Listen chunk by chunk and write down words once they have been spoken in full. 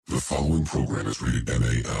following program is rated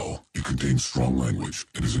MAL. It contains strong language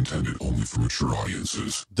and is intended only for mature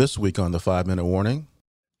audiences. This week on the 5-Minute Warning.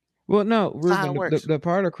 Well, no, how it Ruben, works. the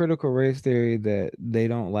part of critical race theory that they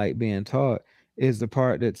don't like being taught is the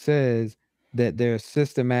part that says that there are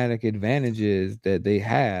systematic advantages that they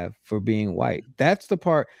have for being white. That's the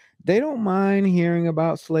part they don't mind hearing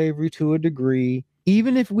about slavery to a degree.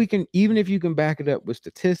 Even if you can back it up with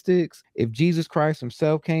statistics, if Jesus Christ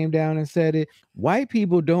himself came down and said it, white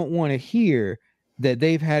people don't want to hear that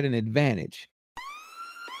they've had an advantage.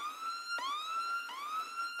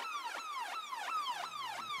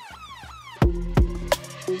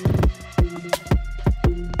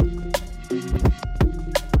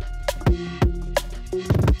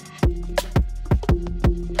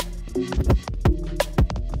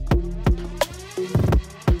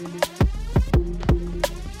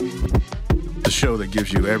 Show that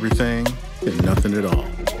gives you everything and nothing at all.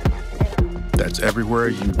 That's everywhere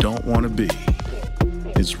you don't want to be.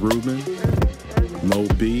 It's Ruben, Mo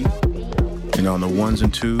B, and on the ones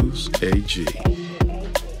and twos, AG.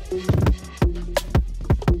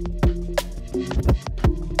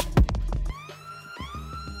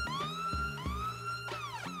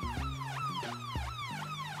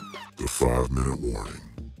 The 5-Minute Warning.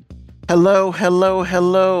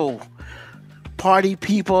 Hello. Party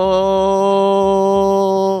people.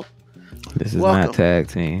 This is Welcome. not tag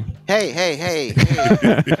team. Hey. Hey.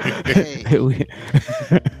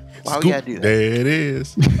 Why we gotta do that? There it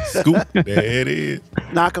is. Scoop, there it is.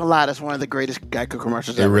 Not gonna lie, that's one of the greatest Geico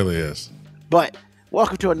commercials It ever. really is. But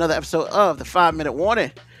welcome to another episode of the 5-Minute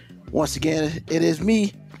Warning. Once again, it is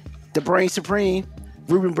me, the Brain Supreme,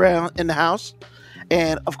 Ruben Brown in the house.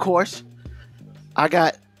 And of course, I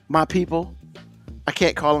got my people. I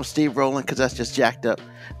can't call him Steve Rowland because that's just jacked up.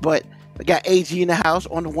 But we got AG in the house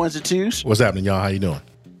on the ones and twos. What's happening, y'all? How you doing?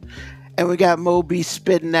 And we got Mo B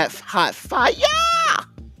spitting that hot fire.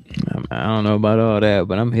 I don't know about all that,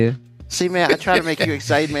 but I'm here. See, man, I try to make you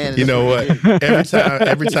excited, man. You know what?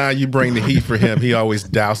 Every time you bring the heat for him, he always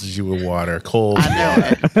douses you with water, cold. I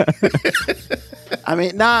know, man. I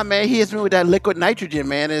mean, nah, man, he hits me with that liquid nitrogen,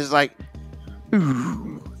 man. It's like,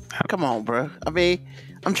 ooh, come on, bro. I mean,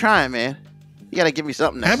 I'm trying, man. You got to give me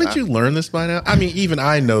something next Haven't time. you learned this by now? I mean, even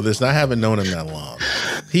I know this, and I haven't known him that long.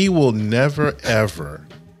 He will never, ever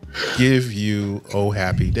give you "Oh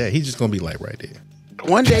Happy Day." He's just going to be like right there.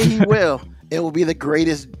 One day he will. It will be the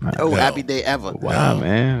greatest No. happy day ever. Wow,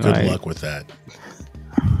 man. Good Like, luck with that.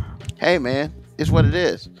 Hey, man, it's what it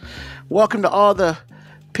is. Welcome to all the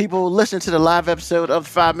people listening to the live episode of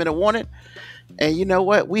 5-Minute Warning. And you know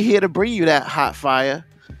what? We here to bring you that hot fire.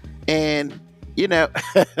 And, you know,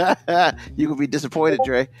 you will be disappointed,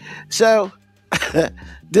 Dre. So,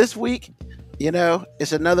 this week, you know,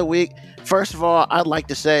 it's another week. First of all, I'd like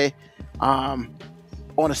to say, on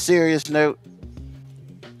a serious note,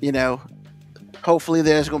 you know, hopefully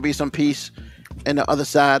there's going to be some peace in the other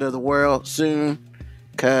side of the world soon,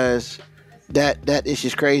 because that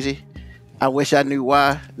issue's crazy. I wish I knew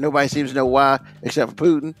why. Nobody seems to know why except for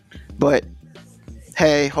Putin. But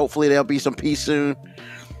hey, hopefully there'll be some peace soon.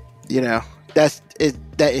 You know, that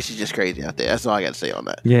issue's just crazy out there. That's all I got to say on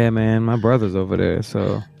that. yeah, man, my brother's over there,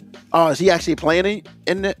 so Oh, is he actually playing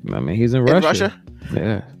in it? I mean, he's in In Russia. Russia?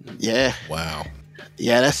 Yeah, Yeah, Wow.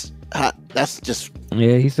 yeah. That's hot. That's just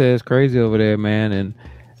yeah. He said it's crazy over there, man,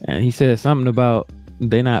 and he said something about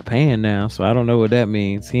they not paying now. So I don't know what that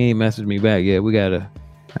means. He ain't messaged me back yet. We got a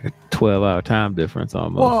 12-hour time difference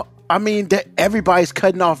almost. well. I mean, that everybody's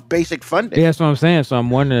cutting off basic funding. Yeah, that's what I'm saying. So I'm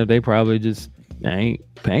wondering if they probably just ain't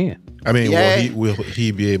paying. I mean, Yeah. will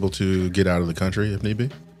he be able to get out of the country if need be?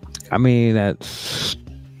 I mean, that's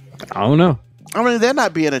I don't know. I mean, they're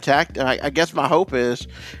not being attacked. I guess my hope is.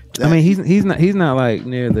 I mean, he's not like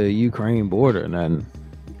near the Ukraine border or nothing.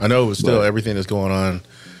 I know it was still But- everything that's going on.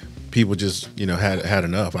 People just, had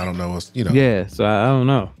enough. I don't know. Yeah, so I don't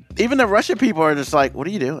know. Even the Russian people are just like, what are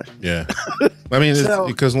you doing? Yeah. I mean, So-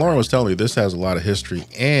 because Lauren was telling me this has a lot of history.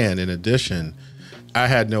 And in addition, I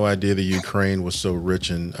had no idea that Ukraine was so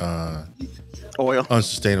rich in Oil.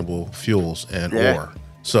 unsustainable fuels and Yeah. ore.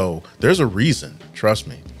 So there's a reason. Trust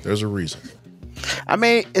me. There's a reason. I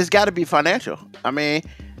mean, it's got to be financial. I mean,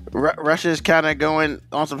 Russia's kind of going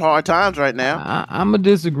on some hard times right now. I'm gonna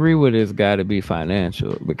disagree with it's got to be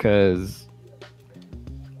financial because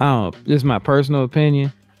I don't. This is my personal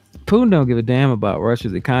opinion. Putin don't give a damn about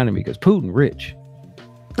Russia's economy because Putin rich.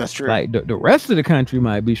 That's true. Like the rest of the country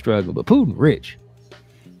might be struggling, but Putin rich.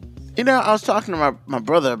 You know, I was talking to my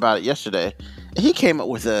brother about it yesterday. He came up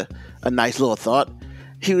with a nice little thought.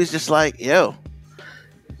 He was just like, yo,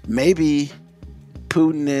 maybe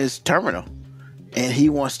Putin is terminal and he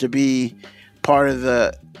wants to be part of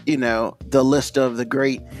the the list of the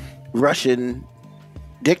great Russian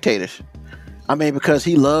dictators. I mean, because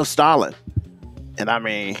he loves Stalin. And I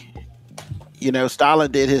mean,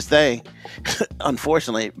 Stalin did his thing,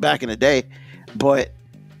 unfortunately, back in the day. But,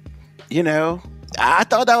 I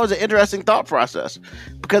thought that was an interesting thought process.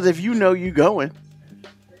 Because if you're going,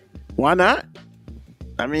 why not?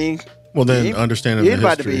 I mean, well, then understanding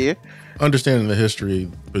the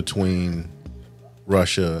history between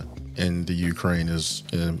Russia and the Ukraine is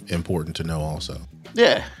important to know also.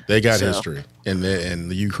 Yeah. They got history. And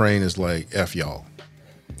the Ukraine is like, F y'all.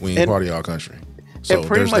 We ain't part of y'all country. So and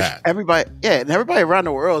pretty much everybody around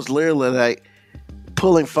the world is literally like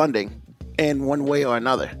pulling funding in one way or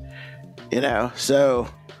another. So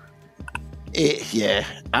I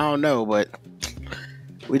don't know, but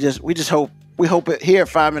we hope it here at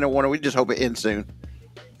 5 Minute Warning. We just hope it ends soon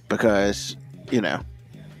because we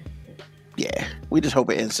just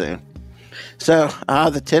hope it ends soon. So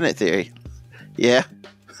the Tenet theory,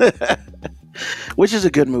 which is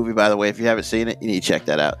a good movie, by the way. If you haven't seen it, you need to check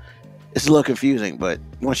that out. It's a little confusing, but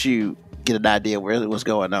once you get an idea of really what's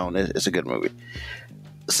going on, it's a good movie.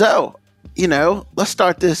 So, let's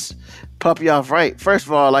start this puppy off right. First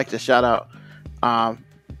of all, I'd like to shout out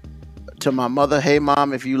to my mother. Hey,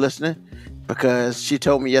 Mom, if you listening, because she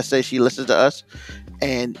told me yesterday she listens to us,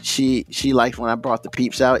 and she liked when I brought the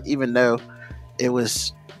peeps out, even though it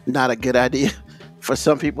was not a good idea for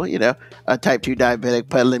some people, a type 2 diabetic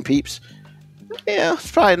peddling peeps. Yeah, it's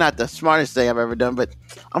probably not the smartest thing I've ever done, but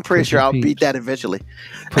I'm pretty sure I'll beat that eventually.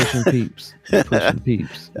 Pushing peeps. Pushing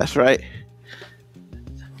peeps. That's right.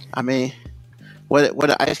 I mean, what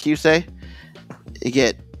did Ice Cube say?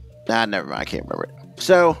 Never mind. I can't remember it.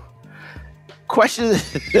 So, question.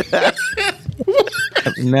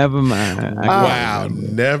 Never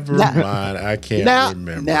mind. Never mind. I can't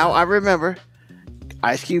remember. Now I remember.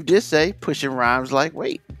 Ice Cube did say pushing rhymes like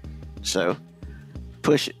weight. So,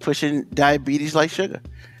 pushing diabetes like sugar.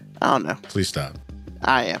 I don't know. Please stop.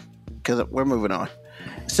 I am, because we're moving on.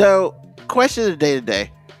 So, question of the day today.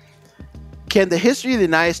 Can the history of the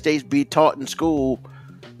United States be taught in school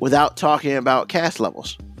without talking about caste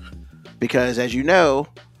levels? Because as you know,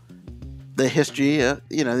 the history of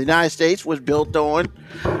the United States was built on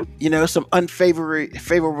some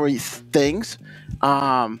unfavorable things.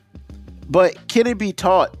 But can it be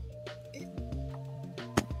taught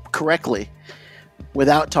correctly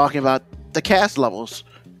without talking about the caste levels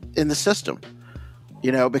in the system?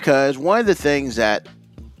 Because one of the things that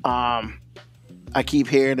I keep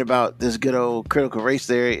hearing about this good old critical race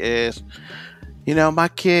theory is, my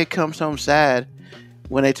kid comes home sad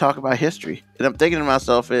when they talk about history. And I'm thinking to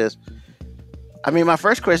myself my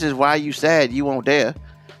first question is, why are you sad? You won't dare.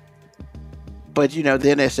 But,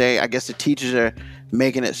 then they say, I guess the teachers are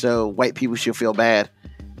making it so white people should feel bad.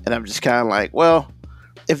 And I'm just kind of like, well,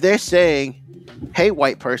 if they're saying, hey,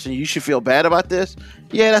 white person, you should feel bad about this.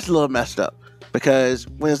 Yeah, that's a little messed up. Because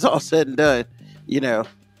when it's all said and done,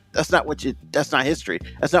 that's not history.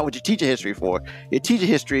 That's not what you teach history for. You teach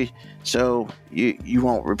history so you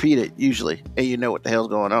won't repeat it usually, and you know what the hell's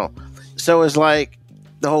going on. So it's like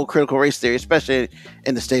the whole critical race theory, especially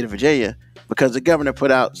in the state of Virginia, because the governor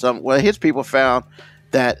put out his people found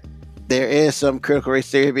that there is some critical race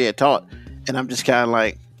theory being taught, and I'm just kind of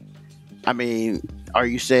like, are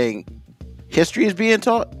you saying history is being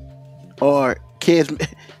taught, or kids,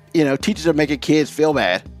 teachers are making kids feel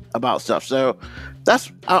bad about stuff? So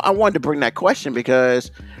I wanted to bring that question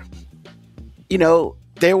because,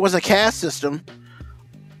 there was a caste system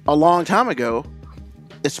a long time ago,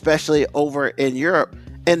 especially over in Europe.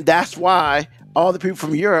 And that's why all the people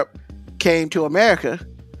from Europe came to America,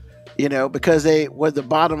 because they were the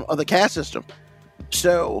bottom of the caste system.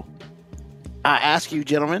 So I ask you,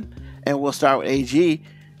 gentlemen, and we'll start with AG.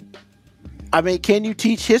 Can you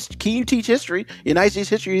teach history, United States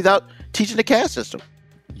history, without teaching the caste system?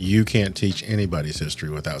 You can't teach anybody's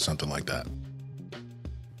history without something like that,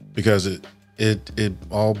 because it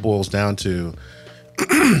all boils down to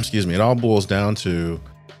excuse me, it all boils down to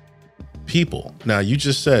people. Now, you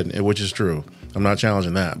just said, which is true, I'm not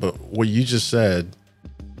challenging that, but what you just said,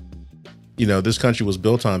 this country was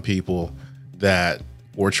built on people that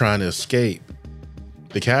were trying to escape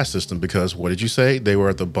the caste system, because what did you say? They were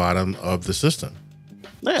at the bottom of the system.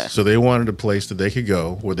 Yeah. So they wanted a place that they could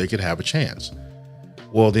go where they could have a chance.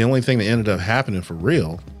 Well, the only thing that ended up happening for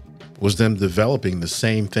real was them developing the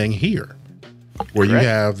same thing here, where Correct. You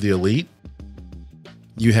have the elite,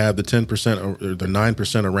 you have the 10% or the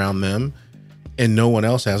 9% around them, and no one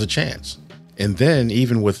else has a chance. And then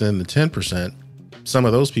even within the 10%, some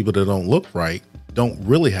of those people that don't look right don't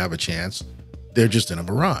really have a chance. They're just in a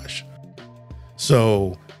barrage.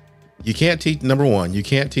 So You can't teach, number one, you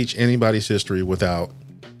can't teach anybody's history without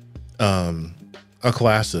a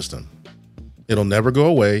class system. It'll never go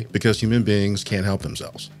away because human beings can't help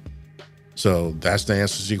themselves. So that's the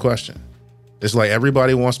answer to your question. It's like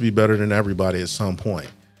everybody wants to be better than everybody at some point.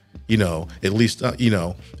 At least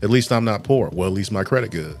I'm not poor. Well, at least my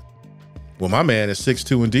credit good. Well, my man is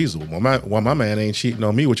 6'2" and diesel. Well, my man ain't cheating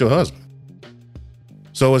on me with your husband.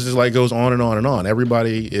 So it's just like goes on and on and on.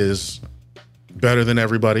 Everybody is better than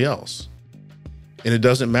everybody else. And it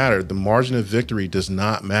doesn't matter. The margin of victory does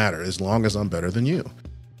not matter as long as I'm better than you.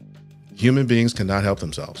 Human beings cannot help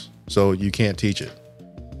themselves. So you can't teach it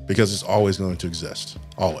because it's always going to exist.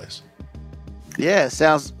 Always. Yeah, it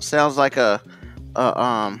sounds like a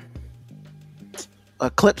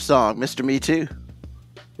clip song, Mr. Me Too,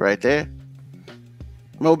 right there.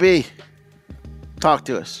 Mo B, talk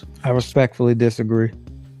to us. I respectfully disagree.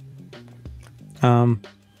 And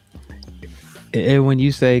when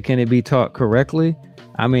you say, can it be taught correctly?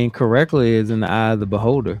 I mean, correctly is in the eye of the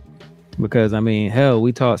beholder. Because, I mean, hell,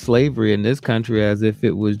 we taught slavery in this country as if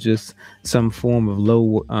it was just some form of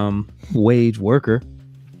low wage worker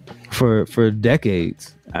for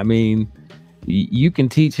decades. I mean, you can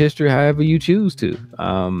teach history however you choose to.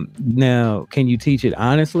 Now, can you teach it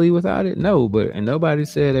honestly without it? No, and nobody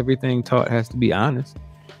said everything taught has to be honest.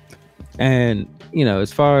 And,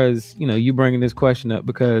 as far as, you bringing this question up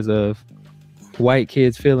because of white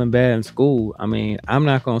kids feeling bad in school, I mean, I'm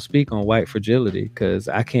not going to speak on white fragility because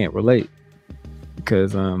I can't relate.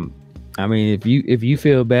 Because, I mean, if you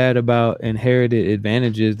feel bad about inherited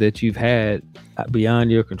advantages that you've had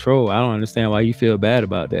beyond your control, I don't understand why you feel bad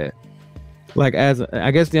about that. Like,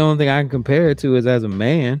 I guess the only thing I can compare it to is as a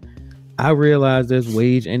man, I realize there's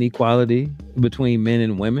wage inequality between men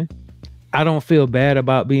and women. I don't feel bad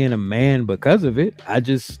about being a man because of it.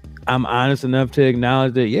 I'm honest enough to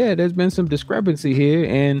acknowledge that, yeah, there's been some discrepancy here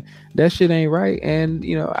and that shit ain't right. And,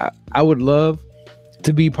 I would love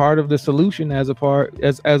to be part of the solution as opposed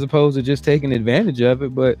to just taking advantage of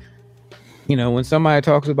it. But, when somebody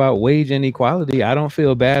talks about wage inequality, I don't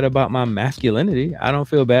feel bad about my masculinity. I don't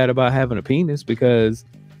feel bad about having a penis because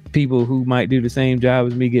people who might do the same job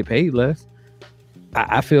as me get paid less.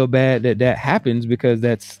 I feel bad that happens because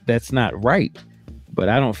that's not right. But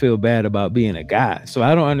I don't feel bad about being a guy. So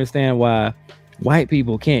I don't understand why white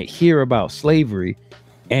people can't hear about slavery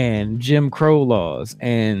and Jim Crow laws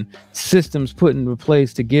and systems put into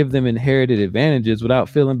place to give them inherited advantages without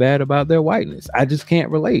feeling bad about their whiteness. I just can't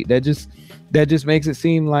relate. That just makes it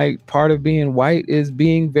seem like part of being white is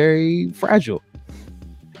being very fragile.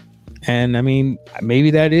 And I mean,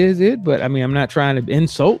 maybe that is it, but I mean, I'm not trying to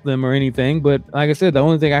insult them or anything. But like I said, the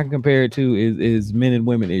only thing I can compare it to is men and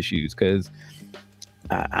women issues because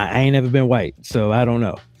I ain't never been white, so I don't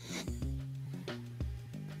know.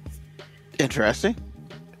 Interesting.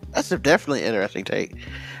 That's a definitely interesting take.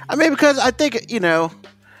 I mean, because I think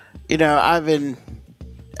I've been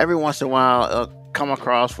every once in a while come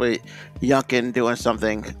across with Youngkin doing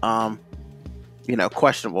something,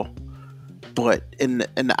 questionable, but in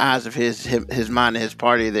the eyes of his mind and his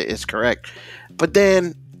party, that is correct. But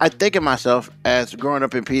then I think of myself as growing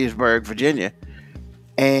up in Petersburg, Virginia,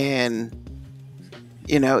 and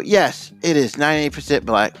yes, it is 98%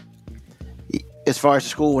 black. As far as the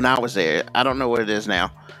school when I was there, I don't know what it is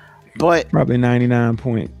now, but probably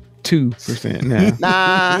 99.2% now.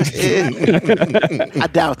 Nah, I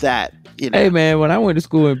doubt that. Hey man, when I went to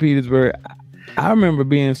school in Petersburg, I remember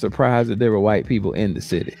being surprised that there were white people in the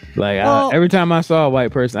city. Like every time I saw a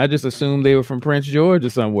white person, I just assumed they were from Prince George or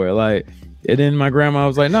somewhere. Like, and then my grandma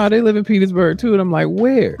was like, "No, they live in Petersburg too." And I'm like,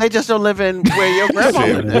 "Where?" They just don't live in where your grandma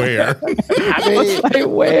lived. Where? I mean, like,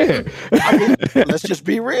 where? I mean, let's just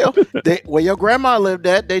be real. Where your grandma lived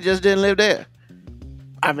at, they just didn't live there.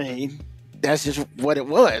 I mean, that's just what it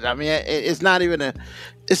was. I mean, it's not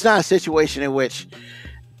a situation in which,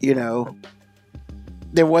 there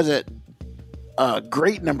wasn't a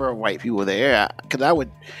great number of white people there. Because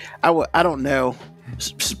I don't know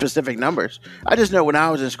specific numbers. I just know when I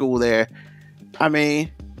was in school there, I mean,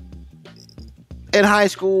 in high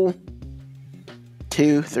school,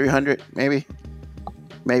 200-300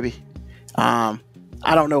 maybe. I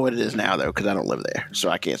don't know what it is now though, because I don't live there, so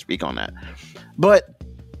I can't speak on that. But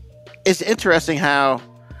it's interesting how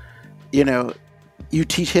you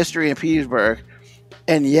teach history in Petersburg,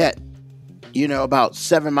 and yet about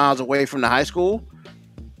 7 miles away from the high school,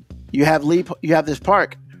 you have this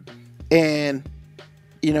park, and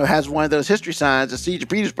has one of those history signs, the Siege of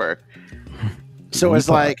Petersburg. So it's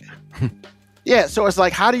like, yeah. So it's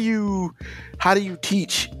like, how do you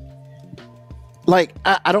teach? Like,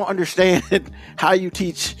 I don't understand how you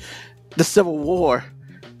teach the Civil War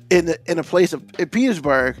in a place in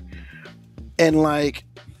Petersburg and like,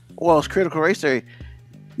 well, it's critical race theory.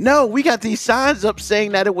 No, we got these signs up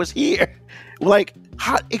saying that it was here. Like,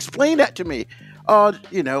 explain that to me.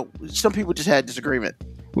 Some people just had disagreement.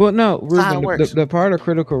 Well, no, how it Ruben, works. the part of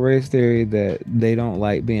critical race theory that they don't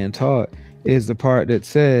like being taught is the part that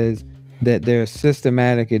says that there are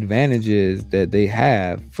systematic advantages that they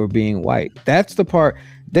have for being white. That's the part.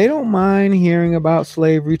 They don't mind hearing about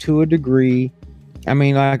slavery to a degree. I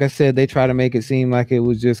mean, like I said, they try to make it seem like it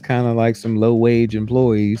was just kind of like some low wage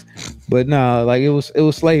employees, but no, like it was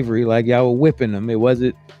slavery. Like y'all were whipping them. It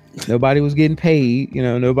wasn't. Nobody was getting paid.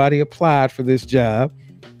 Nobody applied for this job.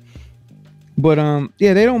 But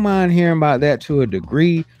yeah, they don't mind hearing about that to a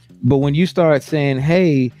degree. But when you start saying,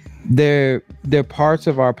 hey, they're parts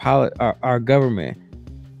of our government,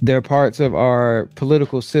 they're parts of our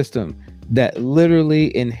political system that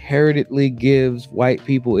literally inheritedly gives white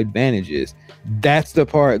people advantages. That's the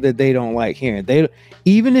part that they don't like hearing.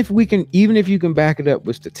 Even if you can back it up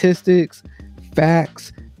with statistics,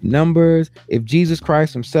 facts, numbers, if Jesus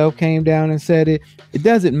Christ himself came down and said it, it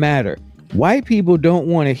doesn't matter. White people don't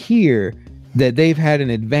want to hear that they've had an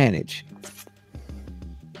advantage.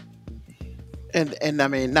 And I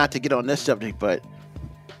mean, not to get on this subject, but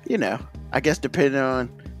I guess depending on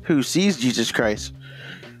who sees Jesus Christ,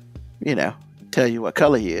 tell you what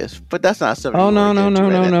color he is. But that's not something. Oh no. No.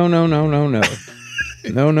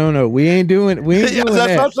 We ain't doing That's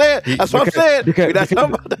that. what I'm saying. That's what I'm saying.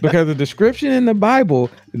 Because the description in the Bible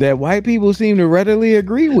that white people seem to readily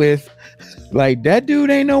agree with, like that dude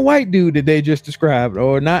ain't no white dude that they just described,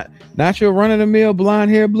 or not your run-of-the-mill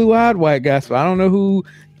blonde-haired, blue-eyed white guy. So I don't know who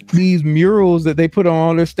these murals that they put on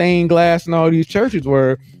all their stained glass and all these churches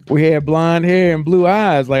were. We had blonde hair and blue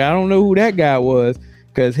eyes. Like I don't know who that guy was,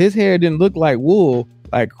 because his hair didn't look like wool,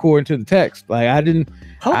 like according to the text. Like I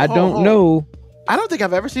don't know. I don't think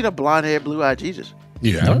I've ever seen a blonde hair, blue eyed Jesus.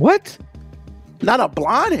 Yeah. What? Not a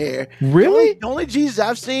blonde hair. Really? The only Jesus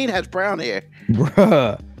I've seen has brown hair.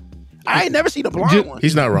 Bruh. I ain't never seen a blonde one.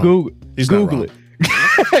 He's not wrong. Google it.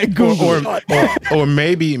 Google it. Or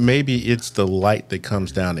maybe it's the light that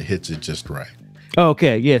comes down that hits it just right.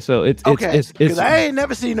 Okay, yeah. So it's because I ain't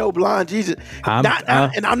never seen no blonde Jesus. And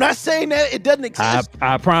I'm not saying that it doesn't exist.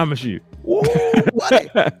 I promise you. Whoa,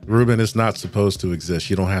 what? Ruben, it's not supposed to exist.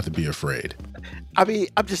 You don't have to be afraid. I mean,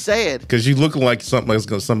 I'm just saying. Because you look like somebody's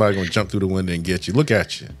going to jump through the window and get you. Look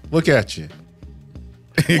at you.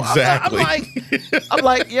 Exactly. I'm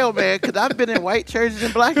like, yo, man, because I've been in white churches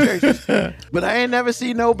and black churches, but I ain't never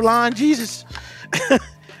seen no blonde Jesus.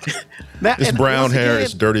 It's brown hair,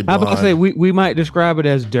 it's dirty blonde. I was about to say we might describe it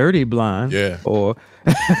as dirty blonde. Yeah. Or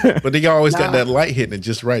but they always got that light hitting it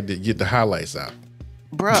just right to get the highlights out.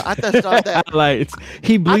 Bro, I thought that highlights.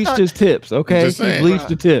 He bleached his tips, okay? He bleached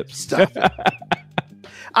the tips. Stop it.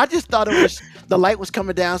 I just thought it was the light was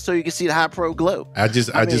coming down so you can see the high pro glow. I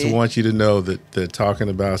just want you to know that talking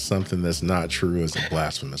about something that's not true is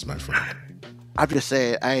blasphemous, my friend. I'm just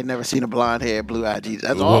saying I ain't never seen a blonde hair, blue eyed Jesus.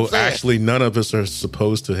 That's all I'm saying. Actually, none of us are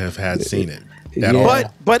supposed to have seen it.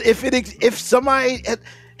 But if somebody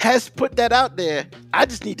has put that out there, I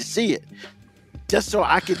just need to see it. Just so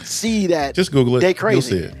I can see that. Just Google it. They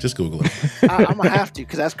crazy. You'll see it. Just Google it. I'm gonna have to,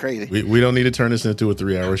 because that's crazy. We don't need to turn this into a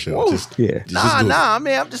 3-hour show. Nah. I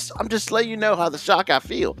mean, I'm just letting you know how the shock I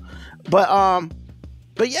feel. But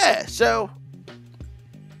yeah. So,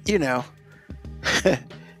 yeah.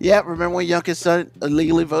 Remember when Youngkin's son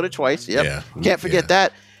illegally voted twice? Yep. Yeah. Can't forget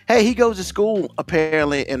that. Hey, he goes to school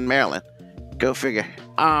apparently in Maryland. Go figure.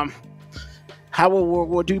 How will World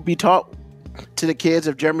War II be taught to the kids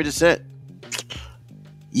of German descent?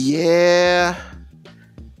 Yeah,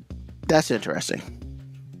 that's interesting.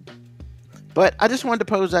 But I just wanted to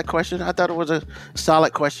pose that question. I thought it was a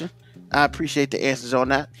solid question. I appreciate the answers on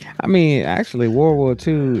that. I mean, actually, World War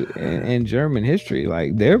II and German history,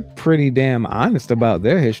 like they're pretty damn honest about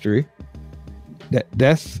their history.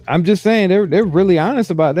 I'm just saying they're really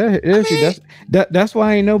honest about their history. That's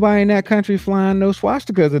why ain't nobody in that country flying no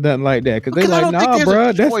swastikas or nothing like that. Because they like, nah,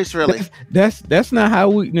 bro, that's not how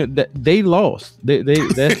we. They lost.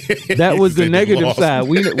 That was the negative lost. side.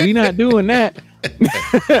 We not doing that.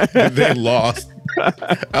 They lost.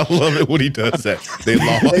 I love it when he does that.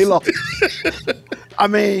 They lost. I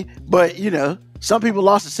mean, but some people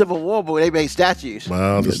lost the Civil War, but they made statues.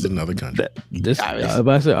 Well, this is another country. That's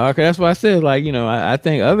why I said, like, I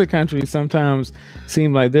think other countries sometimes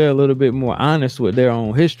seem like they're a little bit more honest with their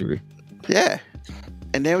own history. Yeah.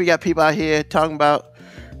 And then we got people out here talking about,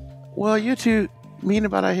 well, you're too mean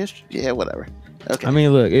about our history. Yeah, whatever. Okay. I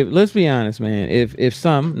mean, look, let's be honest, man. If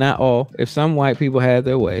some, not all, if some white people had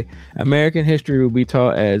their way, American history would be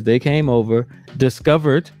taught as they came over,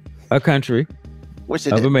 discovered a country, Which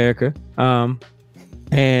they of did. America.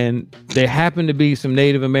 And there happened to be some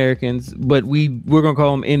Native Americans, but we're gonna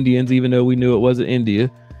call them Indians, even though we knew it wasn't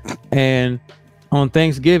India. And on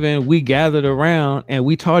Thanksgiving, we gathered around and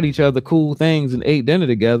we taught each other cool things and ate dinner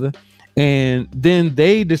together. And then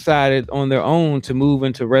they decided on their own to move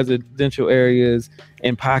into residential areas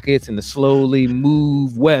and pockets and to slowly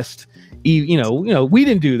move west. You know, we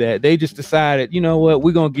didn't do that. They just decided, you know what,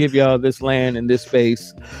 we're gonna give y'all this land and this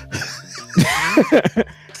space.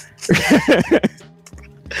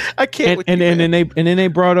 I can't. And then they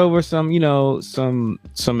brought over some, you know, some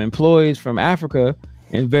employees from Africa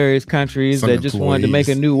and various countries that just wanted to make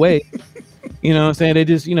a new way. You know what I'm saying? They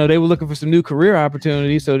just, you know, they were looking for some new career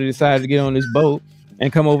opportunities, so they decided to get on this boat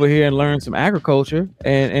and come over here and learn some agriculture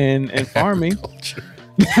and farming.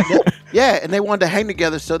 Yeah, and they wanted to hang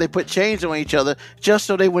together, so they put chains on each other just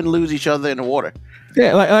so they wouldn't lose each other in the water.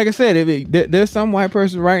 Yeah, like I said, there's some white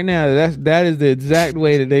person right now that is the exact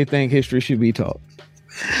way that they think history should be taught.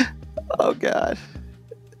 Oh God,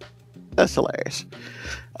 that's hilarious.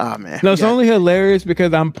 Oh man, No, it's only hilarious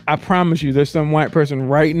because I promise you, there's some white person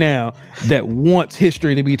right now that wants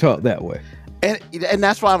history to be taught that way. And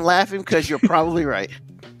that's why I'm laughing, because you're probably right.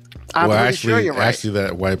 I'm pretty sure you're right. Actually,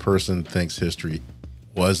 that white person thinks history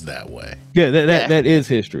was that way. Yeah, that is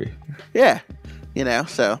history. Yeah, you know.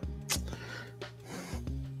 So,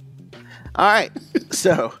 all right.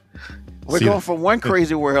 So we're going from one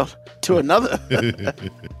crazy world to another.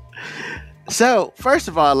 So first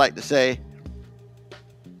of all, I'd like to say,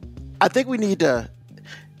 I think we need to,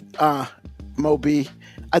 Moby,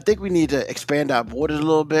 I think we need to expand our borders a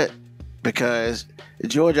little bit, because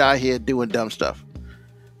Georgia out here doing dumb stuff.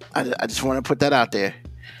 I just want to put that out there.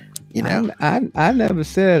 You know, I never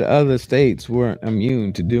said other states weren't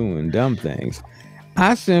immune to doing dumb things.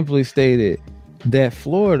 I simply stated that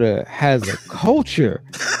Florida has a culture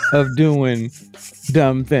of doing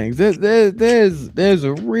dumb things. There's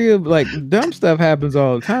a real, like, dumb stuff happens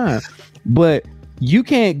all the time, but you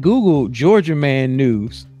can't Google Georgia man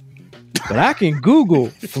news, but I can Google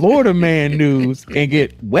Florida man news and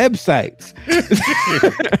get websites.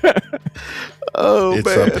 oh, It's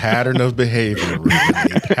man. a pattern of behavior, Ruben.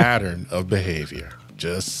 A pattern of behavior.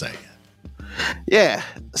 Just saying. Yeah.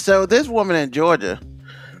 So this woman in Georgia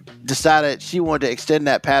decided she wanted to extend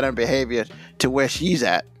that pattern of behavior to where she's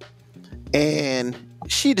at. And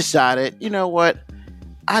she decided, you know what?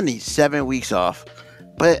 I need 7 weeks off,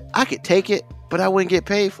 but I could take it, but I wouldn't get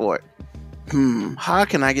paid for it. How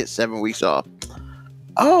can I get 7 weeks off?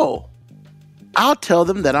 Oh, I'll tell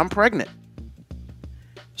them that I'm pregnant.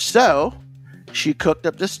 So she cooked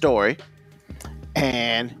up this story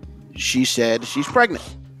and she said she's pregnant.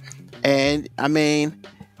 And I mean,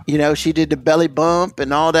 you know, she did the belly bump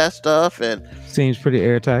and all that stuff. And Seems pretty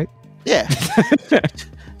airtight. yeah,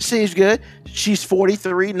 seems good. She's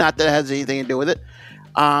 43. Not that it has anything to do with it.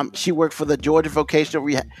 She worked for the Georgia Vocational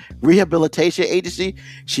Rehabilitation Agency.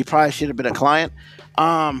 She probably should have been a client.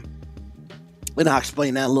 And I'll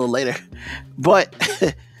explain that a little later. But,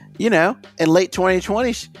 you know, in late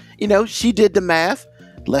 2020, you know, she did the math.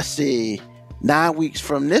 Let's see, 9 weeks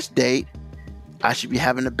from this date, I should be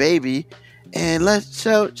having a baby. And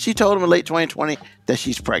so she told him in late 2020 that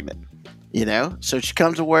she's pregnant, you know? So she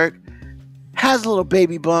comes to work, has a little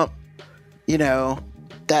baby bump, you know,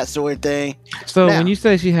 that sort of thing. So Now, when you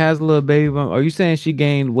say she has a little baby bump, are you saying she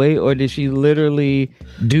gained weight, or did she literally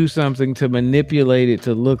do something to manipulate it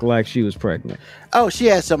to look like she was pregnant? oh, she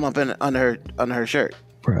has some up on her shirt.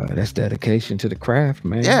 Bro, that's dedication to the craft,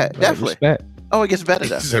 man. Yeah, Like, definitely. Respect. Oh, it gets better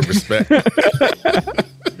though. Said respect.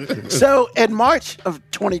 So in March of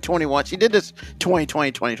 2021, she did this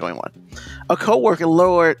 2021. A coworker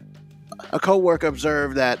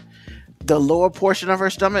observed that the lower portion of her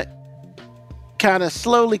stomach kind of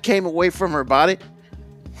slowly came away from her body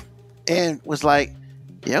and was like,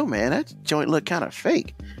 yo, man, that joint look kind of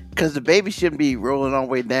fake, because the baby shouldn't be rolling all the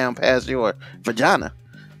way down past your vagina.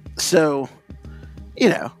 So, you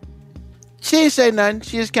know, she didn't say nothing.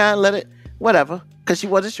 She just kind of let it, whatever, because she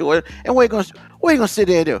wasn't sure. And what are you gonna sit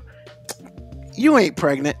there and do? You ain't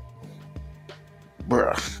pregnant,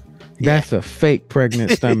 bruh. That's a fake pregnant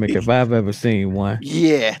stomach if I've ever seen one.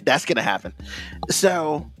 Yeah, that's gonna happen.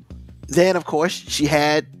 So then, of course, she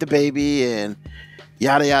had the baby and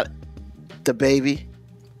yada yada, the baby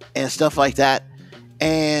and stuff like that.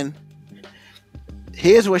 And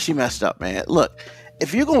here's where she messed up, man. Look,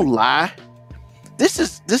 if you're gonna lie, this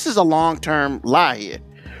is a long-term lie here,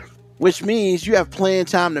 which means you have plenty of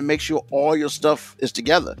time to make sure all your stuff is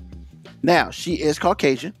together. Now, she is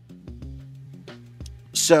Caucasian,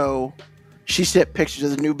 so she sent pictures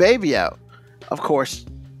of the new baby out. Of course,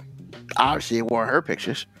 obviously it weren't her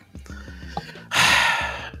pictures.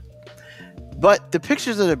 But the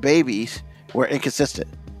pictures of the babies were inconsistent.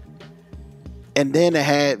 And then it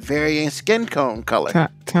had varying skin tone color.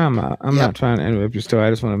 Time out. I'm not trying to interrupt your story. I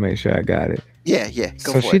just want to make sure I got it. Yeah.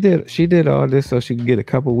 So she did all this so she could get a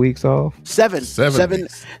couple weeks off. Seven.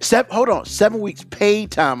 Hold on. 7 weeks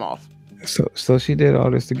paid time off. So she did all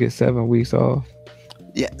this to get 7 weeks off.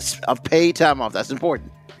 Yes, of paid time off. That's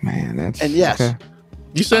important. Man, that's and yes. Okay.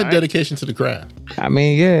 You said dedication to the craft. I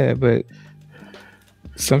mean, yeah, but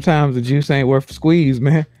sometimes the juice ain't worth the squeeze,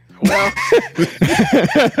 man. Well,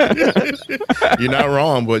 you're not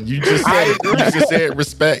wrong, but you just said it. You just said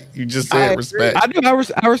respect. You just said respect. I do.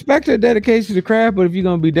 I respect her dedication to the craft, but if you're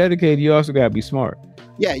gonna be dedicated, you also gotta be smart.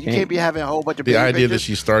 Yeah, you can't be having a whole bunch of. The idea pictures. that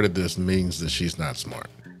she started this means that she's not smart.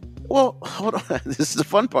 Well, hold on. This is the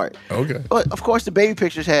fun part. Okay. But of course, the baby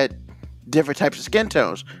pictures had different types of skin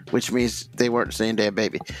tones, which means they weren't the same damn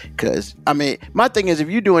baby. Because I mean, my thing is, if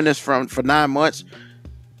you're doing this for 9 months.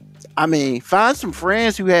 I mean, find some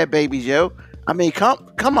friends who had babies, yo. I mean,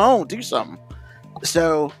 come on, do something.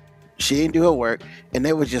 So she didn't do her work, and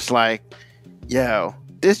they were just like, yo,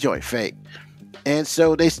 this joint fake. And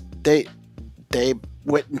so they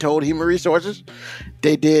went and told Human Resources.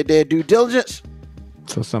 They did their due diligence.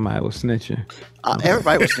 So somebody was snitching.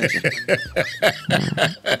 Everybody was snitching.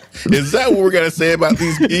 Is that what we're gonna say about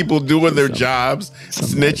these people doing their jobs?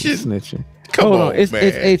 Snitching. Come on, it's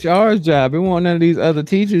HR's job. It won't none of these other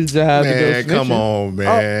teachers' jobs. Man, come on,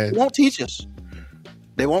 man. They won't teach us.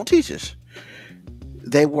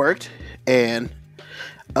 They worked in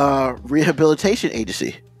a rehabilitation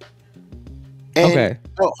agency. And, okay.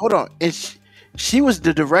 Oh, hold on. And she was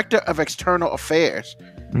the director of external affairs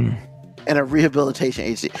in a rehabilitation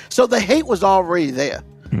agency. So the hate was already there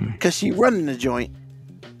because she running the joint.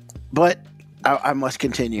 But I must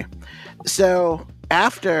continue. So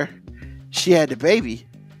after she had the baby,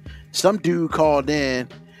 some dude called in.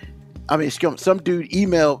 I mean, some dude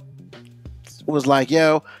emailed, was like,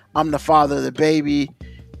 yo, I'm the father of the baby.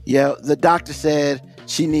 Yo, the doctor said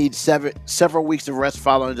she needs several weeks of rest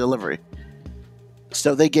following delivery.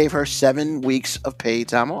 So they gave her 7 weeks of paid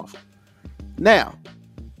time off. Now,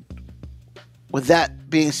 with that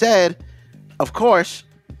being said, of course,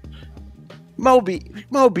 Moby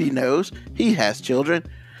knows he has children.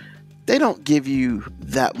 They don't give you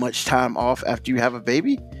that much time off after you have a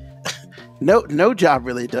baby. No job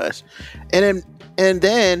really does. And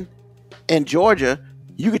then in Georgia,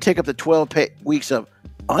 you could take up to 12 weeks of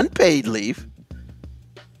unpaid leave.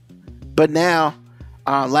 But now,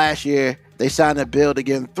 last year, they signed a bill to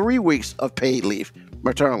give them 3 weeks of paid leave,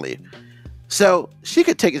 maternal leave. So she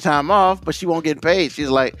could take the time off, but she won't get paid. She's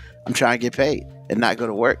like, I'm trying to get paid and not go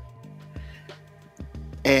to work.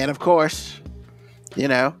 And of course,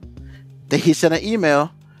 he sent an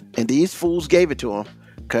email, and these fools gave it to him.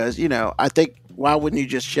 Because, I think, why wouldn't you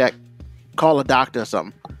just call a doctor or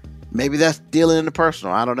something? Maybe that's dealing in the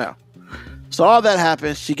personal. I don't know. So all that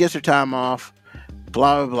happens. She gets her time off,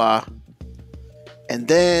 blah, blah, blah. And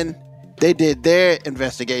then they did their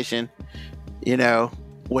investigation,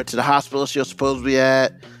 went to the hospital she was supposed to be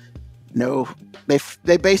at. No,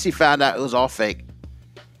 they basically found out it was all fake.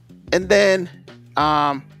 And then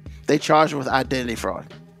they charged her with identity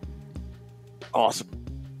fraud. Awesome.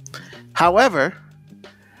 However,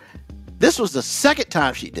 this was the second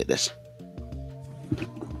time she did this.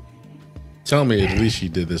 Tell me at least she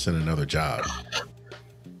did this in another job.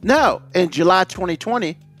 No, in July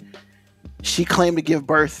 2020, she claimed to give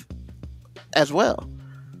birth as well.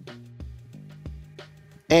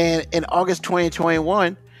 And in August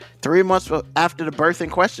 2021, 3 months after the birth in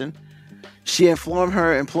question, she informed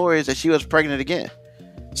her employers that she was pregnant again.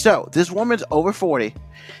 So this woman's over 40,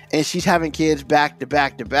 and she's having kids back to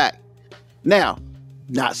back to back. Now,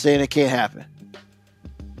 not saying it can't happen,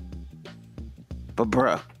 but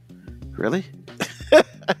bruh, really?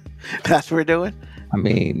 That's what we're doing? I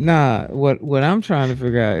mean, nah. What I'm trying to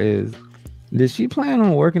figure out is, did she plan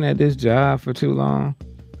on working at this job for too long?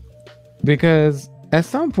 Because at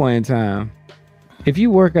some point in time, if you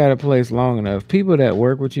work at a place long enough, people that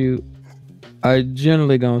work with you are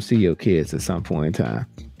generally gonna see your kids at some point in time.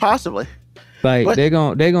 Possibly. Like they're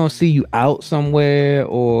gonna see you out somewhere,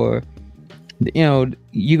 or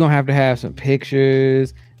you're gonna have to have some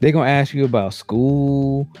pictures. They're gonna ask you about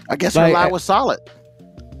school. I guess her lie was solid.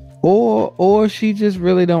 Or she just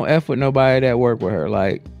really don't F with nobody that work with her.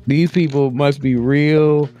 Like, these people must be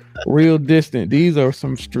real distant. These are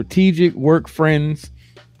some strategic work friends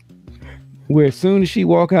where as soon as she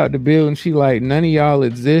walk out the building, she like, none of y'all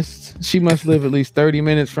exist. She must live at least 30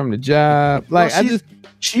 minutes from the job. Like, well,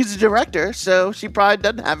 she's a director, so she probably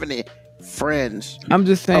doesn't have any friends. I'm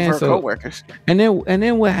just saying, of her coworkers. And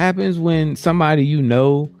then what happens when somebody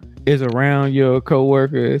is around your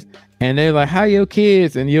coworkers and they're like, "How your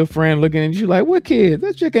kids?" and your friend looking at you like, "What kids?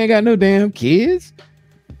 That chick ain't got no damn kids."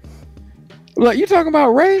 Like, you talking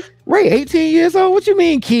about Ray? Ray, 18 years old? What you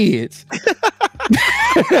mean kids?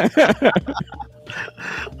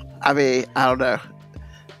 I mean, I don't know.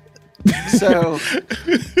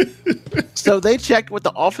 So they checked with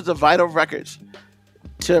the Office of Vital Records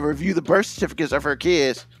to review the birth certificates of her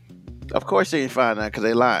kids. Of course they didn't find that because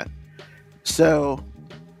they lied. So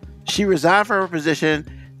she resigned from her position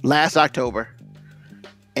last October,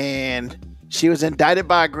 and she was indicted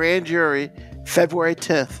by a grand jury February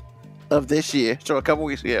 10th of this year, so a couple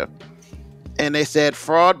weeks ago. And they said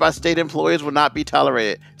fraud by state employees will not be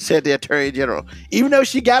tolerated, said the Attorney General. Even though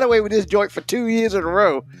she got away with this joint for 2 years in a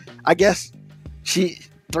row, I guess 3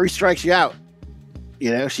 strikes you out.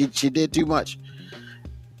 You know, she did too much.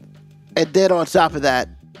 And then on top of that,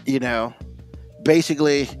 you know,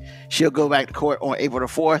 basically she'll go back to court on April the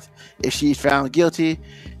 4th. If she's found guilty,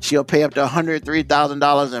 she'll pay up to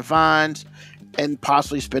 $103,000 in fines and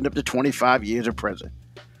possibly spend up to 25 years in prison.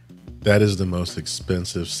 That is the most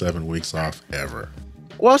expensive 7 weeks off ever.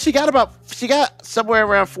 Well, she got somewhere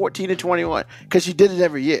around 14 to 21 because she did it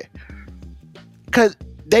every year. Because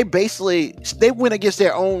they went against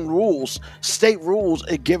their own rules, state rules,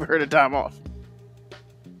 and give her the time off.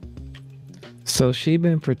 So she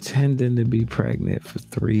been pretending to be pregnant for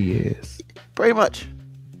 3 years. Pretty much.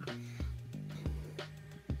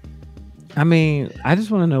 I mean, I just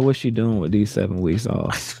want to know what she doing with these 7 weeks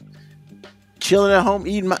off. Chilling at home,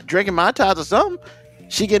 drinking Mai Tais or something.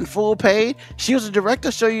 She getting full paid. She was a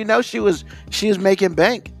director, so you know she was making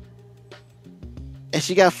bank. And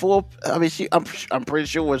she got full. I mean, I'm pretty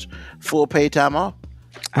sure it was full paid time off.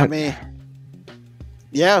 I mean,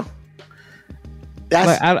 yeah.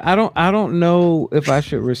 That's like, I don't know if I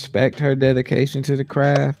should respect her dedication to the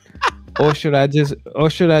craft, or should I just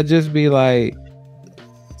be like,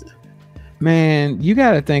 man, you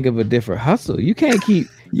got to think of a different hustle. You can't keep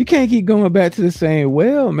going back to the same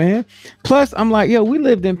well, man. Plus, I'm like, yo, we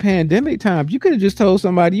lived in pandemic times. You could have just told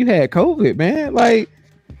somebody you had COVID, man. Like,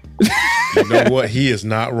 you know what? He is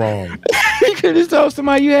not wrong. You could have just told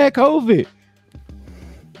somebody you had COVID.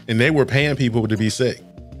 And they were paying people to be sick.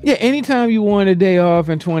 Yeah, anytime you wanted a day off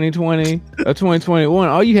in 2020 or 2021,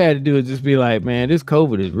 all you had to do is just be like, man, this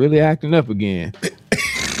COVID is really acting up again.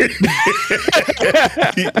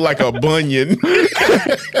 Like a bunion.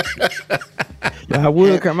 I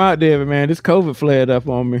would come out there, but man, this COVID flared up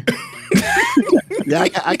on me. Yeah,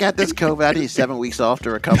 I got this COVID. I need 7 weeks off to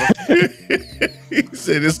recover. He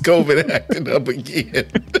said this COVID acting up again.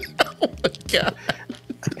 Oh my God.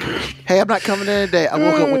 Hey, I'm not coming in today. I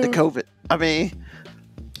woke up with the COVID. I mean,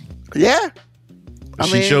 yeah.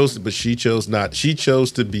 She chose not. She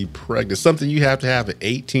chose to be pregnant. Something you have to have an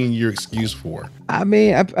 18-year excuse for. I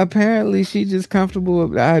mean, apparently she's just comfortable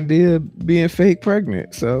with the idea of being fake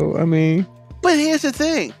pregnant. So, I mean. But here's the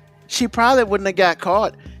thing. She probably wouldn't have got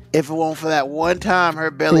caught if it wasn't for that one time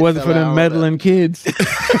her belly It wasn't for them meddling kids.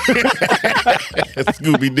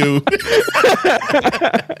 Scooby-Doo.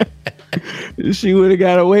 She would have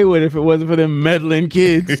got away with it if it wasn't for them meddling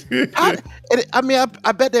kids. I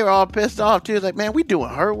bet they were all pissed off too. It's like, man, we doing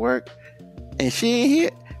her work and she ain't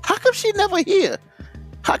here. How come she never here?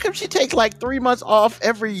 How come she takes like 3 months off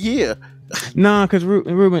every year? Nah, because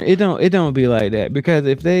Ruben, it don't be like that. Because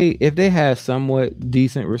if they have somewhat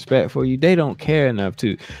decent respect for you, they don't care enough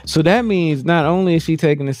to. So that means not only is she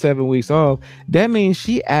taking the 7 weeks off, that means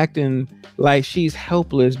she acting like she's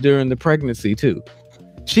helpless during the pregnancy too.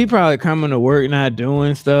 She probably coming to work not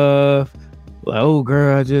doing stuff. Like, oh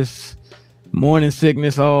girl, just morning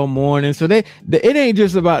sickness all morning. So it ain't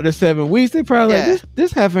just about the 7 weeks. They probably like,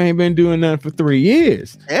 this heifer ain't been doing nothing for 3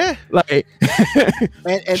 years. Yeah. Like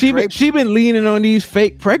and she been leaning on these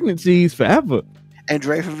fake pregnancies forever. And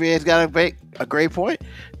Dre Favier's got a great point.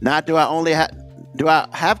 Not do I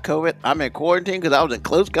have COVID? I'm in quarantine because I was in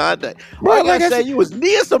close contact. Well, like I said, you was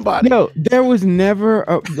near somebody. No, there was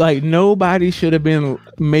never nobody should have been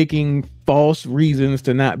making false reasons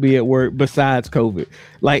to not be at work besides COVID.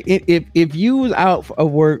 Like if you was out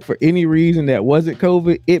of work for any reason that wasn't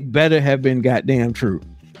COVID, it better have been goddamn true.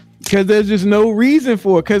 Because there's just no reason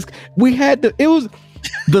for it. Because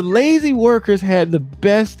the lazy workers had the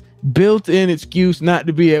best built-in excuse not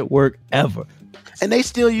to be at work ever. And they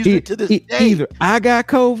still use it to this day. Either I got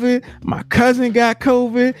COVID, my cousin got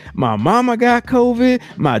COVID, my mama got COVID,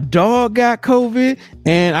 my dog got COVID,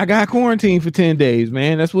 and I got quarantined for 10 days,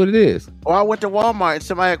 man. That's what it is. Or I went to Walmart and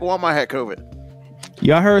somebody at Walmart had COVID.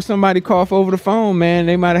 Y'all heard somebody cough over the phone, man.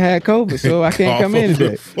 They might have had COVID, so I can't come in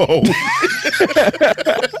today.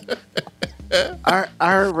 I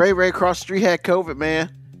heard Ray across the street had COVID,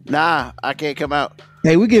 man. Nah, I can't come out.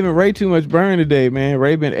 Hey, we giving Ray too much burn today, man.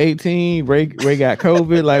 Ray been 18. Ray got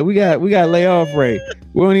COVID. Like we got to lay off Ray.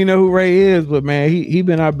 We don't even know who Ray is, but man, he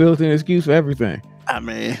been our built-in excuse for everything. I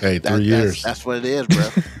mean, hey, 3 years. That's what it is, bro.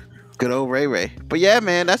 Good old Ray. But yeah,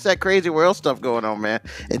 man, that's that crazy world stuff going on, man.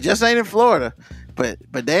 It just ain't in Florida.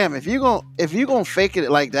 But damn, if you gonna fake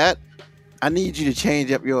it like that, I need you to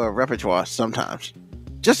change up your repertoire sometimes,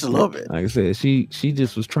 just a little bit. Like I said, she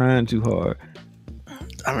just was trying too hard.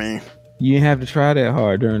 I mean, you didn't have to try that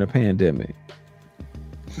hard during a pandemic.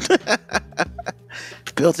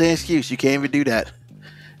 Built-in excuse. You can't even do that.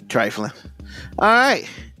 Trifling. All right.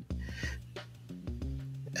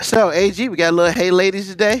 So, AG, we got a little hey ladies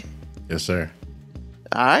today. Yes, sir.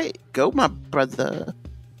 All right, go, my brother.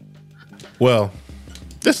 Well,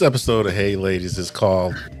 this episode of Hey Ladies is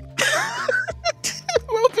called.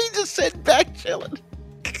 Well, he just sitting back chilling.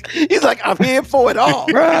 He's like, I'm here for it all.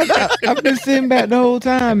 Bro, I've been sitting back the whole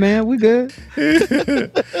time, man. We good.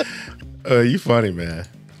 You funny, man.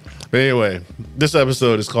 But anyway, this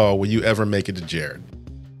episode is called Will You Ever Make It to Jared?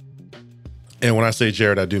 And when I say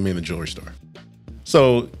Jared, I do mean the jewelry store.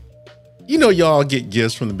 So, y'all get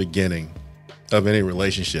gifts from the beginning of any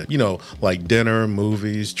relationship. Like dinner,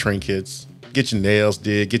 movies, trinkets, get your nails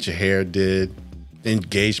did, get your hair did,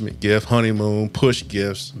 engagement gift, honeymoon, push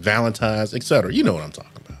gifts, Valentine's, etc. You know what I'm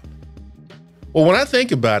talking about. Well, when I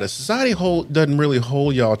think about it, society doesn't really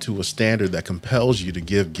hold y'all to a standard that compels you to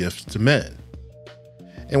give gifts to men.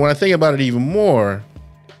 And when I think about it even more,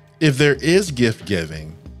 if there is gift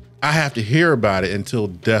giving, I have to hear about it until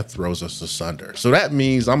death throws us asunder. So that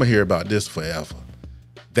means I'm going to hear about this forever.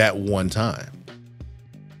 That one time.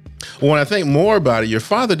 When I think more about it, your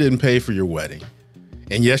father didn't pay for your wedding.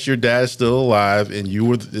 And yes, your dad is still alive and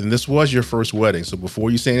this was your first wedding. So before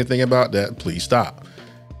you say anything about that, please stop.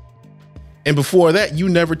 And before that, you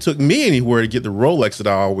never took me anywhere to get the Rolex that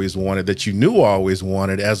I always wanted, that you knew I always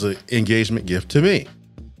wanted as an engagement gift to me.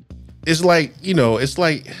 It's like,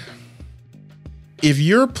 if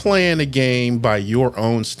you're playing a game by your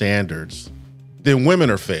own standards, then women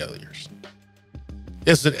are failures.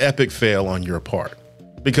 It's an epic fail on your part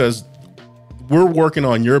because we're working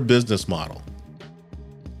on your business model,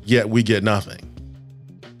 yet we get nothing.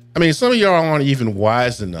 I mean, some of y'all aren't even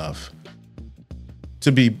wise enough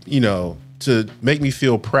to be, to make me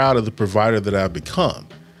feel proud of the provider that I've become.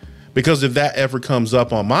 Because if that ever comes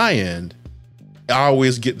up on my end, I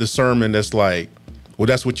always get the sermon that's like, well,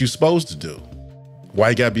 that's what you're supposed to do. Why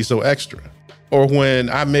you gotta be so extra? Or when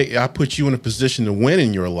I put you in a position to win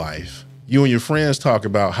in your life, you and your friends talk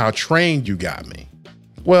about how trained you got me.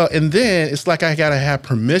 Well, and then it's like I gotta have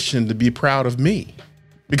permission to be proud of me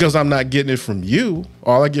because I'm not getting it from you.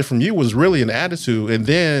 All I get from you was really an attitude. And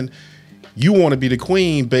then you want to be the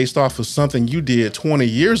queen based off of something you did 20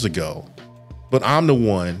 years ago, but I'm the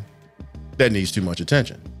one that needs too much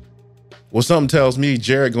attention. Well, something tells me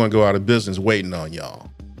Jared going to go out of business waiting on y'all.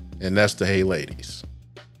 And that's the Hey Ladies.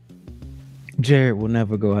 Jared will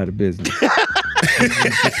never go out of business.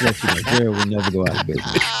 Jared will never go out of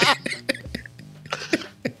business.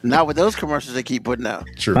 Not with those commercials they keep putting out.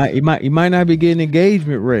 True. You might not be getting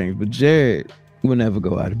engagement rings, but Jared will never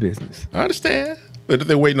go out of business. I understand. But if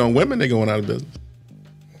they're waiting on women, they're going out of business.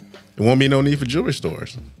 There won't be no need for jewelry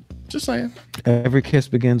stores. Just saying. Every kiss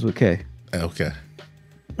begins with K. Okay.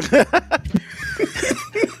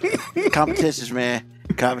 Competitions, man.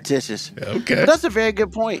 Competitions. Okay. But that's a very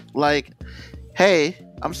good point. Like, hey,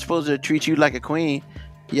 I'm supposed to treat you like a queen,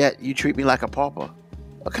 yet you treat me like a pauper.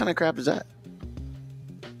 What kind of crap is that?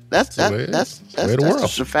 That's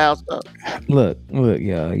some foul stuff. Look,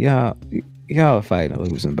 y'all are fighting a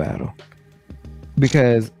losing battle.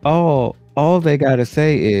 Because all they gotta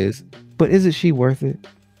say is, but isn't she worth it?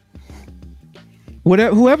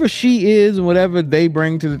 Whoever she is and whatever they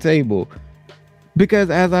bring to the table. Because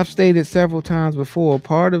as I've stated several times before,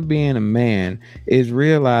 part of being a man is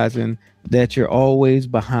realizing that you're always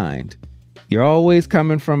behind. You're always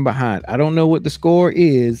coming from behind. I don't know what the score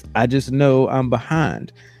is. I just know I'm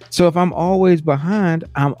behind. So if I'm always behind,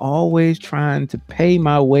 I'm always trying to pay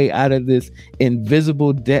my way out of this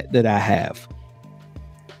invisible debt that I have.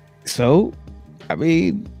 So, I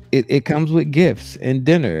mean, it comes with gifts and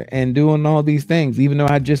dinner and doing all these things. Even though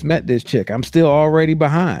I just met this chick, I'm still already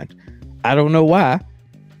behind. I don't know why.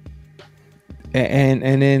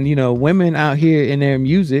 And then, women out here in their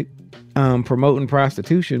music promoting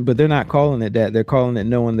prostitution, but they're not calling it that. They're calling it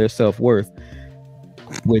knowing their self-worth,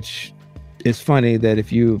 which is funny that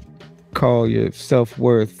if you call your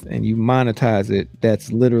self-worth and you monetize it,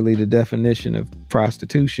 that's literally the definition of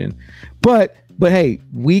prostitution. But hey,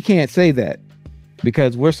 we can't say that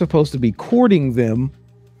because we're supposed to be courting them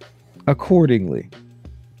accordingly.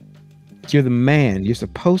 You're the man. You're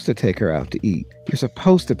supposed to take her out to eat. You're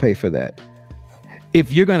supposed to pay for that.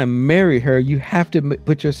 If you're gonna marry her, you have to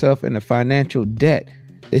put yourself in a financial debt.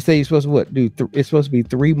 They say you're supposed to it's supposed to be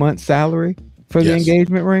 3 months' salary for the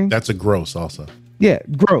engagement ring. That's a gross, also. Yeah,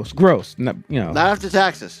 gross. Not, not after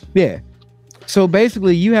taxes. Yeah. So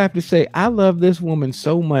basically, you have to say, I love this woman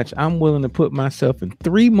so much, I'm willing to put myself in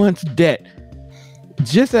 3 months' debt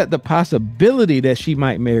just at the possibility that she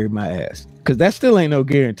might marry my ass. Because that still ain't no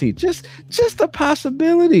guarantee. Just the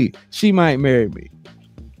possibility she might marry me.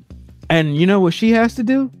 And you know what she has to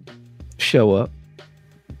do? Show up.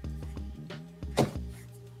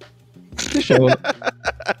 Just show up.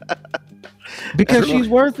 Because she's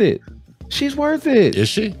worth it. She's worth it. Is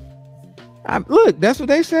she? Look, that's what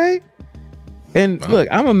they say. And look,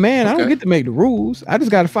 I'm a man. I don't get to make the rules. I just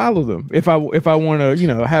got to follow them. If I want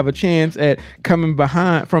to, have a chance at coming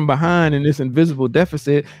from behind in this invisible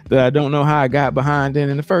deficit that I don't know how I got behind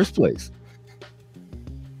in the first place.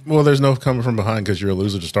 Well, there's no coming from behind because you're a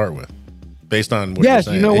loser to start with, based on what you're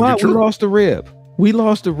saying. You know what? We lost a rib. We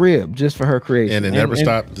lost a rib just for her creation, and it never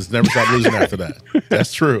stopped. Just never stopped losing after that.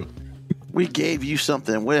 That's true. We gave you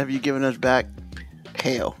something. What have you given us back?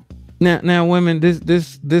 Hell. Now, women,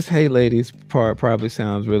 this hey ladies part probably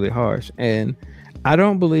sounds really harsh, and I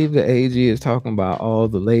don't believe the AG is talking about all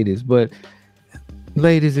the ladies, but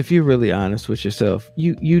ladies, if you're really honest with yourself,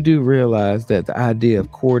 you do realize that the idea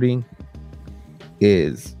of courting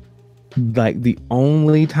is like the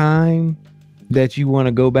only time that you want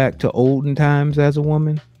to go back to olden times as a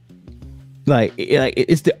woman. Like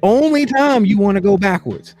it's the only time you want to go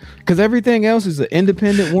backwards, because everything else is an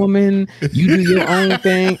independent woman. You do your own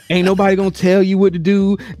thing. Ain't nobody gonna tell you what to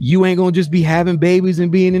do. You ain't gonna just be having babies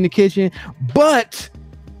and being in the kitchen. But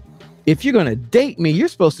if you're gonna date me, you're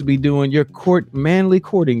supposed to be doing your manly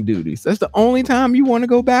courting duties. That's the only time you want to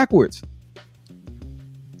go backwards.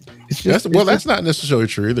 That's not necessarily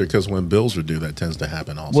true either, because when bills are due, that tends to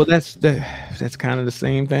happen also. Well, that's kind of the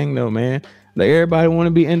same thing though, man. Like, everybody want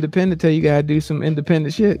to be independent till you gotta do some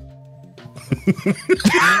independent shit.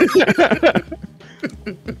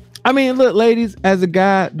 I mean, look, ladies, as a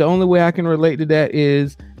guy, the only way I can relate to that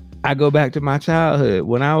is I go back to my childhood.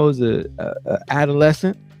 When I was a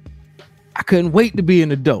adolescent, I couldn't wait to be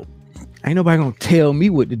an adult. Ain't nobody gonna tell me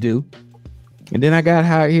what to do. And then I got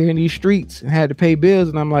out here in these streets and had to pay bills,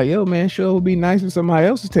 and I'm like, yo, man, sure it would be nice if somebody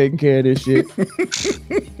else is taking care of this shit.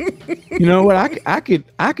 You know what? I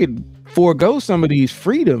could forego some of these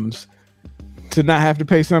freedoms to not have to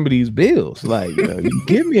pay some of these bills. Like,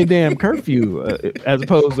 give me a damn curfew as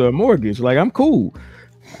opposed to a mortgage. Like, I'm cool.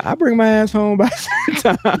 I bring my ass home by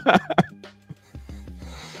certain time.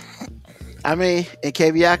 I mean, and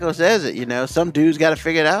Keviako says it, some dudes got to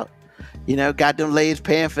figure it out. Got them ladies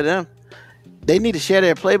paying for them. They need to share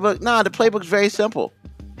their playbook. Nah, the playbook's very simple.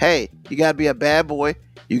 Hey, you got to be a bad boy.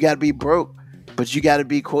 You got to be broke, but you got to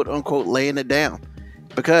be quote unquote laying it down.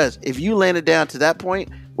 Because if you laying it down to that point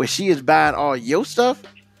where she is buying all your stuff,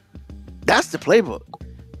 that's the playbook.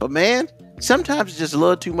 But man, sometimes it's just a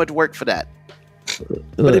little too much work for that.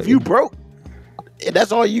 But if you broke and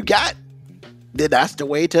that's all you got, then that's the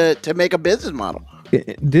way to make a business model.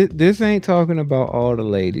 This ain't talking about all the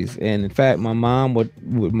ladies. And in fact, my mom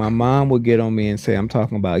would get on me and say I'm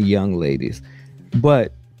talking about young ladies.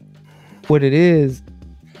 But what it is,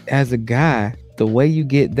 as a guy, the way you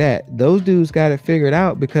get that, those dudes got it figured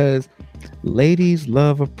out, because ladies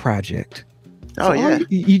love a project. Oh, yeah.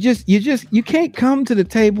 You can't come to the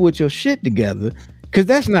table with your shit together, because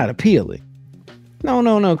that's not appealing.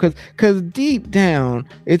 No, because deep down,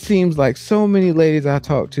 it seems like so many ladies I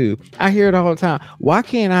talk to, I hear it all the time. Why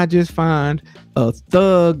can't I just find a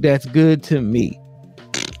thug that's good to me?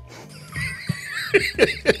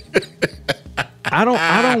 I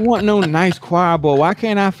don't want no nice choir boy. Why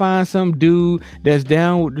can't I find some dude that's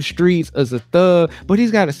down with the streets as a thug, but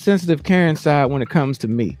he's got a sensitive, caring side when it comes to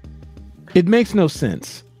me? It makes no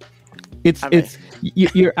sense.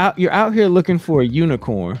 You're out here looking for a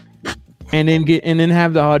unicorn, and then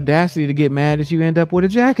have the audacity to get mad that you end up with a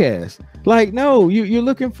jackass. Like, no, you're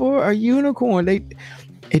looking for a unicorn.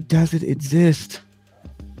 It doesn't exist.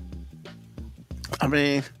 I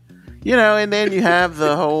mean, and then you have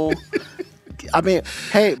the whole. I mean,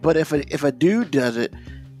 hey, but if a dude does it,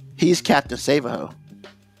 he's Captain Save-A-Ho.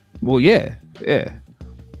 Well, yeah.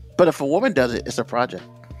 But if a woman does it, it's a project.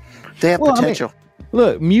 They have potential. I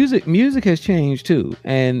mean, look, music has changed too,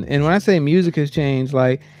 and when I say music has changed,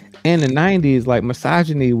 like in the 90s, like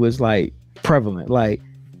misogyny was like prevalent. Like,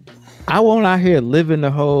 I won't out here living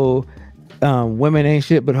the whole women ain't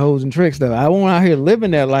shit but hoes and tricks though. I won't out here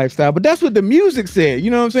living that lifestyle, but that's what the music said.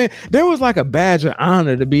 You know what I'm saying? There was like a badge of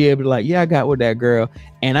honor to be able to like, yeah, I got with that girl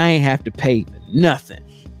and I ain't have to pay nothing.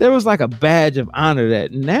 There was like a badge of honor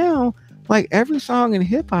that now, like every song in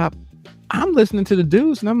hip hop, I'm listening to the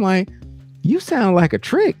dudes and I'm like, you sound like a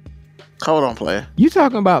trick. Hold on, player. You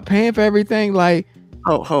talking about paying for everything? Like,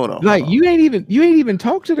 hold on. Like you ain't even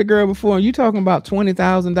talked to the girl before, and you talking about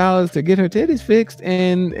 $20,000 to get her titties fixed,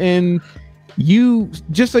 and you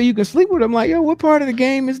just so you can sleep with them. Like, yo, what part of the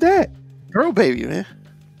game is that? Girl, baby, man.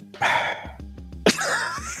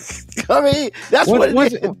 I mean, that's what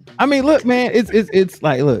it is. I mean, look, man, it's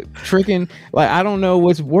like, look, tricking. Like, I don't know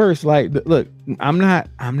what's worse. Like, look, I'm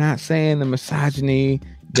not saying the misogyny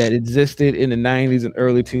that existed in the 90s and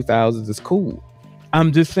early 2000s is cool.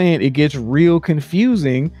 I'm just saying it gets real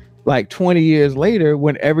confusing like 20 years later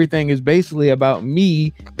when everything is basically about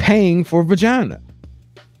me paying for vagina.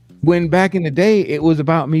 When back in the day, it was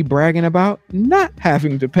about me bragging about not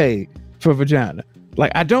having to pay for vagina.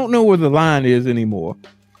 Like, I don't know where the line is anymore.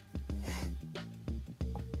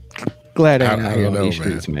 Glad I'm out here on these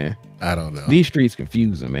streets, man. I don't know. These streets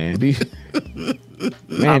confusing, man. These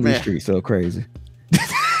streets so crazy.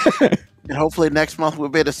 And hopefully next month we'll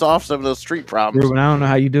be able to solve some of those street problems. Ruben, I don't know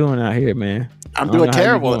how you doing out here, man. I'm doing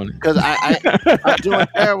terrible because I'm doing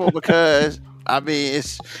terrible because I mean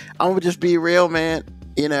I'm gonna just be real, man.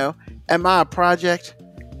 You know, am I a project?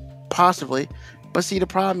 Possibly, but see the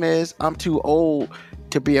problem is I'm too old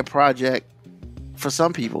to be a project for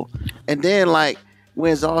some people. And then like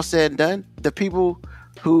when it's all said and done, the people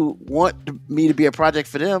who want me to be a project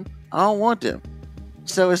for them, I don't want them.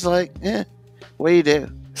 So it's like, what do you do?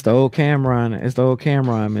 It's the old Cameron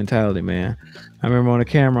mentality, man. I remember on the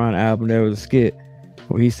Cameron album, there was a skit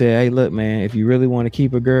where he said, hey, look, man, if you really want to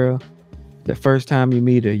keep a girl, the first time you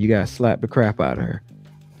meet her, you got to slap the crap out of her.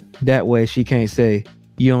 That way she can't say,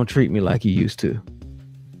 you don't treat me like you used to.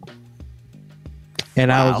 And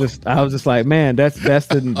wow. I was just like, man, that's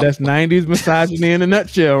 90s misogyny in a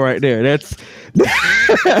nutshell right there. That's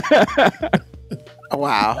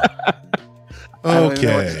wow.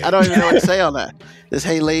 Okay. I don't even know what to say on that. This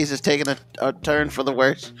Hey Lays is taking a turn for the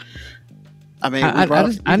worse. I mean, we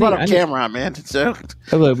brought up Cameron, man. So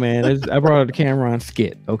look, man, I brought up the Cameron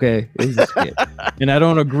skit. Okay, it was a skit, and I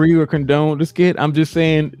don't agree or condone the skit. I'm just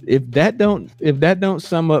saying if that don't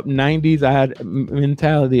sum up 90s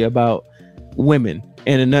mentality about women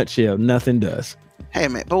in a nutshell, nothing does. Hey,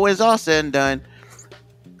 man, but when it's all said and done,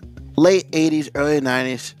 late 80s, early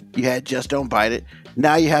 90s, you had Just Don't Bite It.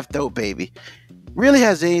 Now you have Dope Baby. Really,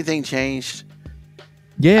 has anything changed?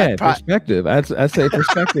 Yeah, perspective. I'd say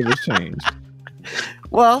perspective has changed.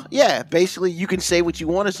 Well, yeah, basically you can say what you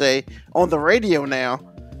want to say on the radio now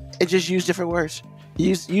and just use different words.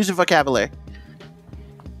 Use a vocabulary.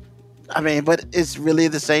 I mean, but it's really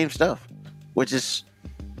the same stuff, which is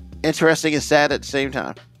interesting and sad at the same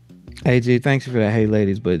time. Hey, G, thanks for that. Hey,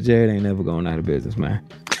 ladies, but Jared ain't never going out of business, man.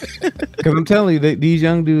 Because I'm telling you, these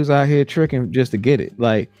young dudes out here tricking just to get it.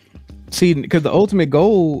 Like, see, because the ultimate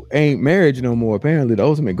goal ain't marriage no more. Apparently, the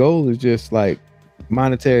ultimate goal is just like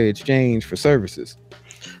monetary exchange for services.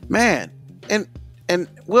 Man, and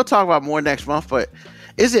we'll talk about more next month, but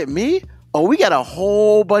is it me? Or we got a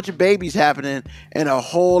whole bunch of babies happening and a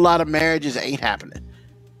whole lot of marriages ain't happening?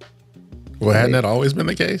 Well, hadn't that always been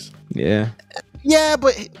the case? Yeah. Yeah,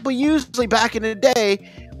 but usually back in the day,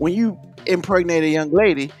 when you impregnate a young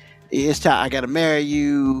lady, it's time I gotta marry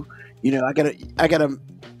you. You know, I gotta.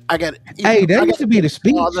 Hey, that used to be the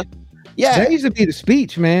speech. Yeah, that used to be the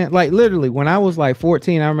speech, man. Like literally, when I was like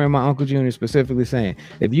 14, I remember my Uncle Junior specifically saying,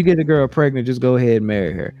 "If you get a girl pregnant, just go ahead and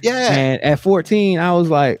marry her." Yeah. And at 14, I was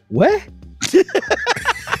like, "What?"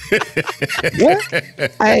 What?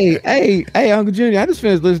 Hey, Uncle Junior, I just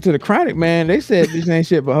finished listening to the Chronic, man. They said this ain't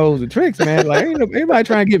shit but hoes and tricks, man. Like, ain't anybody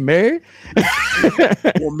trying to get married.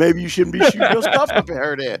 Well, maybe you shouldn't be shooting your stuff up at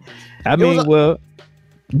her then. I mean,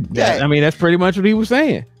 that's pretty much what he was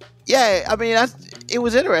saying. Yeah, I mean, it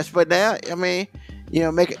was interesting, but now, I mean, you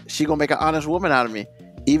know, she gonna make an honest woman out of me,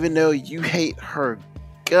 even though you hate her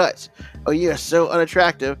guts, or you're so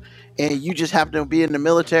unattractive, and you just happen to be in the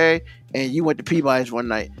military, and you went to Peabody's one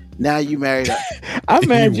night. Now you married her. I'm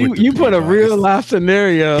mad you put a real life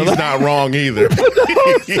scenario. He's not wrong either.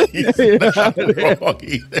 He's not wrong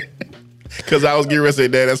either. Because I was getting ready to say,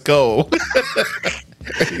 Dad, that's cold.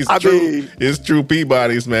 It's true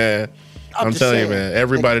Peabody's, man. I'm telling you, man.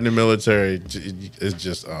 Everybody in the military is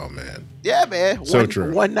just, oh, man. Yeah, man. So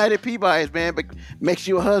true. One night at Peabody's, man, but makes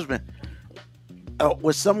you a husband.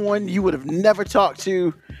 With someone you would have never talked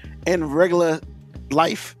to in regular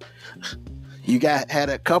life. You had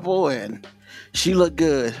a couple, and she looked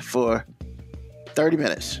good for 30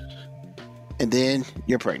 minutes. And then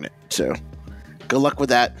you're pregnant. So good luck with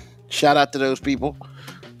that. Shout out to those people.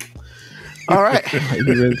 All right. You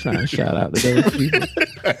really trying to shout out to those people?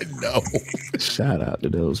 No. Shout out to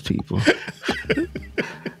those people.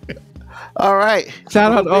 All right.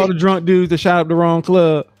 Shout out to all the drunk dudes that shot up the wrong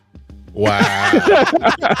club. Wow.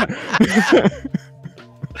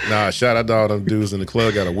 Nah, shout out to all them dudes in the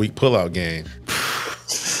club got a weak pullout game.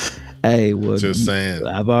 Hey, well, Just saying.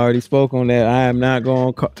 I've already spoke on that. I am not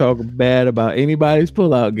going to talk bad about anybody's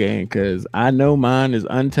pullout game because I know mine is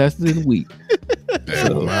untested and weak.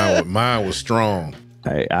 Yeah, mine was strong.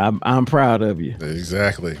 Hey, I'm proud of you.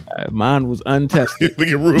 Exactly. Mine was untested. Look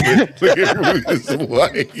at Ruben. Look at Ruben's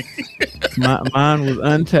white. Mine was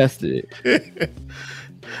untested.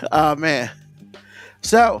 Oh man.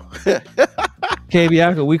 So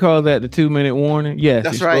Bianca, we call that the 2-minute warning. Yes,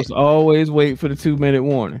 That's you're right. supposed to always wait for the 2-minute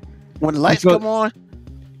warning. when the lights Because- come on,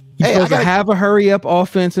 You're Hey, supposed I to gotta- have a hurry up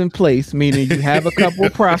offense in place, meaning you have a couple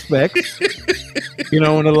of prospects.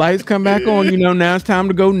 When the lights come back on, now it's time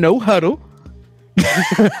to go no huddle.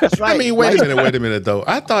 that's right. I mean, wait a minute though.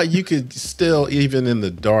 I thought you could still, even in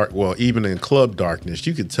the dark, well, even in club darkness,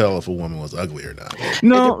 you could tell if a woman was ugly or not.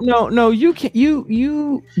 No. You can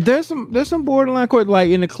you. There's some borderline court. Like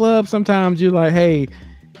in the club, sometimes you're like, hey,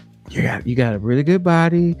 you got a really good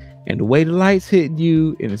body, and the way the lights hit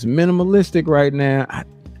you, and it's minimalistic right now.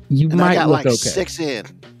 You And I might got look like okay. 6 in.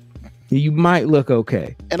 You might look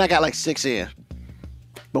okay. And I got like 6 in.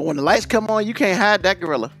 But when the lights come on, you can't hide that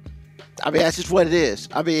gorilla. I mean, that's just what it is.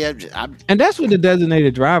 I mean, I'm And that's what the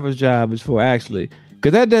designated driver's job is for, actually,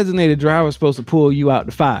 because that designated driver is supposed to pull you out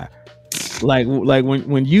the fire. Like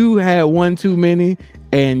when you had one too many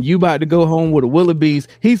and you about to go home with a Willoughby's,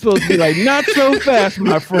 he's supposed to be like, not so fast,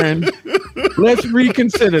 my friend. Let's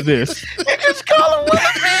reconsider this. just call him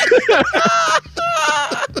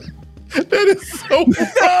That is so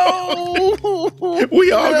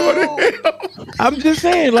we all go to hell. I'm just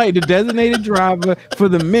saying, like, the designated driver for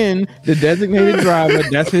the men, the designated driver,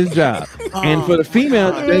 that's his job. And for the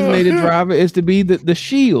female, the designated driver is to be the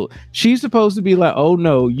shield. She's supposed to be like, oh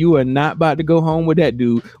no, you are not about to go home with that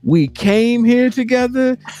dude. We came here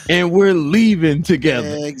together and we're leaving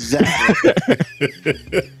together. Exactly.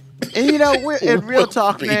 And we're in real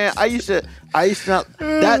talk, man. I used to not,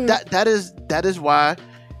 that is why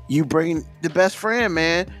you bring the best friend,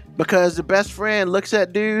 man, because the best friend looks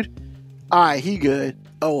at dude, all right, he good.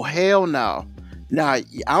 Oh, hell no. Nah, I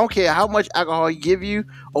don't care how much alcohol he give you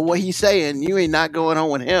or what he's saying, you ain't not going on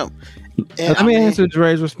with him. And Let me answer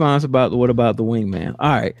Dre's response about what about the wingman. All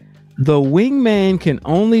right. The wingman can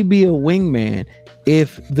only be a wingman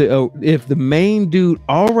if the main dude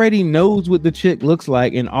already knows what the chick looks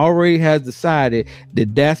like and already has decided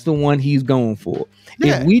that that's the one he's going for.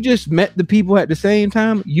 Yeah. If we just met the people at the same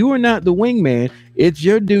time, you are not the wingman. It's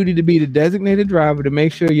your duty to be the designated driver to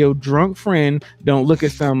make sure your drunk friend don't look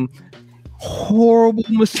at some horrible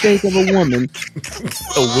mistake of a woman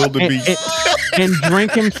A wildebeest. and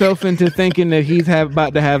drink himself into thinking that he's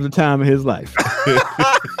about to have the time of his life.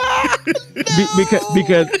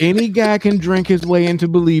 Because any guy can drink his way into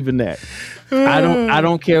believing that. I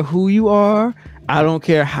don't care who you are. I don't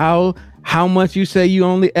care how much you say you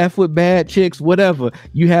only F with bad chicks, whatever.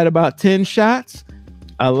 You had about 10 shots.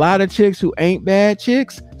 A lot of chicks who ain't bad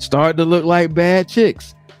chicks start to look like bad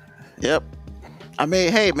chicks. Yep. I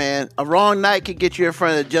mean, hey, man, a wrong night can get you in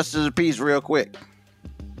front of the Justice of the Peace real quick.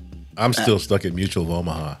 I'm still stuck at Mutual of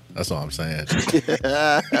Omaha. That's all I'm saying.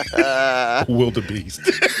 Wildebeest.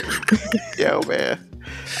 Yo, man.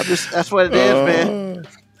 That's what it is, man.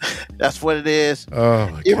 That's what it is. Oh,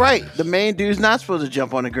 my You're God. right. The main dude's not supposed to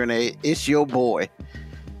jump on a grenade. It's your boy.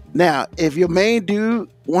 Now, if your main dude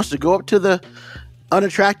wants to go up to the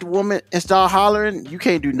unattractive woman and start hollering, you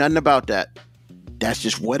can't do nothing about that. That's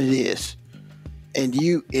just what it is. And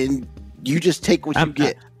you just take what you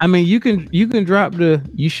get. I mean, you can drop the.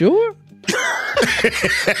 You sure?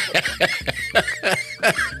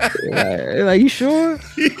 like you sure?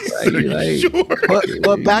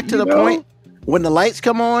 But back to the know? point, when the lights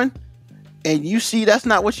come on and you see that's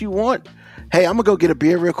not what you want, hey, I'm gonna go get a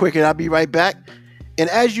beer real quick and I'll be right back. And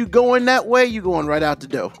as you going that way, you going right out the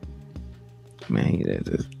door. Man,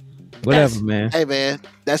 whatever, man. Hey, man,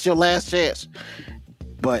 that's your last chance.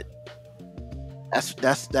 But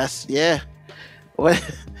that's yeah. What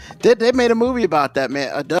they made a movie about that,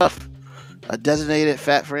 man. A designated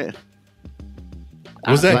fat friend.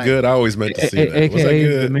 Was that Like, good? I always meant to see that. Was that AKA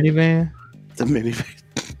the good? minivan. The minivan.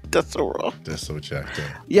 That's so wrong. That's so jacked up.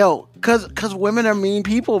 Yo, cause women are mean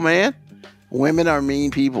people, man. Women are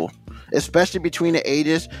mean people, especially between the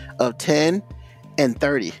ages of 10 and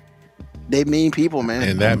 30. They mean people, man.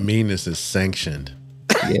 And that meanness is sanctioned.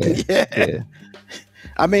 Yeah.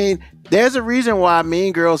 I mean, there's a reason why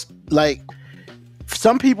Mean Girls, like,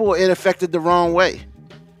 some people it affected the wrong way,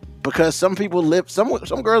 because some people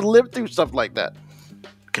some girls live through stuff like that,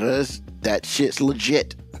 because that shit's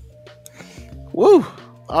legit. Woo!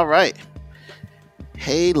 All right.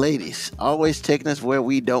 Hey, ladies, always taking us where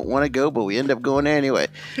we don't want to go, but we end up going there anyway.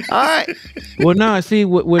 All right. Well, no, see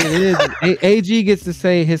what it is. AG gets to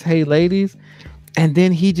say his "Hey, ladies," and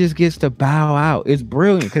then he just gets to bow out. It's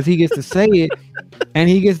brilliant because he gets to say it, and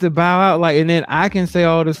he gets to bow out, like, and then I can say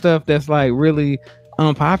all the stuff that's like really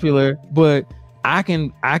unpopular, but I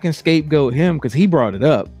can scapegoat him because he brought it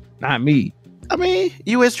up, not me. I mean,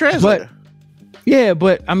 you as translator.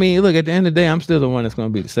 But I mean, look, at the end of the day, I'm still the one that's going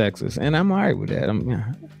to be the sexist, and I'm all right with that.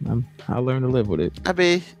 I'll learn to live with it. I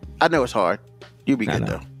mean, I know it's hard. You be good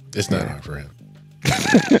though. It's not hard for him.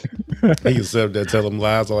 He can sit up there, tell them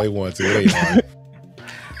lies all he wants to. It ain't hard.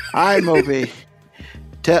 All right, Moby.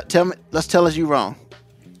 Tell me. Let's tell us you wrong.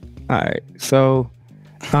 All right, so,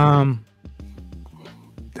 I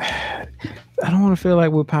don't want to feel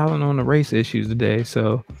like we're piling on the race issues today,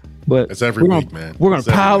 so. But it's every week, man. We're gonna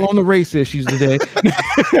pile on the race issues today.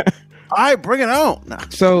 All right, bring it on. Nah.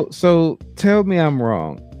 So tell me I'm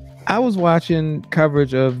wrong. I was watching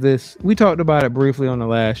coverage of this. We talked about it briefly on the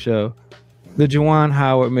last show, the Juwan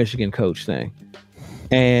Howard Michigan coach thing,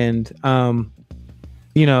 and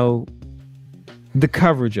you know, the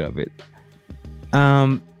coverage of it.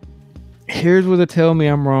 Here's where the tell me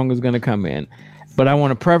I'm wrong is going to come in, but I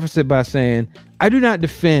want to preface it by saying I do not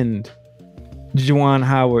defend Juwan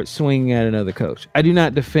Howard swinging at another coach. I do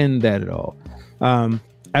not defend that at all.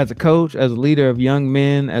 As a coach, as a leader of young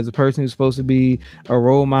men, as a person who's supposed to be a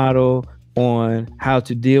role model on how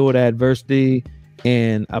to deal with adversity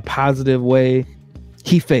in a positive way,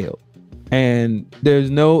 he failed. And there's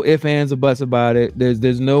no ifs, ands, or buts about it.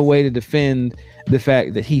 There's no way to defend the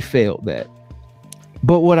fact that he failed that.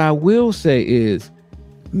 But what I will say is,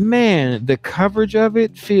 man, the coverage of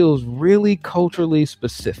it feels really culturally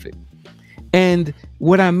specific. And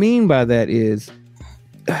what I mean by that is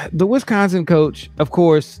the Wisconsin coach, of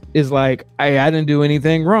course, is like, I didn't do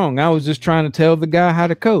anything wrong. I was just trying to tell the guy how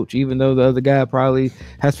to coach, even though the other guy probably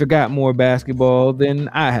has forgot more basketball than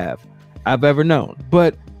I've ever known.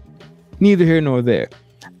 But neither here nor there.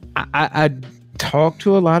 I talk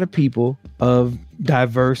to a lot of people of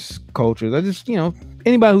diverse cultures. I just,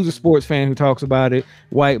 anybody who's a sports fan who talks about it,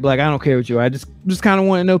 white, black, I don't care what you are. I just kind of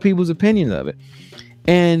want to know people's opinions of it.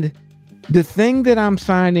 And the thing that I'm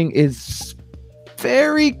finding is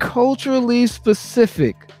very culturally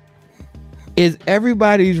specific is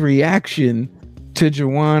everybody's reaction to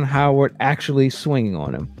Juwan Howard actually swinging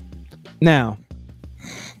on him. Now,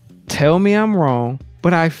 tell me I'm wrong,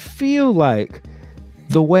 but I feel like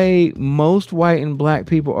the way most white and black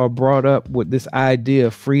people are brought up with this idea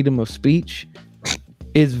of freedom of speech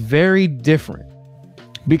is very different,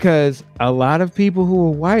 because a lot of people who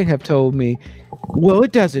are white have told me, well,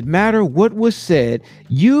 it doesn't matter what was said.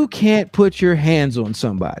 You can't put your hands on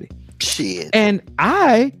somebody. Shit. And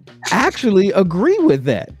I actually agree with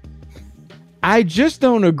that. I just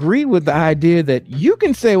don't agree with the idea that you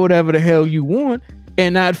can say whatever the hell you want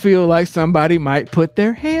and not feel like somebody might put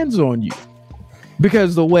their hands on you.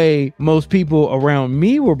 Because the way most people around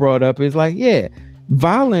me were brought up is like, yeah,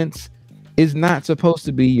 violence is not supposed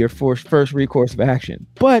to be your first recourse of action.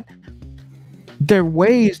 But there are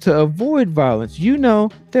ways to avoid violence.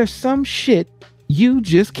 There's some shit you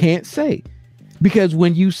just can't say. Because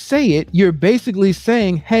when you say it, you're basically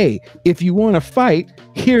saying, hey, if you want to fight,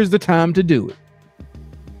 here's the time to do it.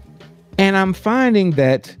 And I'm finding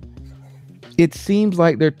that it seems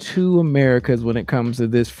like there are two Americas when it comes to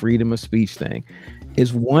this freedom of speech thing.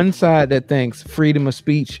 Is one side that thinks freedom of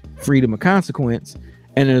speech, freedom of consequence.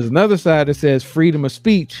 And there's another side that says freedom of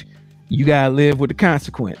speech, you got to live with the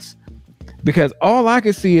consequence. Because all I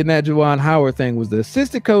could see in that Juwan Howard thing was the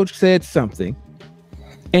assistant coach said something.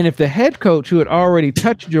 And if the head coach, who had already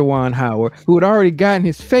touched Juwan Howard, who had already gotten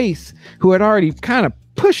his face, who had already kind of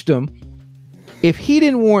pushed him, if he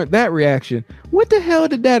didn't warrant that reaction, what the hell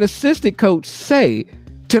did that assistant coach say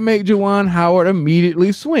to make Juwan Howard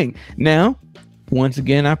immediately swing? Now, once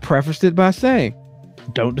again, I prefaced it by saying,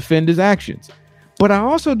 don't defend his actions. But I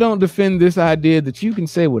also don't defend this idea that you can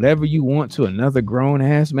say whatever you want to another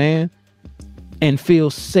grown-ass man and feel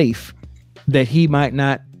safe that he might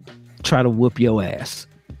not try to whoop your ass.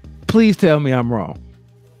 Please tell me I'm wrong.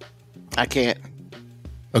 I can't.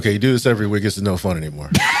 Okay, you do this every week. It's no fun anymore.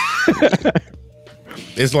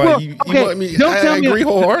 It's like Well, you okay, want me. don't tell I me- agree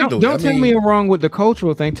wholeheartedly. Don't tell me I'm wrong with the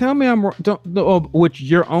cultural thing. Tell me I'm with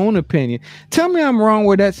your own opinion. Tell me I'm wrong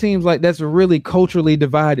where that seems like that's a really culturally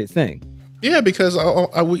divided thing. Yeah, because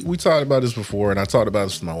we talked about this before, and I talked about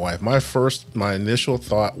this with my wife. My initial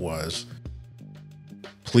thought was,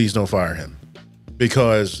 please don't fire him,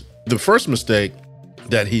 because the first mistake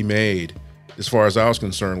that he made, as far as I was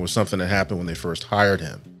concerned, was something that happened when they first hired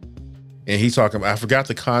him. And he talking about, I forgot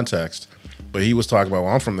the context, but he was talking about,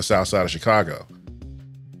 well, I'm from the South Side of Chicago.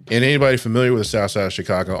 And anybody familiar with the South Side of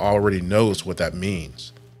Chicago already knows what that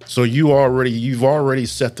means. So you've already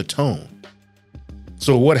set the tone.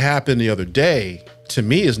 So what happened the other day, to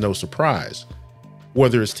me, is no surprise,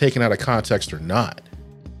 whether it's taken out of context or not.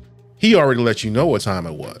 He already let you know what time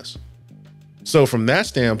it was. So from that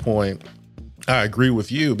standpoint, I agree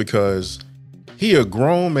with you, because he a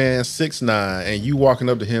grown man, 6'9", and you walking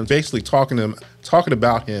up to him, basically talking to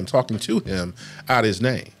him out his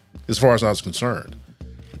name, as far as I was concerned.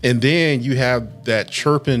 And then you have that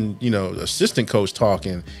chirping, assistant coach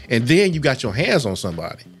talking, and then you got your hands on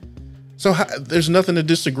somebody. So there's nothing to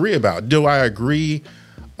disagree about. Do I agree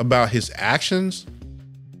about his actions?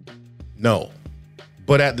 No.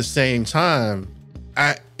 But at the same time,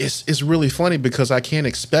 it's really funny, because I can't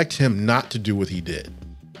expect him not to do what he did.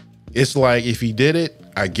 It's like, if he did it,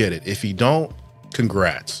 I get it. If he don't,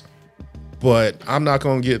 congrats. But I'm not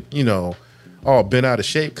going to get, all bent out of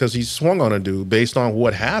shape because he swung on a dude based on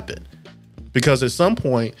what happened. Because at some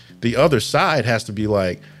point, the other side has to be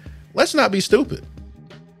like, let's not be stupid.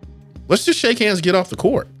 Let's just shake hands and get off the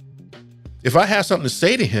court. If I have something to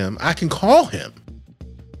say to him, I can call him.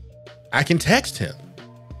 I can text him.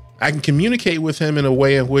 I can communicate with him in a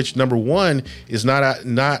way in which, number one, is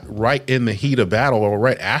not right in the heat of battle or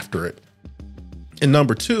right after it. And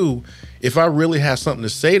number two, if I really have something to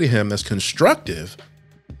say to him that's constructive,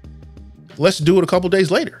 let's do it a couple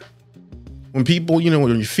days later. When people, when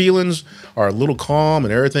your feelings are a little calm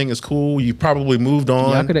and everything is cool, you probably moved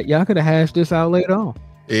on. Y'all could have hashed this out later on.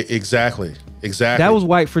 Exactly. That was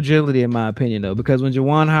white fragility, in my opinion, though, because when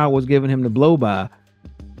Juwan Howard was giving him the blow by,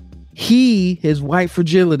 his white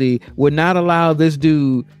fragility would not allow this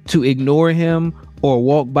dude to ignore him or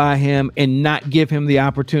walk by him and not give him the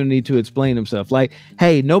opportunity to explain himself. Like,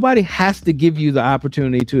 hey, nobody has to give you the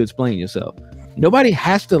opportunity to explain yourself. Nobody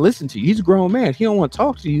has to listen to you. He's a grown man. If he don't want to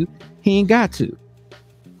talk to you, he ain't got to.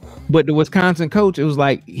 But the Wisconsin coach, it was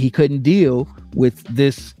like he couldn't deal with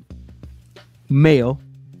this male.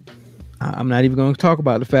 I'm not even going to talk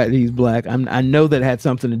about the fact that he's black. I know that had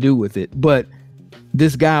something to do with it, but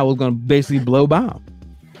this guy was going to basically blow by him,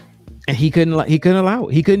 and he couldn't allow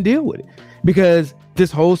it. He couldn't deal with it, because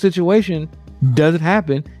this whole situation doesn't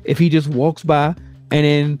happen if he just walks by and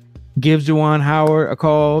then gives Juwan Howard a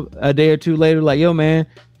call a day or two later, like, yo, man,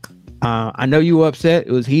 I know you were upset.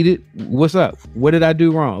 It was heated. What's up? What did I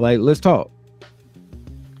do wrong? Like, let's talk.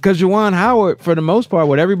 Because Juwan Howard, for the most part,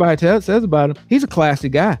 what everybody says about him, he's a classy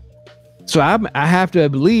guy. So I have to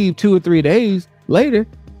believe 2 or 3 days later,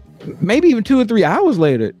 maybe even 2 or 3 hours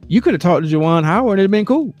later, you could have talked to Juwan Howard and it'd been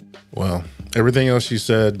cool. Well, everything else you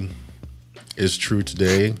said is true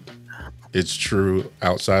today. It's true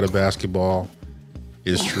outside of basketball.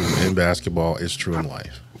 It's true in basketball. It's true in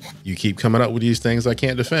life. You keep coming up with these things I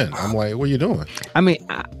can't defend. I'm like, what are you doing? I mean,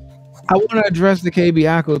 I want to address the KB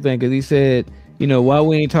Ako thing, because he said, why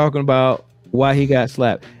we ain't talking about why he got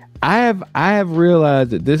slapped. I have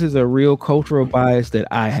realized that this is a real cultural bias that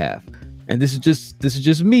I have. And this is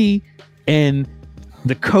just me and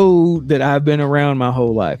the code that I've been around my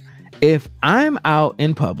whole life. If I'm out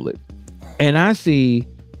in public and I see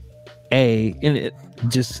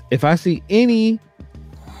if I see any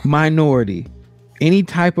minority, any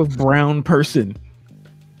type of brown person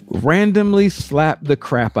randomly slap the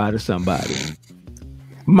crap out of somebody,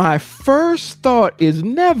 my first thought is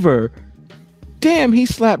never, damn, he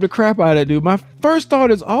slapped the crap out of that dude. My first thought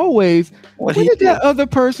is always, what did that other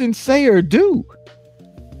person say or do?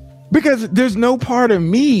 Because there's no part of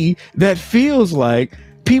me that feels like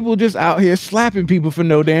people just out here slapping people for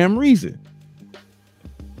no damn reason.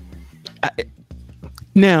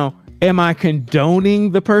 Now, am I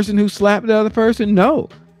condoning the person who slapped the other person? No,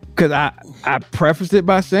 because I prefaced it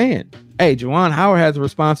by saying, hey, Juwan Howard has a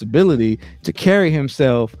responsibility to carry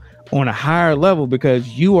himself on a higher level, because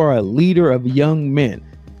you are a leader of young men,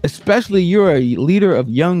 especially you're a leader of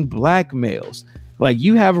young black males. Like,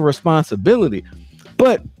 you have a responsibility.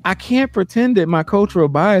 But I can't pretend that my cultural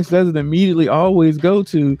bias doesn't immediately always go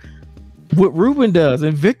to what Ruben does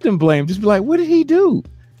and victim blame. Just be like, what did he do?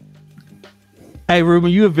 Hey,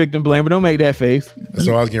 Ruben, you a victim blamer. Don't make that face. That's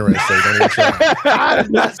what I was getting ready to say. Don't even try. I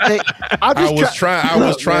did not say. I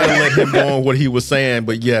was trying to let him go on what he was saying,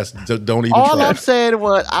 but yes, don't even All try. I'm saying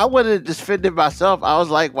was I would have defended myself. I was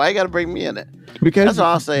like, why you got to bring me in it? Because That's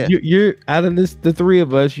all I'm saying. You're out of the three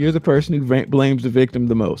of us. You're the person who blames the victim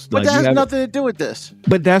the most. But that has nothing to do with this.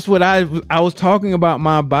 But that's what I was talking about.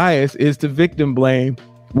 My bias is to victim blame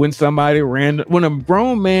when when a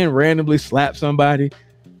grown man randomly slaps somebody.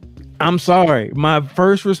 I'm sorry. My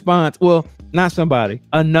first response, well, not somebody,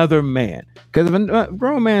 another man. Because if a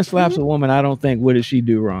grown man slaps a woman, I don't think, what did she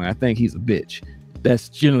do wrong? I think he's a bitch. That's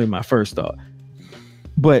generally my first thought.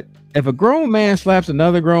 But if a grown man slaps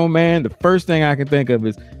another grown man, the first thing I can think of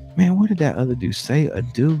is, man, what did that other dude say or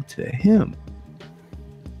do to him?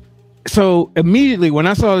 So immediately when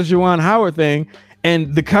I saw the Juwan Howard thing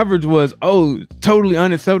and the coverage was, oh, totally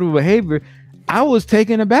unacceptable behavior, I was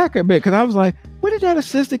taken aback a bit because I was like, what did that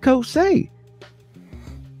assistant coach say?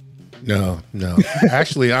 No.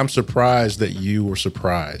 Actually, I'm surprised that you were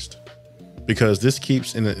surprised because this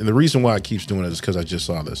keeps, and the reason why it keeps doing it is because I just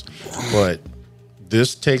saw this. But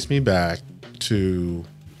this takes me back to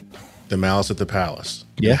the Malice at the Palace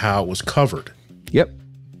and how it was covered. Yep.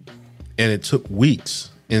 And it took weeks.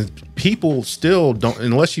 And people still don't,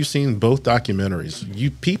 unless you've seen both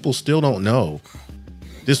documentaries, people still don't know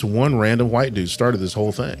this one random white dude started this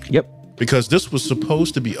whole thing. Yep. Because this was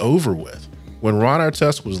supposed to be over with. When Ron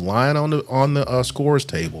Artest was lying on the scores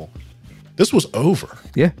table, this was over.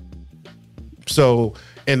 Yeah. So,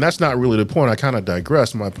 and that's not really the point. I kind of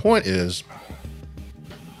digress. My point is,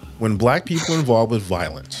 when black people are involved with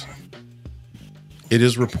violence, it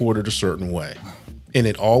is reported a certain way. And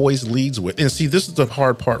it always leads with, and see, this is the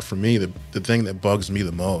hard part for me, the thing that bugs me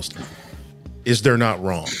the most, is they're not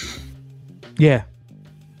wrong. Yeah.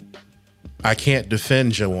 I can't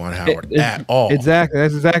defend Juwan Howard at all. Exactly.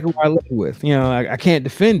 That's exactly what I live with. You know, I can't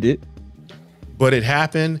defend it. But it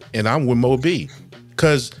happened, and I'm with Mo B.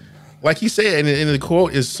 Because, like he said, and the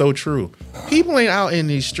quote is so true, people ain't out in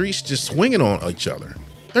these streets just swinging on each other.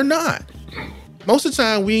 They're not. Most of the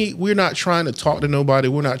time, we're not trying to talk to nobody.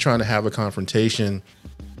 We're not trying to have a confrontation.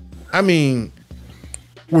 I mean,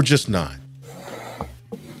 we're just not.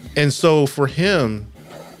 And so for him,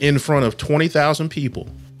 in front of 20,000 people,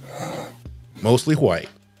 mostly white,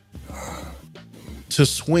 to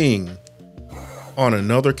swing on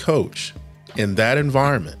another coach in that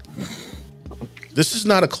environment, this is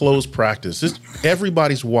not a closed practice.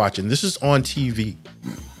 Everybody's watching. This is on TV.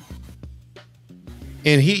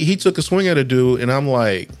 And he took a swing at a dude, and I'm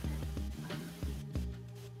like,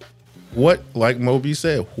 what, like Moby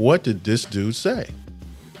said, what did this dude say?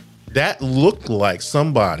 That looked like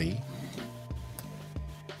somebody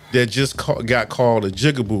that just got called a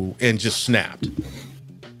jigaboo and just snapped.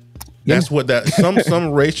 Yeah. That's what that,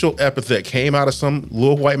 some racial epithet came out of some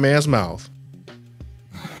little white man's mouth.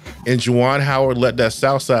 And Juwan Howard let that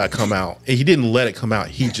South Side come out. And he didn't let it come out.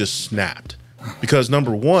 He just snapped. Because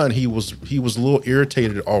number one, he was a little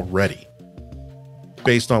irritated already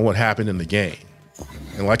based on what happened in the game.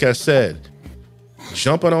 And like I said,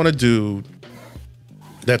 jumping on a dude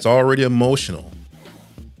that's already emotional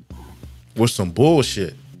with some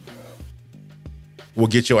bullshit will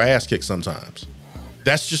get your ass kicked sometimes.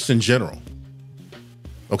 That's just in general.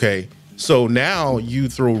 Okay. So now you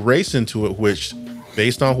throw race into it, which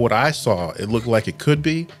based on what I saw, it looked like it could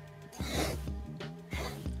be.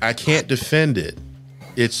 I can't defend it.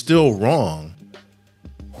 It's still wrong.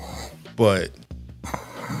 But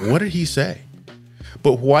what did he say?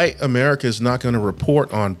 But white America is not going to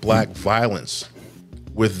report on black violence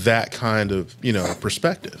with that kind of,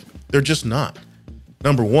 perspective. They're just not.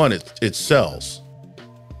 Number one, it sells.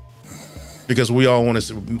 Because we all want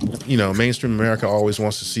to, mainstream America always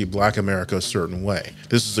wants to see black America a certain way.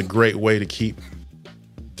 This is a great way to keep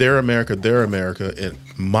their America, and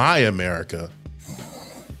my America.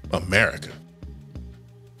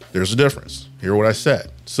 There's a difference. Hear what I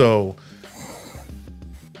said. So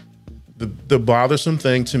the bothersome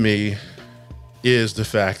thing to me is the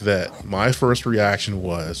fact that my first reaction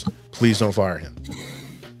was, please don't fire him.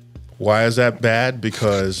 Why is that bad?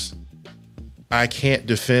 Because I can't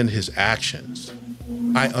defend his actions.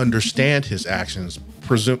 I understand his actions,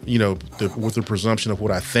 with the presumption of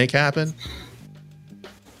what I think happened,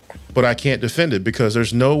 but I can't defend it because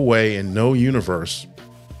there's no way in no universe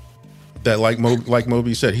that, like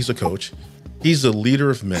Moby said, he's a coach. He's a leader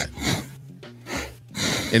of men.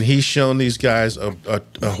 And he's shown these guys a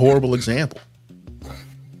horrible example,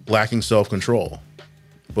 lacking self-control.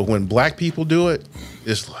 But when black people do it,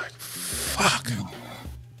 it's like, fuck.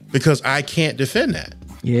 Because I can't defend that.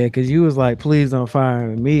 Yeah, because you was like, please don't fire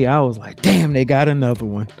me. I was like, damn, they got another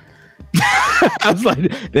one. I was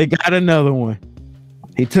like, they got another one.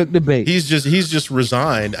 He took the bait. He's just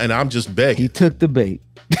resigned, and I'm just begging. He took the bait.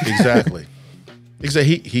 Exactly.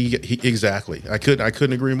 Exactly. I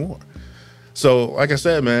couldn't agree more. So, like I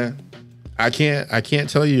said, man, I can't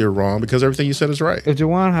tell you you're wrong because everything you said is right. If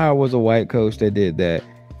Juwan Howard was a white coach that did that,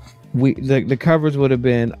 the covers would have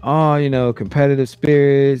been, competitive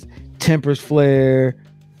spirits, tempers flare.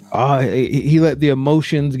 He let the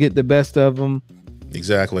emotions get the best of him.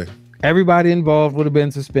 Exactly. Everybody involved would have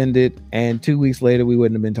been suspended, and 2 weeks later, we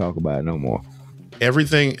wouldn't have been talking about it no more.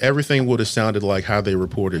 Everything would have sounded like how they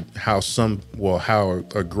reported how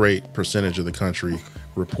a great percentage of the country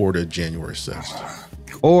reported January 6th.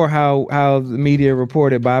 Or how the media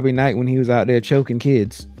reported Bobby Knight when he was out there choking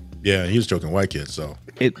kids. Yeah, he was choking white kids, so.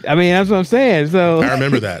 That's what I'm saying. So I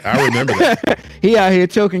remember that. He out here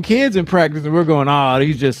choking kids in practice, and we're going,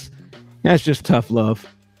 that's just tough love.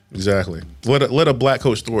 Exactly. Let a black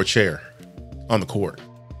coach throw a chair on the court.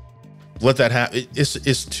 Let that happen.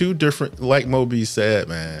 It's two different, like Moby said,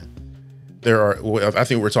 man. I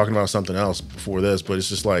think we're talking about something else before this, but it's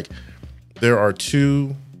just like there are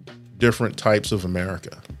two different types of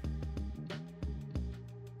America.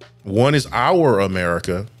 One is our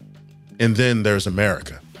America, and then there's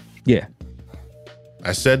America. Yeah.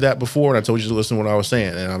 I said that before, and I told you to listen to what I was saying,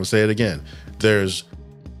 and I'm gonna say it again. There's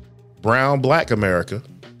brown, black America,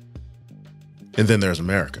 and then there's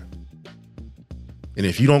America. And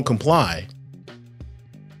if you don't comply,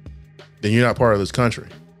 then you're not part of this country.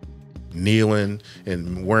 Kneeling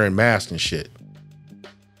and wearing masks and shit.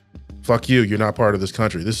 Fuck you, you're not part of this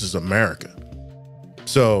country. This is America.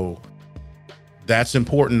 So that's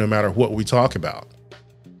important no matter what we talk about.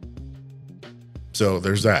 So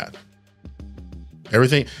there's that.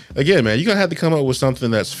 Everything, again, man, you're going to have to come up with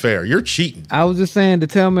something that's fair. You're cheating. I was just saying to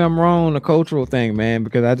tell me I'm wrong on the cultural thing, man,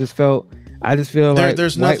 because I just feel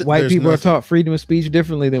like white people are taught freedom of speech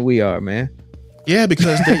differently than we are, man. Yeah,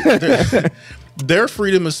 because their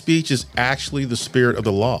freedom of speech is actually the spirit of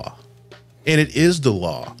the law. And it is the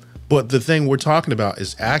law. But the thing we're talking about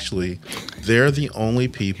is actually they're the only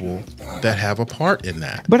people that have a part in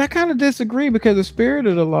that. But I kind of disagree because the spirit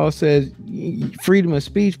of the law says freedom of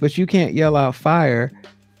speech, but you can't yell out fire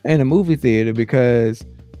in a movie theater because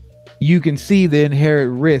you can see the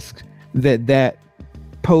inherent risk that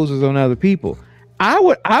poses on other people. I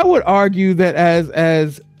would argue that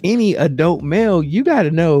as any adult male, you got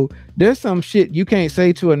to know there's some shit you can't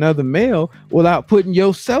say to another male without putting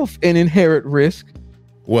yourself in inherent risk.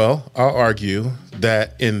 Well, I'll argue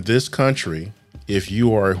that in this country, if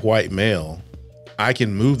you are a white male, I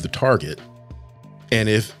can move the target. And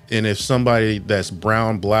if somebody that's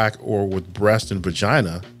brown, black, or with breast and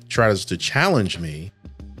vagina tries to challenge me,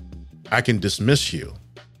 I can dismiss you.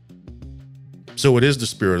 So it is the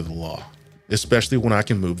spirit of the law, especially when I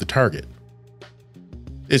can move the target.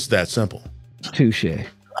 It's that simple. Touche.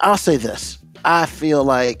 I'll say this. I feel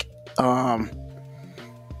like, I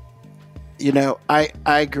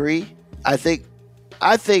agree. I think,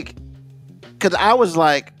 because I was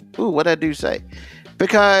like, ooh, what'd I do say?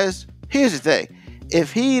 Because here's the thing.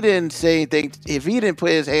 If he didn't say anything, if he didn't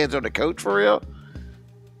put his hands on the coach for real,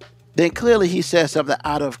 then clearly he said something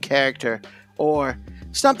out of character or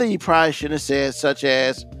something he probably shouldn't have said, such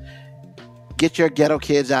as, get your ghetto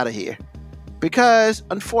kids out of here. Because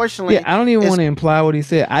unfortunately, I don't even want to imply what he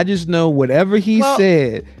said. I just know whatever he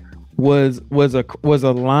said was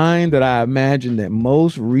a line that I imagine that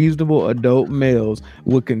most reasonable adult males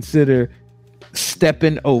would consider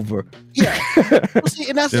stepping over. Yeah, well, see,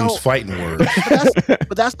 and that's them's fighting words.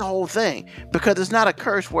 But that's the whole thing, because it's not a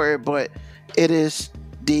curse word, but it is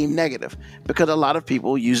deemed negative because a lot of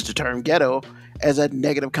people use the term ghetto as a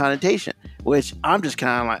negative connotation, which I'm just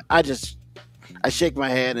kind of like, I shake my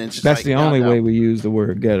head and just that's like, the only way we use the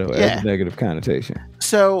word ghetto as a negative connotation.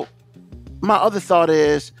 So my other thought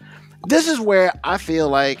is, this is where I feel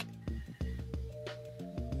like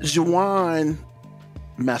Juwan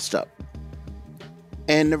messed up.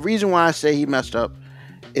 And the reason why I say he messed up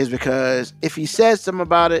is because if he said something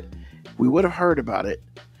about it, we would have heard about it.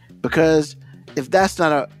 Because if that's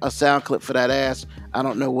not a sound clip for that ass, I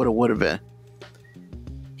don't know what it would have been.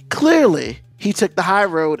 Clearly, he took the high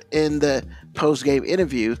road in the post-game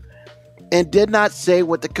interview and did not say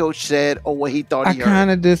what the coach said or what he thought he heard. I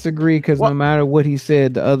kind of disagree because no matter what he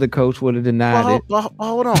said, the other coach would have denied it.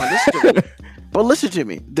 Hold on. Listen to me. But listen to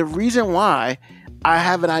me. The reason why I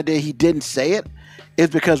have an idea he didn't say it is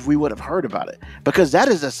because we would have heard about it. Because that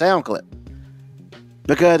is a sound clip.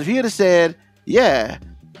 Because if he had said,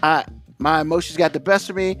 my emotions got the best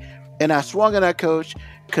of me and I swung at that coach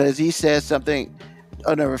because he said something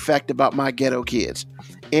of effect about my ghetto kids.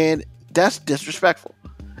 And that's disrespectful.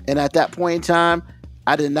 And at that point in time,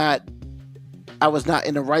 I was not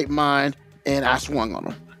in the right mind, and I swung on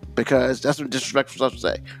him because that's what disrespectful stuff to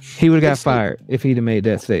say. He would have got fired if he'd have made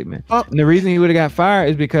that statement. And the reason he would have got fired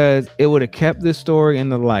is because it would have kept this story in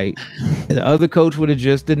the light. The other coach would have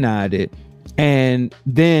just denied it. And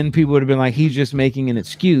then people would have been like, he's just making an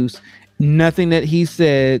excuse. Nothing that he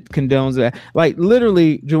said condones that. Like,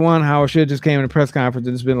 literally, Juwan Howard should have just came in a press conference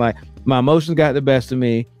and just been like, my emotions got the best of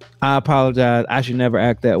me. I apologize. I should never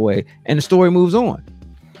act that way. And the story moves on.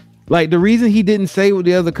 Like, the reason he didn't say what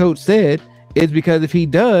the other coach said is because if he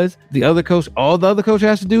does, all the other coach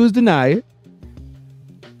has to do is deny it.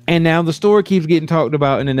 And now the story keeps getting talked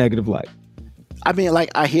about in a negative light. I mean,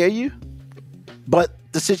 like, I hear you, but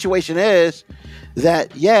the situation is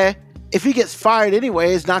that, yeah, if he gets fired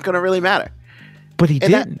anyway, it's not going to really matter. But he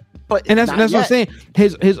didn't. That's what I'm saying.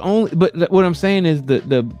 His only, but what I'm saying is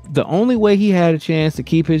the only way he had a chance to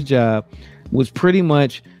keep his job was pretty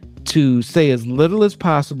much to say as little as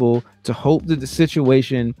possible to hope that the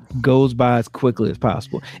situation goes by as quickly as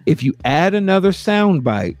possible. If you add another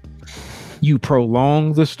soundbite, you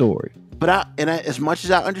prolong the story. But as much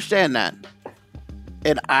as I understand that,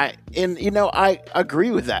 and I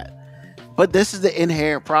agree with that, but this is the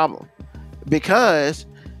inherent problem because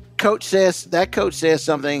coach says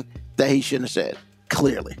something that he shouldn't have said.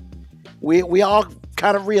 Clearly, we all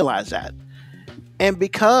kind of realize that, and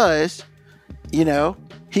because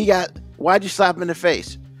why'd you slap him in the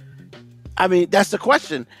face? I mean, that's the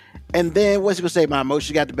question. And then what's he gonna say? My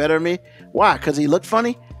emotions got the better of me. Why? Because he looked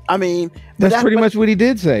funny. I mean, that's pretty much what he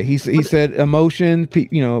did say. He said emotion.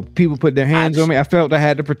 People put their hands on me. I felt I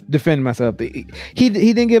had to defend myself. He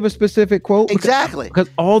didn't give a specific quote. Exactly. Because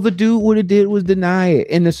all the dude would have did was deny it,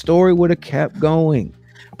 and the story would have kept going.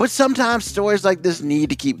 But sometimes stories like this need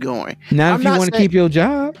to keep going. Now, if you want to keep your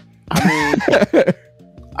job,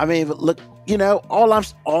 I mean, but look, all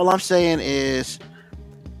I'm saying is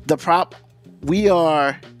we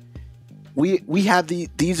have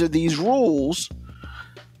these rules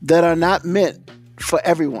that are not meant for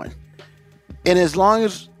everyone. And as long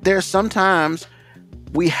as there's sometimes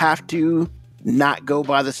we have to not go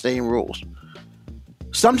by the same rules.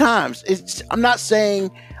 Sometimes I'm not saying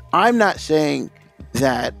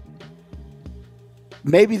that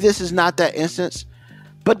maybe this is not that instance,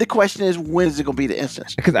 but the question is, when is it going to be the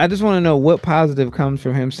instance? Because I just want to know what positive comes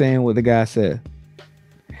from him saying what the guy said.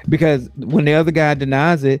 Because when the other guy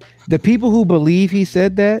denies it, the people who believe he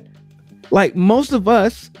said that, like most of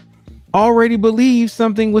us already believe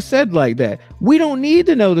something was said like that. We don't need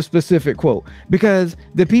to know the specific quote because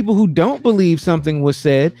the people who don't believe something was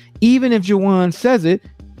said, even if Juwan says it,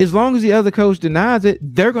 as long as the other coach denies it,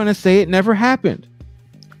 they're going to say it never happened.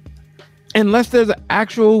 Unless there's an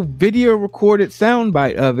actual video recorded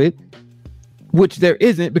soundbite of it, which there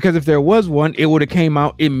isn't, because if there was one, it would have came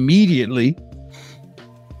out immediately.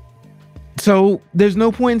 So there's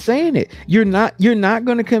no point in saying it. You're not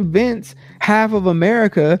going to convince half of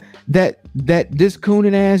America that this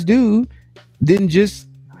cooning ass dude didn't just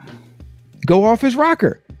go off his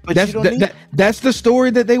rocker. But that's the story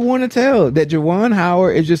that they want to tell. That Juwan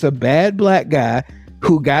Howard is just a bad black guy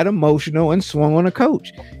who got emotional and swung on a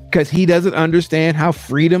coach because he doesn't understand how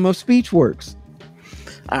freedom of speech works.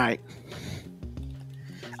 All right.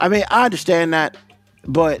 I mean, I understand that,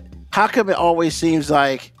 but how come it always seems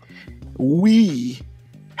like we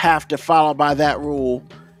have to follow by that rule,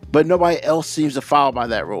 but nobody else seems to follow by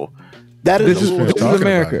that rule? That is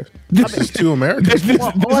America. This is too American.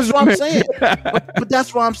 That's what I'm saying. But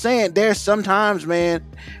that's what I'm saying. There's sometimes, man,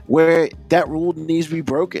 where that rule needs to be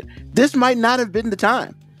broken. This might not have been the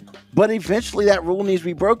time, but eventually that rule needs to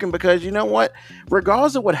be broken because you know what?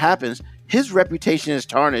 Regardless of what happens, his reputation is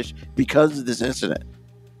tarnished because of this incident.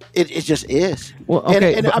 It just is. Well,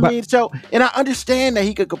 okay, and I understand that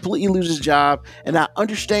he could completely lose his job, and I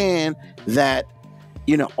understand that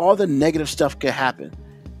all the negative stuff could happen.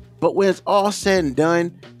 But when it's all said and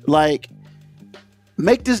done, like,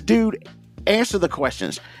 make this dude answer the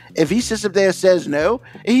questions. If he sits up there and says no,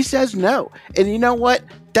 he says no. And you know what?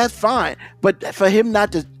 That's fine. But for him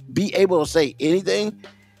not to be able to say anything,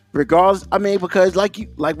 regardless, I mean, because like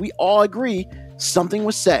we all agree, something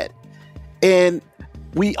was said. And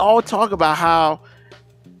we all talk about how,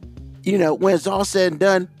 when it's all said and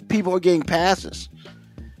done, people are getting passes.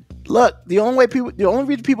 Look, the only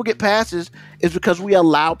reason people get passes is because we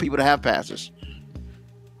allow people to have passes.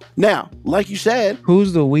 Now, like you said,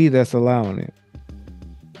 who's the we that's allowing it?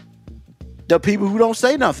 The people who don't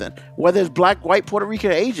say nothing, whether it's black, white, Puerto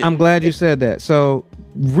Rican, or Asian. I'm glad you said that. So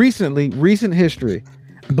recent history,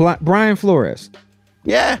 Brian Flores.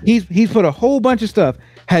 Yeah, he's put a whole bunch of stuff.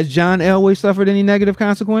 Has John Elway suffered any negative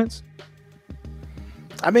consequence?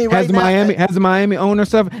 I mean, has the Miami owner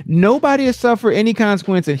suffered? Nobody has suffered any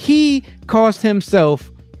consequence, and he cost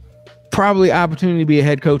himself probably opportunity to be a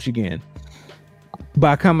head coach again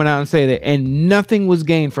by coming out and saying that, and nothing was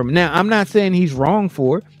gained from it. Now, I'm not saying he's wrong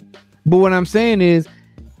for it, but what I'm saying is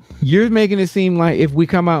you're making it seem like if we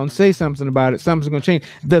come out and say something about it, something's going to change.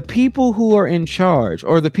 The people who are in charge,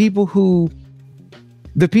 or the people who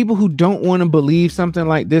don't want to believe something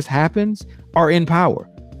like this happens, are in power.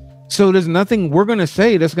 So there's nothing we're going to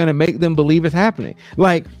say that's going to make them believe it's happening.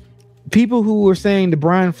 Like people who were saying the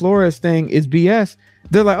Brian Flores thing is BS.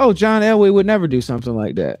 They're like, oh, John Elway would never do something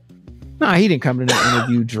like that. Nah, he didn't come to that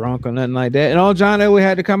interview drunk or nothing like that. And all John Elway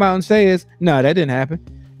had to come out and say is, no, that didn't happen.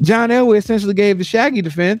 John Elway essentially gave the Shaggy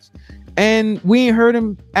defense, and we ain't heard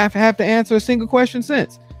him have to answer a single question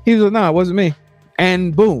since. He was like, no, it wasn't me.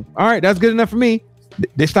 And boom. All right, that's good enough for me.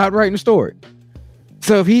 They stopped writing the story.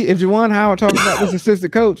 So if Juwan Howard talks about this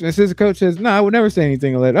assistant coach, and assistant coach says, no, I would never say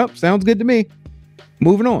anything like that. Sounds good to me.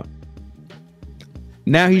 Moving on.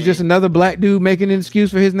 Now he's just another black dude making an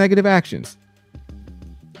excuse for his negative actions.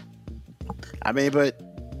 I mean, but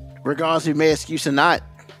regardless if you made excuse or not,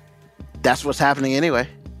 that's what's happening anyway.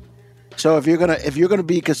 So if you're gonna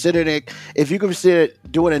be considering, if you consider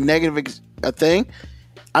doing a negative thing,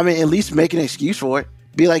 I mean, at least make an excuse for it.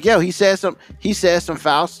 Be like, yo, he said some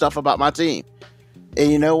foul stuff about my team.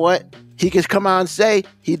 And you know what? He could come out and say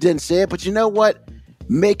he didn't say it, but you know what?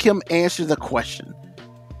 Make him answer the question.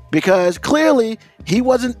 Because clearly he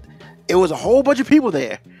wasn't, it was a whole bunch of people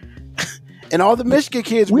there. And all the Michigan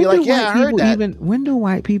kids be like, yeah, I heard that. When do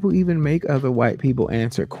white people even make other white people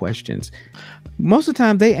answer questions? Most of the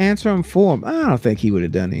time they answer them for him. I don't think he would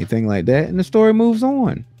have done anything like that. And the story moves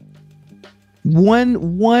on.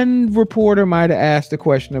 One reporter might have asked a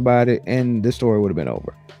question about it and the story would have been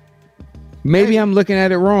over. Maybe I'm looking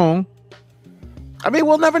at it wrong. I mean,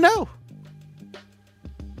 we'll never know.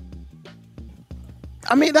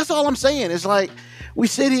 I mean, that's all I'm saying. It's like we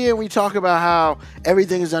sit here and we talk about how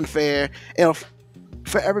everything is unfair. It'll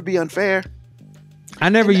forever be unfair. I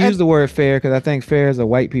never use the word fair because I think fair is a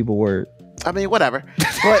white people word. I mean, whatever.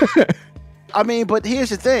 But I mean, but here's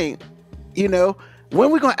the thing. You know,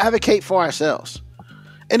 when we're going to advocate for ourselves?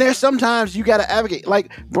 And there's sometimes you got to advocate.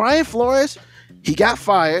 Like Brian Flores, he got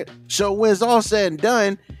fired. So when it's all said and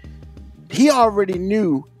done, he already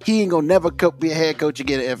knew he ain't going to never be a head coach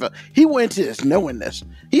again at NFL. He went into this knowing this.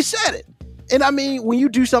 He said it. And I mean, when you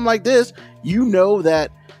do something like this, you know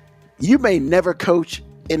that you may never coach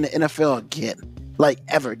in the NFL again. Like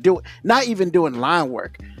ever. Do it. Not even doing line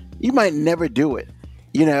work. You might never do it.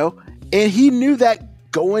 You know? And he knew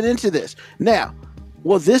that going into this. Now,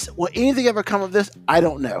 will anything ever come of this? I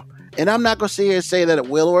don't know. And I'm not going to sit here and say that it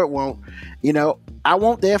will or it won't. You know, I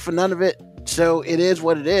won't there for none of it. So it is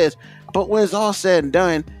what it is. But when it's all said and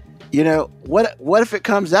done, you know, what if it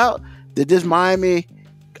comes out that this Miami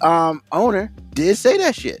owner did say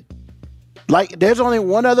that shit? Like, there's only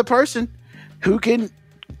one other person who can,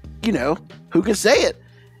 you know, who can say it.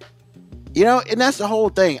 You know, and that's the whole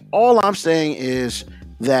thing. All I'm saying is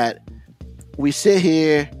that we sit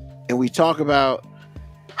here and we talk about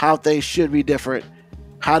how things should be different.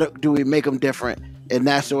 How do we make them different and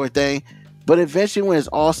that sort of thing. But eventually when it's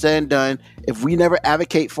all said and done, if we never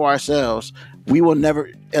advocate for ourselves, we will never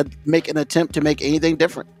make an attempt to make anything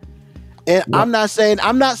different. And what? I'm not saying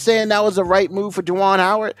that was the right move for Juwan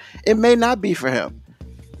Howard. It may not be for him.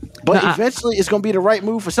 But eventually it's going to be the right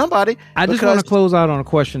move for somebody. I just want to close out on a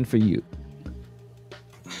question for you.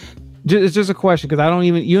 It's just a question because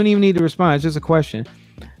you don't even need to respond. It's just a question.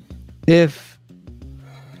 If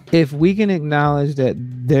we can acknowledge that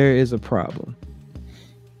there is a problem,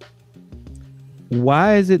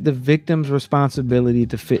 why is it the victim's responsibility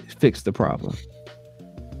to fix the problem?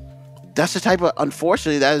 That's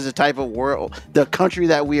unfortunately, that is the type of world, the country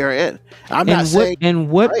that we are in. I'm not saying. In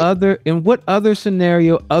what other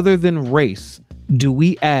scenario other than race do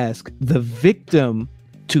we ask the victim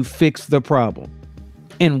to fix the problem?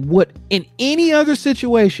 In any other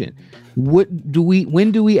situation, when do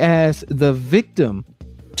we ask the victim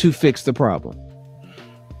to fix the problem?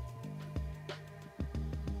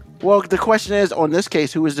 Well, the question is, on this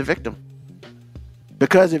case, who is the victim?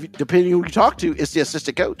 Because depending who you talk to, it's the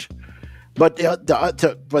assistant coach. But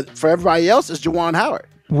but for everybody else, it's Juwan Howard.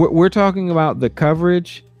 We're talking about the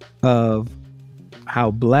coverage of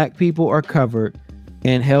how black people are covered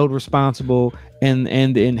and held responsible, and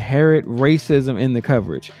the inherent racism in the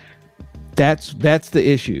coverage. That's the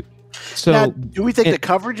issue. So, now, do we think the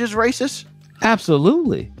coverage is racist?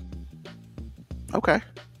 Absolutely. Okay.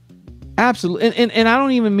 Absolutely. And I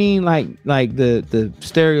don't even mean like the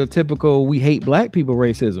stereotypical we hate black people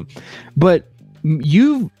racism, but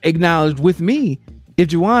you've acknowledged with me if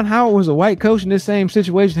Juwan Howard was a white coach and this same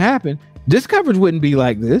situation happened, this coverage wouldn't be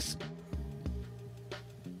like this.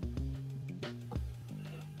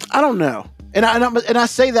 I don't know. And I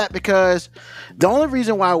say that because the only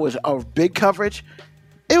reason why it was a big coverage,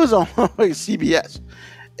 it was on CBS.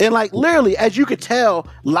 And like literally, as you could tell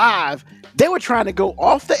live, they were trying to go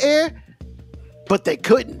off the air, but they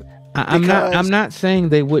couldn't. I'm not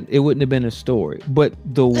saying it wouldn't have been a story, but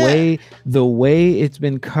the way it's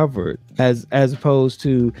been covered as opposed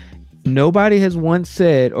to nobody has once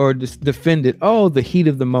said or defended, oh, the heat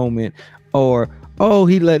of the moment, or oh,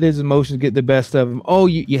 he let his emotions get the best of him. Oh,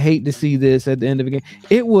 you hate to see this at the end of the game.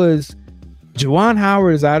 It was Juwan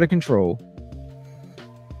Howard is out of control.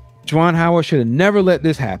 Juwan Howard should have never let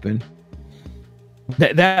this happen.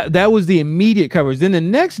 That was the immediate coverage. Then the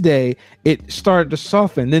next day it started to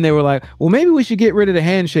soften. Then they were like, well, maybe we should get rid of the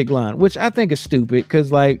handshake line, which I think is stupid because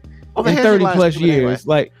like in 30 plus years, anyway.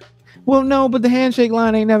 Like, well, no, but the handshake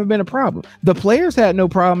line ain't never been a problem. The players had no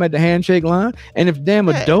problem at the handshake line. And if damn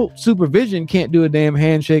adult supervision can't do a damn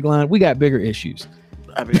handshake line, we got bigger issues.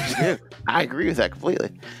 I mean, yeah, I agree with that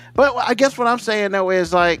completely. But I guess what I'm saying though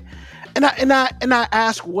is like, and I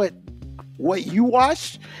ask what you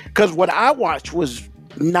watched, because what I watched was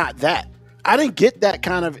not that. I didn't get that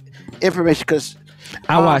kind of information because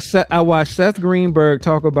I watched Seth Greenberg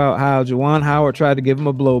talk about how Juwan Howard tried to give him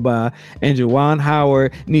a blow-by, and Juwan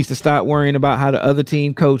Howard needs to stop worrying about how the other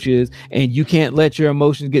team coaches, and you can't let your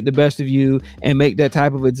emotions get the best of you and make that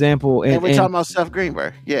type of example. And we're talking about Seth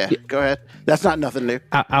Greenberg. Yeah, go ahead. That's not nothing new.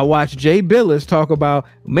 I watched Jay Billis talk about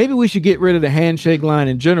maybe we should get rid of the handshake line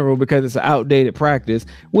in general because it's an outdated practice,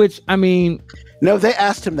 which, I mean... No, they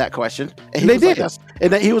asked him that question. And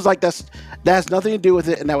he was like, that has nothing to do with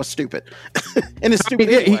it, and that was stupid. And it's stupid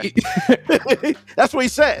anyway. That's what he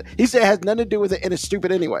said. He said it has nothing to do with it, and it's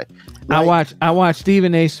stupid anyway. Like, I watched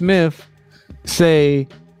Stephen A. Smith say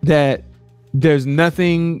that there's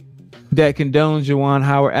nothing that condones Juwan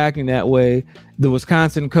Howard acting that way. The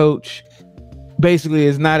Wisconsin coach basically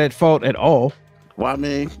is not at fault at all. Well, I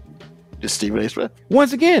mean... Just Stephen A. Smith.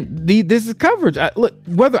 Once again, this is coverage. Look,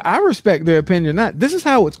 whether I respect their opinion or not, this is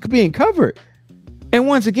how it's being covered. And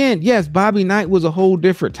once again, yes, Bobby Knight was a whole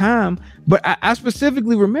different time, but I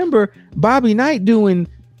specifically remember Bobby Knight getting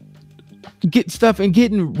stuff and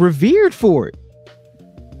getting revered for it.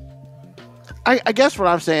 I guess what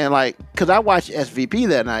I'm saying, like, because I watched SVP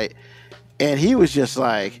that night, and he was just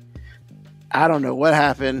like, I don't know what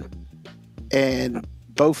happened, and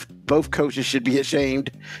both coaches should be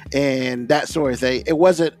ashamed and that sort of thing. It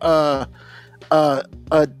wasn't a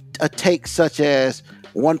take such as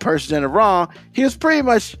one person in the wrong. He was pretty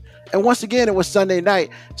much, and once again, it was Sunday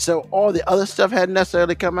night, so all the other stuff hadn't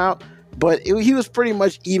necessarily come out, but he was pretty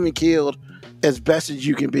much even keeled as best as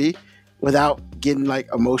you can be without getting like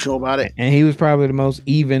emotional about it. And he was probably the most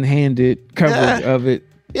even-handed coverage of it.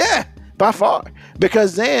 Yeah, by far.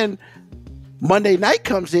 Because then Monday night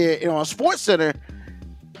comes in on SportsCenter,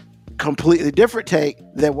 completely different take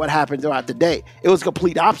than what happened throughout the day. It was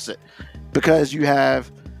complete opposite because you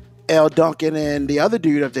have L. Duncan and the other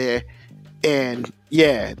dude up there, and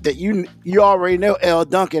yeah, that you already know L.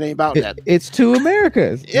 Duncan ain't about that. It's two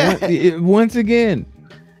Americas. Yeah. Once again.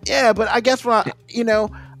 Yeah, but I guess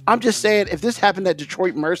I'm just saying, if this happened at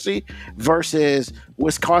Detroit Mercy versus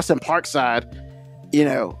Wisconsin Parkside,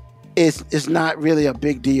 it's not really a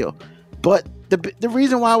big deal. But the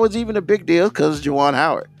reason why it was even a big deal because Juwan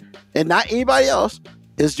Howard. And not anybody else,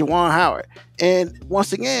 is Juwan Howard. And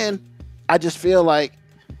once again, I just feel like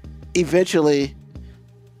eventually,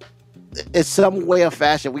 in some way or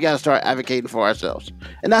fashion, we got to start advocating for ourselves.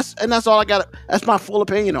 And that's all I got. That's my full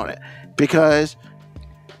opinion on it. Because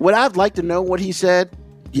would I like to know what he said?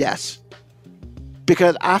 Yes.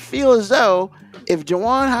 Because I feel as though if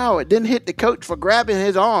Juwan Howard didn't hit the coach for grabbing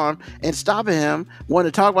his arm and stopping him,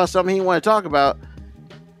 wanting to talk about something he didn't want to talk about,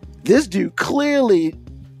 this dude clearly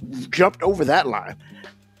jumped over that line.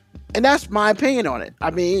 And that's my opinion on it.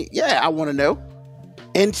 I mean, yeah, I want to know.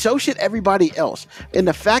 And so should everybody else. And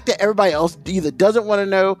the fact that everybody else either doesn't want to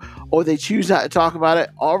know or they choose not to talk about it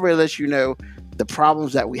already lets you know the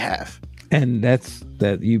problems that we have. And that's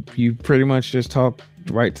that you pretty much just talked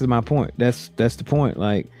right to my point. That's the point.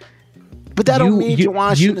 Like, but that don't mean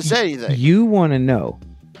Juwan shouldn't have said anything. You want to know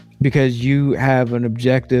because you have an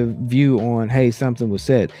objective view on, hey, something was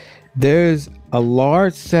said. There's a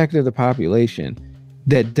large sector of the population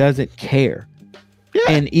that doesn't care. Yeah.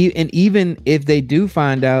 And even if they do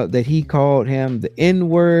find out that he called him the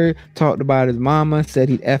N-word, talked about his mama, said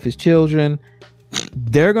he'd F his children,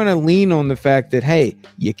 they're going to lean on the fact that, hey,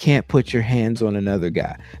 you can't put your hands on another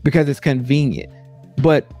guy because it's convenient.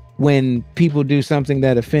 But when people do something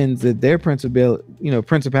that offends their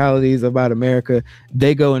principalities about America,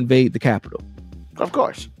 they go invade the Capitol. Of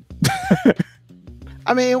course.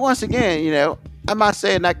 I mean, once again, I'm not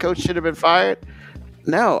saying that coach should have been fired.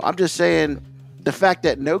 No, I'm just saying the fact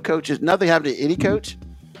that nothing happened to any coach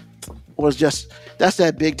was that's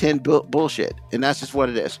that Big Ten bullshit. And that's just what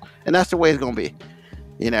it is. And that's the way it's going to be,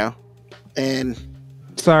 and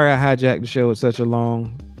sorry I hijacked the show with such a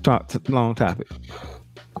long topic.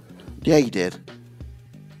 Yeah, you did.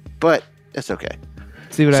 But it's okay.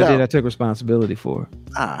 See what I did? I took responsibility for it.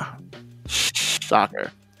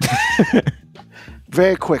 Shocker.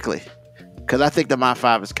 Very quickly, because I think the my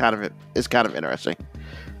 5 is kind of interesting.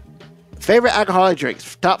 Favorite alcoholic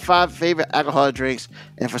drinks. Top 5 favorite alcoholic drinks.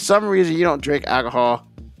 And for some reason you don't drink alcohol,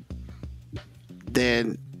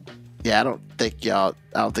 then I don't think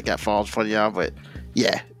that falls for y'all. But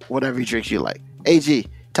yeah, whatever drinks you like. AG,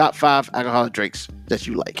 top 5 alcoholic drinks that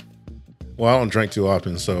you like. Well, I don't drink too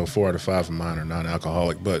often, so 4 out of 5 of mine are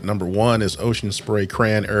non-alcoholic. But number 1 is Ocean Spray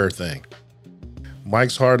Cran Air Thing.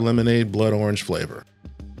 Mike's Hard Lemonade, blood orange flavor.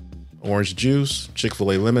 Orange juice,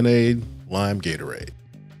 Chick-fil-A lemonade, lime Gatorade.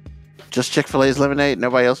 Just Chick-fil-A's lemonade?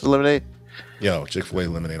 Nobody else's lemonade? Yo, Chick-fil-A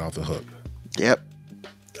lemonade off the hook. Yep.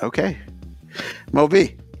 Okay. Mo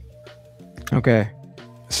B. Okay.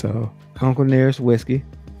 So, Uncle Nearest whiskey.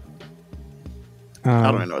 I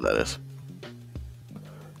don't even know what that is.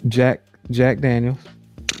 Jack Daniels.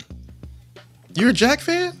 You're a Jack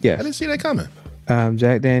fan? Yes. I didn't see that coming.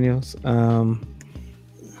 Jack Daniels.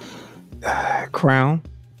 Crown.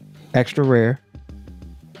 Extra rare.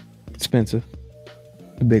 Expensive.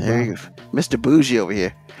 The big one. Mr. Bougie over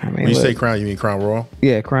here. I mean, When you say Crown, you mean Crown Royal?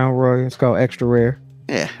 Yeah, Crown Royal. It's called extra rare.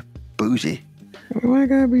 Yeah, bougie. Why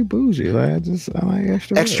gotta be bougie? I like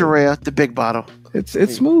extra rare. Extra rare, the big bottle. It's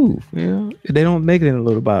smooth. They don't make it in a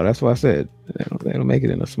little bottle. That's why I said they don't make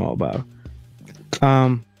it in a small bottle.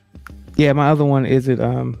 Yeah, my other one is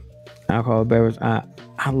alcoholic beverage.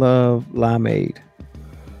 I love limeade.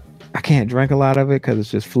 I can't drink a lot of it because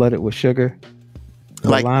it's just flooded with sugar.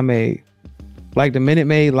 Like limeade, like the Minute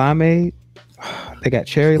Maid limeade. They got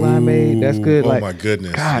cherry limeade. That's good. Oh my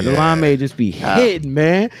goodness! God, the limeade just be hitting,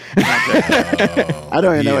 man. I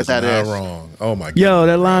don't even know what that is. Wrong. Oh my god. Yo,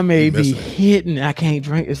 that limeade be hitting. I can't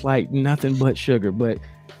drink. It's like nothing but sugar, but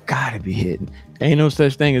gotta be hitting. Ain't no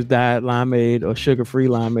such thing as diet limeade or sugar-free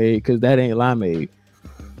limeade because that ain't limeade.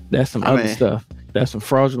 That's some other stuff. That's some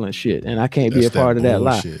fraudulent shit, and I can't be a part of that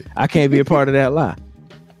lie. I can't be a part of that lie.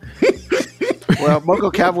 Well,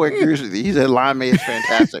 Moco Cowboy agrees with you. He said limeade is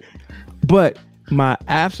fantastic. But my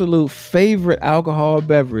absolute favorite alcohol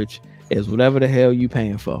beverage is whatever the hell you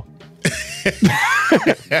paying for.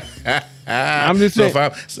 I'm just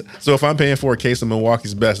saying. So if I'm paying for a case of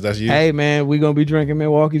Milwaukee's Best, that's you. Hey man, we gonna be drinking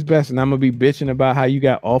Milwaukee's Best, and I'm gonna be bitching about how you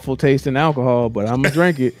got awful taste in alcohol, but I'm gonna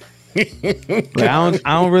drink it. Like, I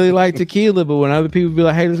don't really like tequila, but when other people be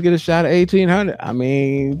like, "Hey, let's get a shot of 1800," I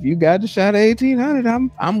mean, if you got the shot of 1800,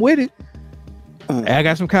 I'm with it. I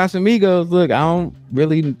got some Casamigos. Look, I don't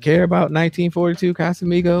really care about 1942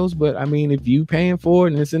 Casamigos, but I mean, if you paying for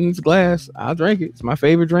it and it's in this glass, I'll drink it. It's my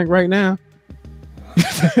favorite drink right now.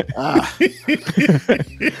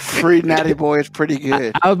 Free Natty Boy is pretty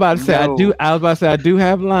good. I was about to say I do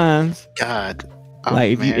have lines. God,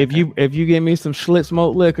 like if you give me some Schlitz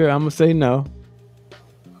smoked liquor, I'm gonna say no.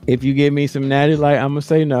 If you give me some Natty Light, I'm gonna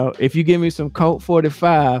say no. If you give me some Colt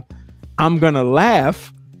 45, I'm gonna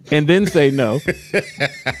laugh and then say no.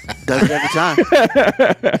 Does it every time.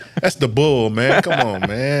 That's the bull, man. Come on,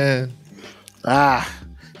 man.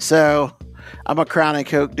 So I'm a Crown and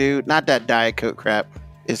Coke dude. Not that Diet Coke crap.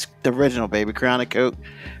 It's the original, baby. Crown and Coke.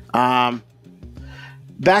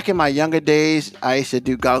 Back in my younger days, I used to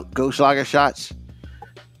do Goldschlager shots.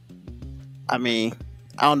 I mean,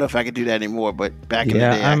 I don't know if I could do that anymore, but back in the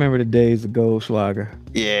day. I remember the days of Goldschlager.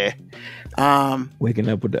 Yeah. Waking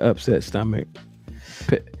up with the upset stomach.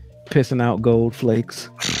 Pissing out gold flakes.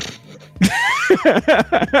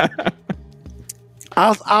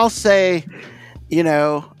 I'll say,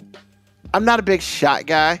 I'm not a big shot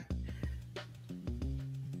guy,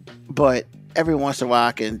 but every once in a while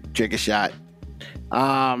I can drink a shot.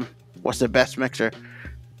 What's the best mixer?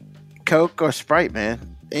 Coke or Sprite, man.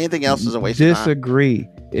 Anything else is a waste of time. Disagree.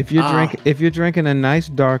 If you're drinking a nice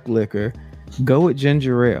dark liquor, go with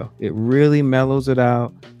ginger ale. It really mellows it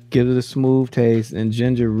out, gives it a smooth taste, and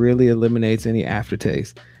ginger really eliminates any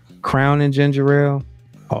aftertaste. Crown and ginger ale,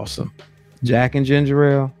 awesome. Jack and ginger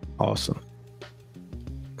ale, awesome.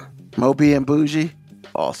 Moby and Bougie,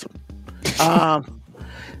 awesome.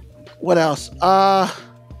 What else? I'm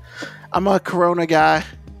a Corona guy.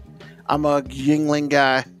 I'm a Yingling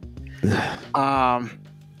guy.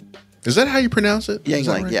 Is that how you pronounce it? Is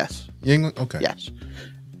that Yingling, right? yes. Yingling? Okay. Yes.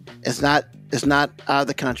 It's not out of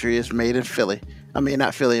the country. It's made in Philly. I mean,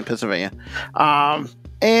 not Philly, in Pennsylvania.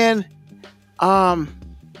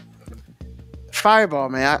 Fireball,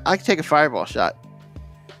 man. I can take a fireball shot.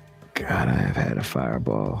 God, I have had a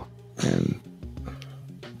fireball. And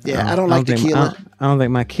Yeah, I don't like tequila. I don't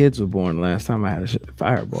think my kids were born the last time I had a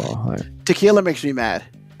fireball. Like, Tequila makes me mad.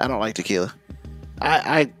 I don't like tequila.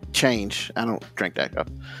 I change. I don't drink that stuff.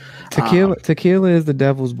 tequila is the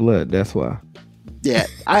devil's blood. That's why. Yeah,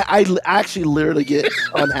 I actually literally get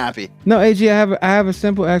unhappy. No, AG, I have a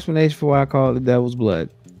simple explanation for why I call it the devil's blood.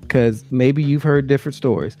 Because maybe you've heard different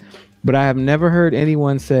stories, but I have never heard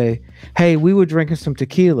anyone say, "Hey, we were drinking some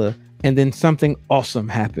tequila, and then something awesome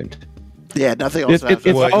happened." Yeah, nothing else. It's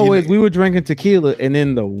Well, always we were drinking tequila, and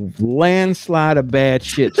then the landslide of bad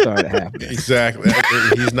shit started happening. Exactly.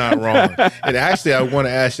 He's not wrong. And actually, I want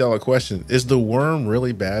to ask y'all a question. Is the worm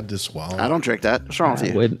really bad to swallow? I don't drink that. What's wrong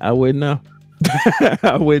with you? I wouldn't know.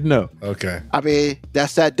 I wouldn't know. Okay. I mean,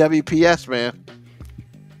 that's that WPS, man.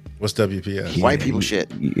 What's WPS? White people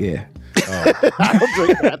shit. Yeah. I don't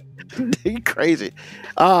drink that. You crazy.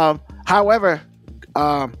 However,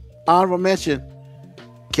 honorable mention,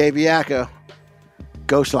 KB Acko,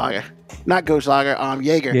 Ghost Lager. Not Ghost Lager,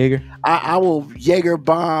 Jaeger. Jaeger. I will Jaeger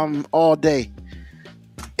bomb all day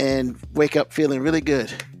and wake up feeling really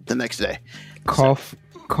good the next day. Cough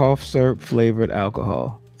syrup flavored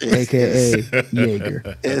alcohol, aka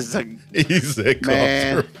Jaeger. It's a He said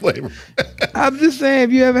Man. cough flavor. I'm just saying,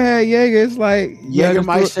 if you ever had Jaeger, it's like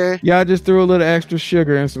Jägermeister. y'all just threw a little extra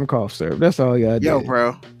sugar and some cough syrup. That's all y'all did. Yo,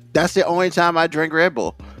 bro, that's the only time I drink Red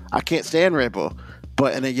Bull. I can't stand Red Bull,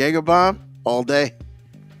 but in a Jaeger bomb all day.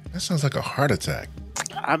 That sounds like a heart attack.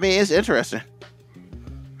 I mean, it's interesting.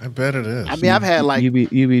 I bet it is. I mean, I've had like you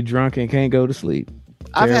be drunk and can't go to sleep.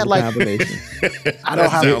 I've had Terrible like combination. I don't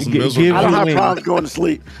have sounds Give miserable. I don't you have wings. problems going to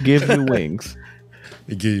sleep. Give you wings.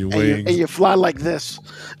 They give you And you, wings. and you fly like this.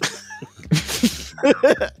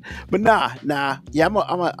 But nah. Yeah,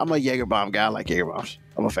 I'm a Jaeger bomb guy. I like Jaeger bombs.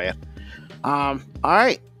 I'm a fan. All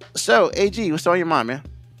right. So, AG, what's on your mind, man?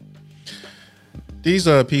 These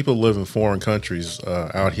people live in foreign countries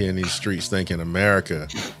out here in these streets thinking America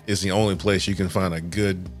is the only place you can find a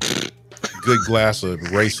good glass of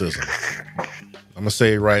racism. I'm gonna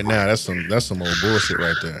say it right now, that's some old bullshit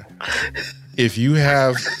right there.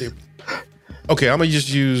 Okay, I'm gonna just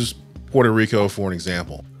use Puerto Rico for an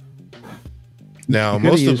example. Now, Coulda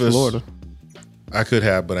most of used us, Florida. I could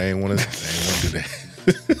have, but I ain't want to do that.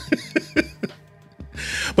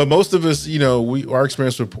 But most of us, our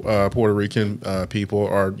experience with Puerto Rican people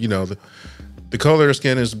are, the color of their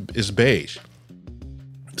skin is beige.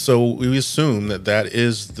 So we assume that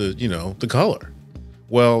is the color.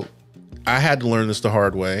 Well, I had to learn this the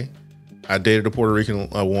hard way. I dated a Puerto Rican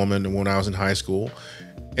woman when I was in high school,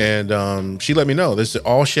 and she let me know this is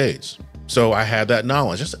all shades. So I had that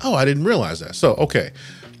knowledge. I said, I didn't realize that. So, okay,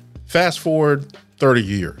 fast forward 30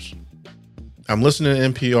 years. I'm listening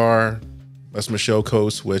to NPR. That's my show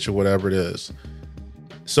Code Switch or whatever it is.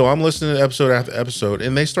 So I'm listening to episode after episode,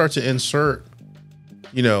 and they start to insert,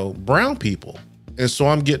 brown people. And so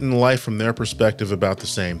I'm getting life from their perspective about the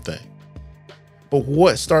same thing. But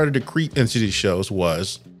what started to creep into these shows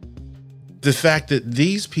was the fact that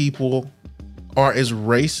these people are as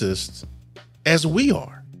racist as we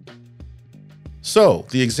are. So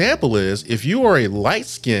the example is, if you are a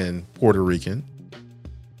light-skinned Puerto Rican,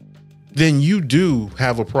 then you do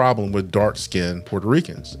have a problem with dark-skinned Puerto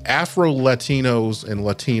Ricans. Afro-Latinos and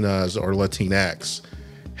Latinas or Latinx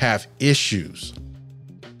have issues.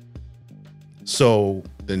 So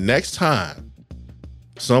the next time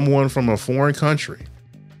someone from a foreign country,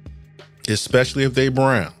 especially if they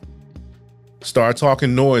brown, start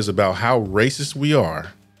talking noise about how racist we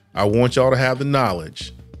are, I want y'all to have the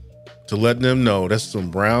knowledge to let them know that's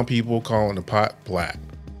some brown people calling the pot black.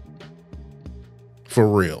 For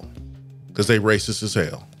real. Because they racist as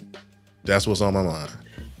hell. That's what's on my mind.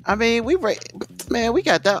 I mean, we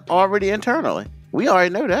got that already internally. We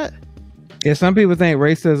already know that. Yeah, some people think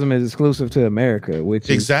racism is exclusive to America, which is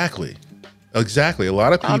Exactly. A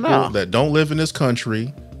lot of people that don't live in this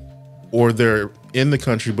country, or they're in the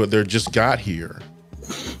country, but they're just got here.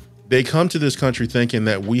 They come to this country thinking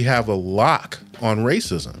that we have a lock on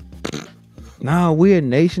racism. no, we're a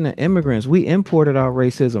nation of immigrants. We imported our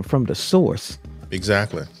racism from the source.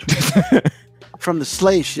 Exactly. From the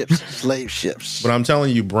slave ships. But I'm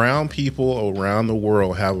telling you, brown people around the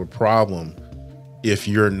world have a problem if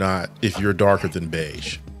you're darker than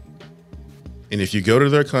beige. And if you go to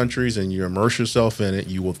their countries and you immerse yourself in it,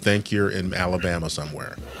 you will think you're in Alabama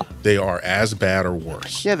somewhere. They are as bad or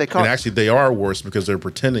worse. Yeah, and actually they are worse because they're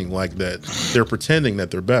pretending like that. They're pretending that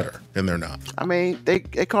they're better, and they're not. I mean, they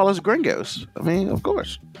call us gringos. I mean, of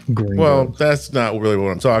course. Gringos. Well, that's not really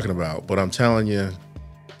what I'm talking about. But I'm telling you,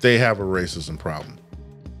 they have a racism problem.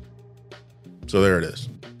 So there it is.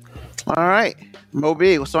 All right,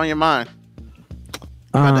 Moby, what's on your mind?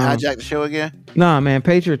 About to hijack the show again? Nah, man,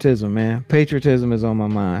 patriotism, man. Patriotism is on my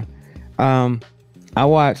mind. I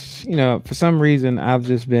watched, for some reason, I've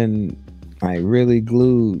just been like really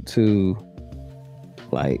glued to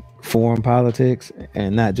like foreign politics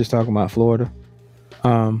and not just talking about Florida.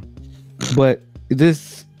 But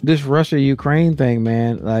this Russia-Ukraine thing,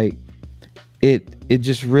 man, like it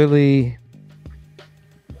just really,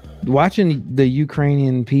 watching the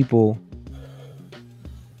Ukrainian people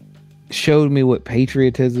showed me what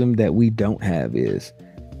patriotism that we don't have is,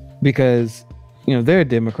 because they're a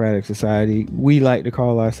democratic society. We like to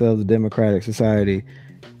call ourselves a democratic society.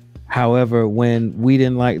 However, when we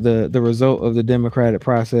didn't like the result of the democratic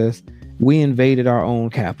process, we invaded our own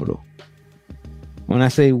capital. When I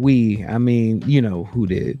say we, I mean who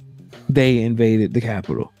did. They invaded the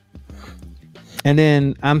capital. And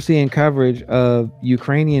then I'm seeing coverage of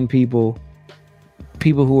Ukrainian people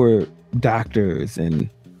who are doctors and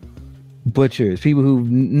butchers, people who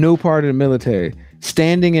no part of the military,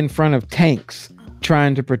 standing in front of tanks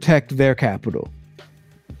trying to protect their capital.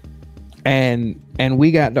 And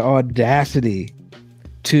we got the audacity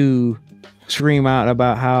to scream out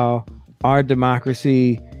about how our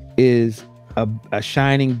democracy is a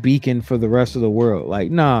shining beacon for the rest of the world.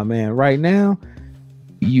 Like, nah, man, right now,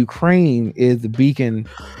 Ukraine is the beacon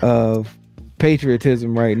of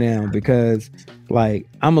patriotism right now, because like,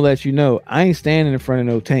 I'm gonna let you know, I ain't standing in front of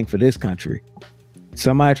no tank for this country.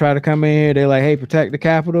 Somebody try to come in here, they're like, hey, protect the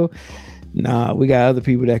capital. Nah, we got other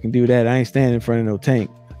people that can do that. I ain't standing in front of no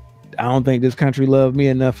tank. I don't think this country loved me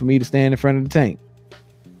enough for me to stand in front of the tank.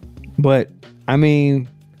 But I mean,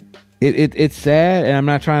 it's sad, and I'm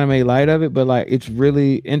not trying to make light of it, but like, it's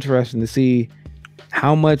really interesting to see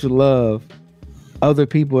how much love other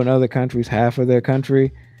people in other countries have for their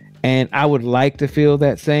country. And I would like to feel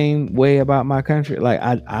that same way about my country. Like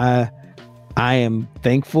I am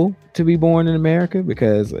thankful to be born in America,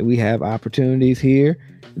 because we have opportunities here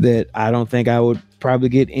that I don't think I would probably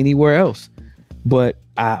get anywhere else. But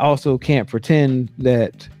I also can't pretend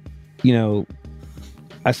that,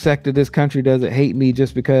 a sect of this country doesn't hate me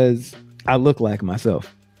just because I look like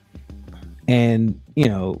myself. And,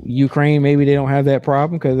 Ukraine, maybe they don't have that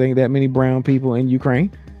problem because there ain't that many brown people in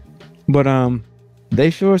Ukraine. But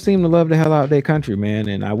they sure seem to love the hell out of their country, man.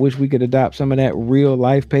 And I wish we could adopt some of that real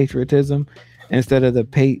life patriotism instead of the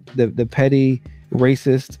petty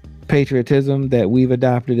racist patriotism that we've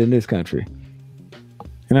adopted in this country.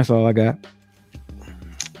 And that's all I got.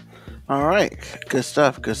 All right. Good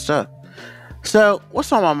stuff. Good stuff. So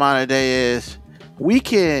what's on my mind today is we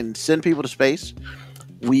can send people to space.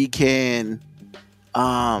 We can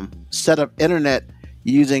set up internet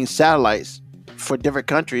using satellites for different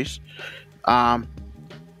countries. Shout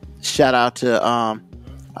out to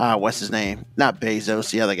what's his name? Not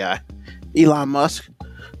Bezos, the other guy, Elon Musk.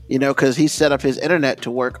 Because he set up his internet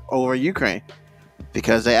to work over Ukraine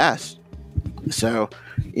because they asked. So,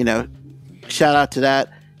 shout out to that.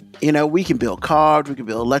 We can build cars, we can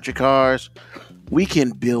build electric cars, we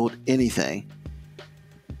can build anything,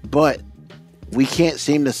 but we can't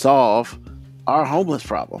seem to solve our homeless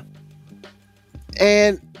problem.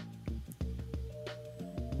 And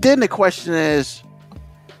then the question is,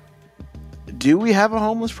 do we have a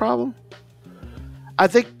homeless problem? I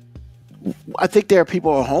think there are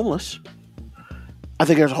people who are homeless. I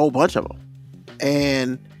think there's a whole bunch of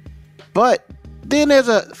them. But then there's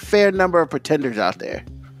a fair number of pretenders out there.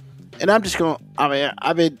 And I've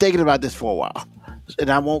been thinking about this for a while. And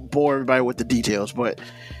I won't bore everybody with the details, but,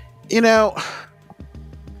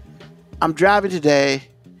 I'm driving today.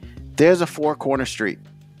 There's a 4-corner street.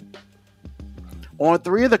 On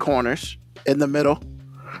 3 of the corners in the middle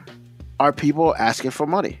are people asking for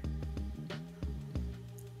money.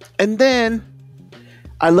 And then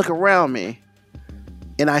I look around me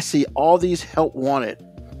and I see all these help wanted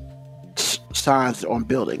signs on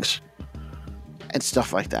buildings and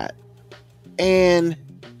stuff like that. And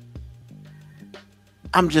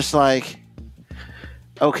I'm just like,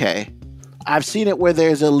 okay, I've seen it where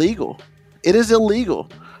there's illegal. It is illegal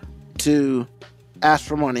to ask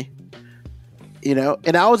for money,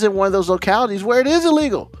 and I was in one of those localities where it is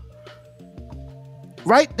illegal.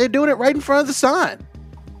 Right? They're doing it right in front of the sign.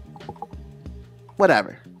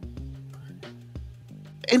 Whatever.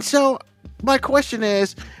 And so my question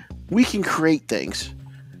is, we can create things,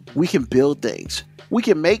 we can build things, we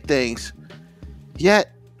can make things,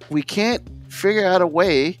 yet we can't figure out a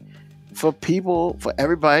way for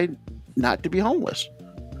everybody not to be homeless.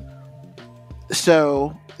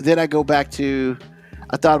 So then I go back to,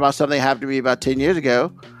 I thought about something that happened to me about 10 years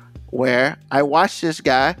ago where I watched this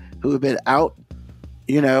guy who had been out,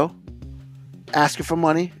 asking for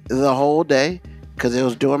money the whole day because it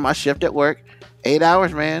was doing my shift at work, 8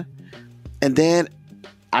 hours, man. And then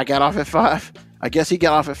I got off at 5. I guess he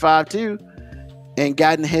got off at 5 too, and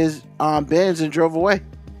got in his Benz and drove away.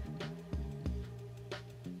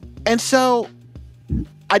 And so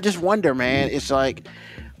I just wonder, man, it's like,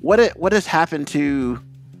 what has happened to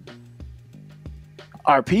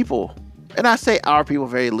our people? And I say our people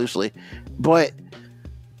very loosely, but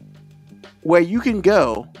where you can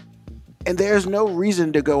go and there's no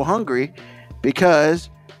reason to go hungry because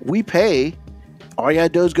we pay, all you gotta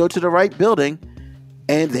do is go to the right building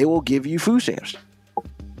and they will give you food stamps,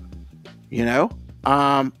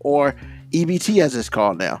 or EBT as it's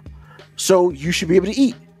called now. So you should be able to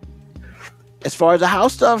eat. As far as the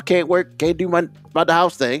house stuff, can't do much about the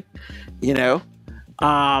house thing,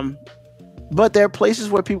 but there are places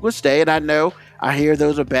where people can stay, and I hear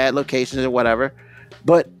those are bad locations or whatever,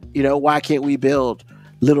 but why can't we build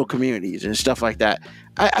little communities and stuff like that?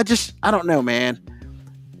 I don't know, man.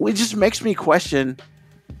 It just makes me question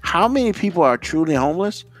how many people are truly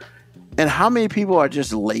homeless and how many people are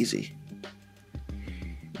just lazy,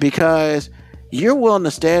 because you're willing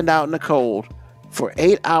to stand out in the cold for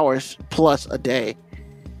 8 hours plus a day.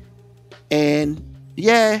 And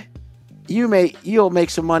yeah, you'll make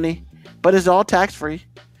some money, but it's all tax free.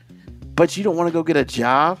 But you don't want to go get a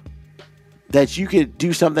job that you could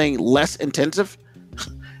do something less intensive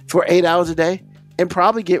for 8 hours a day and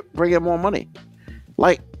probably bring in more money.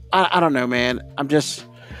 Like, I don't know, man. It's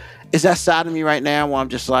that side of me right now where I'm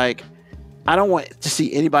just like, I don't want to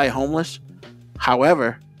see anybody homeless.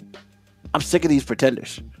 However, I'm sick of these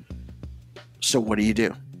pretenders. So what do you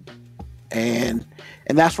do? And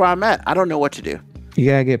that's where I'm at. I don't know what to do. You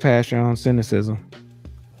gotta get past your own cynicism.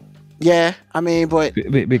 Yeah, but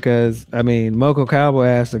because Moco Cowboy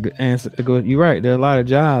asked, you're right. There are a lot of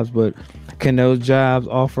jobs, but can those jobs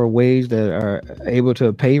offer a wage that are able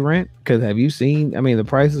to pay rent? Because have you seen? The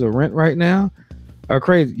prices of rent right now are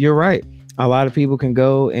crazy. You're right. A lot of people can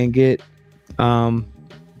go and get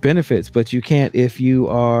benefits, but you can't if you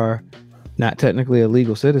are not technically a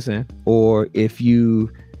legal citizen, or if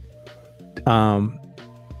you are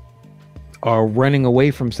running away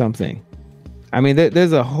from something.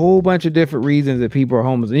 There's a whole bunch of different reasons that people are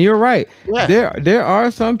homeless, and you're right. Yeah. There are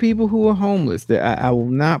some people who are homeless. That I will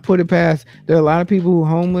not put it past. There are a lot of people who are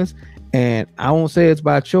homeless, and I won't say it's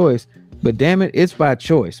by choice, but damn it, it's by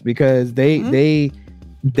choice, because they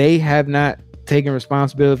have not taken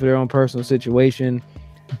responsibility for their own personal situation.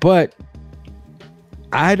 But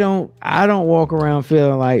I don't walk around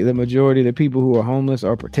feeling like the majority of the people who are homeless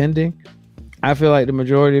are pretending. I feel like the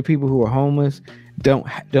majority of people who are homeless don't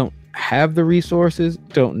have the resources,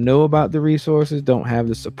 don't know about the resources, don't have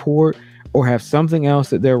the support, or have something else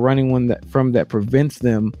that they're running that prevents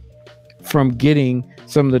them from getting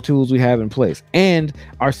some of the tools we have in place. And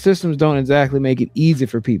our systems don't exactly make it easy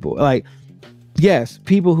for people. Like, yes,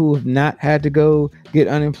 people who have not had to go get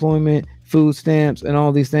unemployment, food stamps, and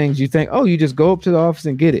all these things, you think, oh, you just go up to the office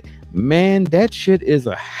and get it. Man, that shit is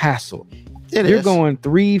a hassle. You're going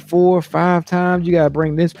 3, 4, 5 times. You gotta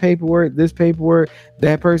bring this paperwork.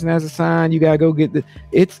 That person has to sign. You gotta go get the.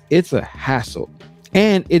 It's a hassle,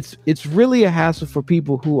 and it's really a hassle for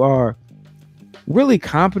people who are really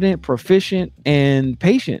competent, proficient, and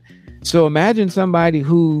patient. So imagine somebody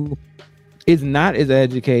who is not as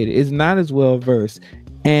educated, is not as well versed,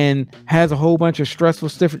 and has a whole bunch of stressful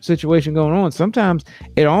situation going on. Sometimes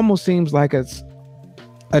it almost seems like it's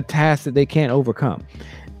a task that they can't overcome.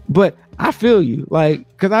 But I feel you,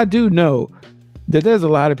 because I do know that there's a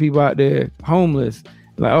lot of people out there homeless,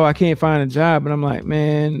 like, oh, I can't find a job. And I'm like,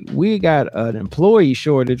 man, we got an employee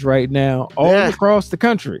shortage right now all across the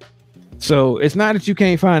country. So it's not that you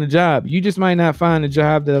can't find a job. You just might not find a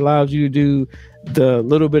job that allows you to do the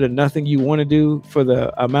little bit of nothing you want to do for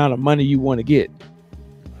the amount of money you want to get.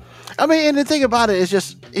 And the thing about it is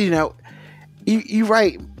just, you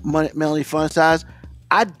write Melanie Fun Size.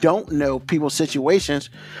 I don't know people's situations,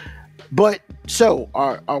 but so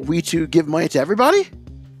are we to give money to everybody,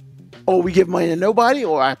 or we give money to nobody,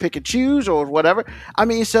 or I pick and choose, or whatever?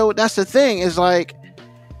 So that's the thing, is like,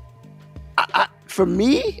 for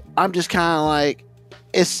me, I'm just kind of like,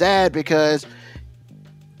 it's sad because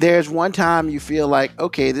there's one time you feel like,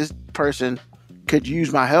 okay, this person could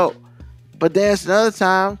use my help, but there's another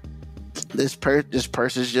time this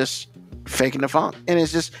person's just faking the funk, and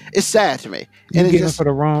it's sad to me. You And giving for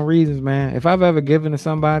the wrong reasons, man. If I've ever given to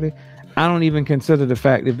somebody, I don't even consider the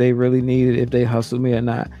fact if they really need it, if they hustle me or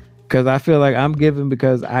not, because I feel like I'm giving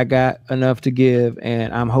because I got enough to give,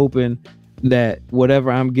 and I'm hoping that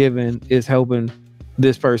whatever I'm giving is helping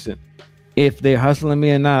this person. If they're hustling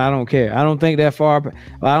me or not, I don't care. I don't think that far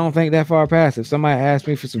past. If somebody asks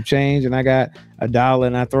me for some change and I got $1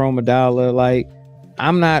 and I throw them $1, like,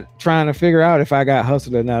 I'm not trying to figure out if I got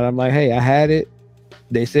hustled or not. I'm like, hey, I had it.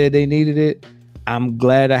 They said they needed it. I'm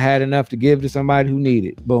glad I had enough to give to somebody who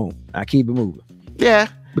needed it. Boom. I keep it moving. Yeah.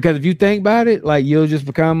 Because if you think about it, like, you'll just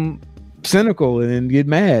become cynical and then get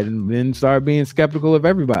mad and then start being skeptical of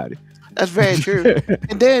everybody. That's very true.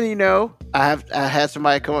 And then, I had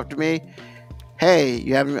somebody come up to me, hey,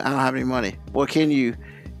 I don't have any money. Well, can you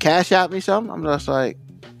cash out me something? I'm just like,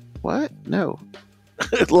 what? No.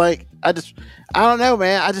 Like, I don't know,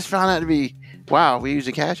 man. I just found that to be, wow, we use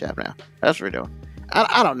a cash app now. That's what we're doing.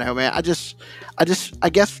 I don't know, man. I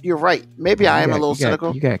guess you're right. Maybe I am a little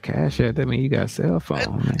cynical. You got cash app. That means you got a cell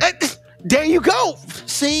phone, man. There you go.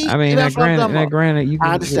 See? I mean, granted, you can,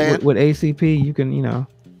 I understand. With ACP, you can,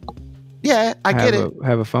 yeah, I get it.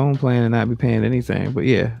 Have a phone plan and not be paying anything. But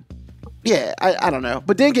yeah. Yeah, I don't know.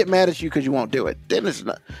 But then get mad at you because you won't do it. Then it's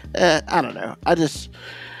not, I don't know. I just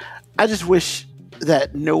wish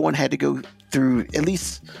that no one had to go through at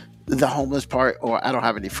least the homeless part or I don't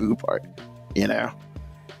have any food part, the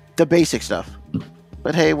basic stuff.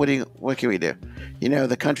 But hey, what can we do?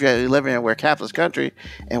 The country that we live in, we're a capitalist country,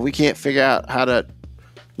 and we can't figure out how to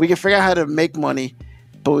make money,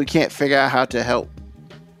 but we can't figure out how to help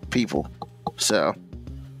people. So,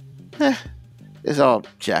 it's all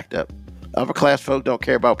jacked up. Upper class folk don't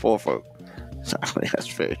care about poor folk. So, that's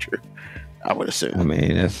very true, I would assume. I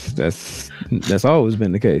mean, that's always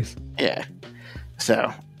been the case. Yeah.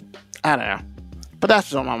 So, I don't know. But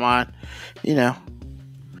that's what's on my mind.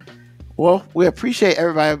 Well, we appreciate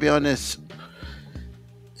everybody being on this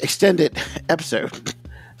extended episode.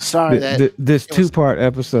 Sorry this 2-part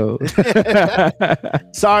episode.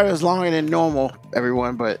 Sorry it was longer than normal,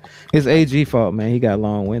 everyone, but it's AG fault, man. He got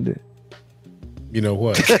long-winded. You know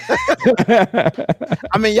what?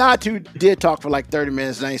 I mean, y'all two did talk for like 30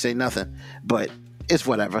 minutes and I ain't say nothing, but it's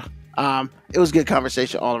whatever. It was a good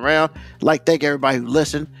conversation all around. Like, thank everybody who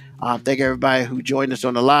listened. Thank everybody who joined us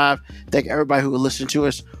on the live. Thank everybody who listened to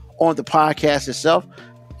us on the podcast itself.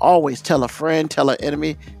 Always tell a friend, tell an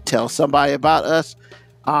enemy, tell somebody about us.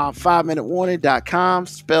 5minutewarning.com,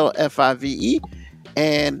 spell FIVE.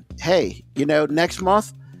 And hey, next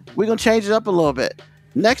month, we're going to change it up a little bit.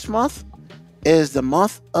 Next month is the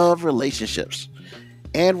month of relationships.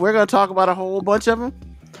 And we're going to talk about a whole bunch of them.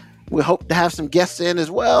 We hope to have some guests in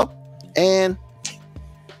as well. And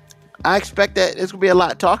I expect that it's going to be a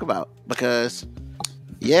lot to talk about because,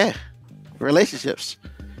 yeah, relationships.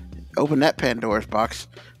 Open that Pandora's box.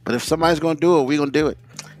 But if somebody's going to do it, we're going to do it.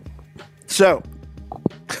 So,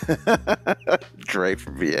 Dre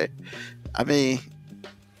from VA. I mean,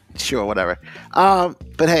 sure, whatever.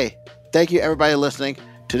 But hey, thank you everybody listening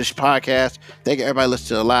to this podcast. Thank you everybody listening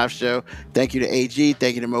to the live show. Thank you to AG.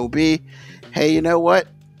 Thank you to Mo B. Hey, you know what?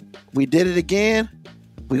 We did it again.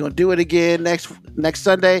 We're going to do it again next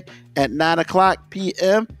Sunday at 9:00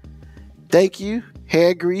 p.m. Thank you.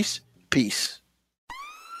 Hair grease. Peace.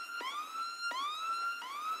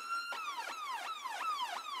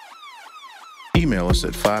 Email us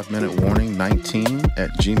at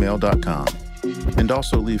 5minutewarning19@gmail.com. And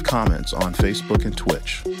also leave comments on Facebook and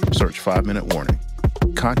Twitch. Search 5 Minute Warning.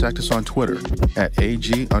 Contact us on Twitter at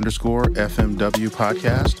AG_FMW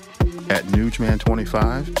podcast, at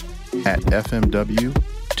Newsman25, at FMW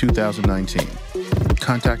 2019.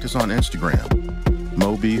 Contact us on Instagram,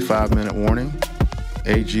 Moby 5 Minute Warning,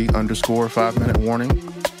 AG_5 Minute Warning,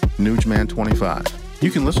 Newsman25. You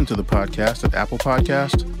can listen to the podcast at Apple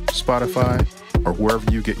Podcast, Spotify, or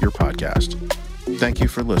wherever you get your podcast. Thank you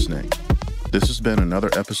for listening. This has been another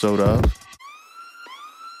episode of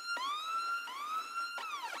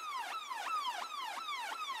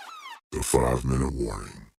The 5 Minute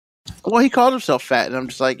Warning. Well, he called himself fat, and I'm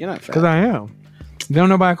just like, you're not fat. Because I am. Don't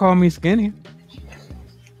nobody call me skinny.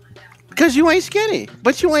 Because you ain't skinny,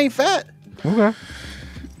 but you ain't fat. Okay.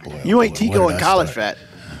 Boy, You ain't Tico in college fat.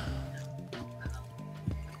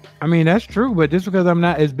 I mean, that's true, but just because I'm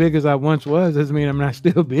not as big as I once was doesn't mean I'm not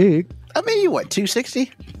still big. I mean, you what,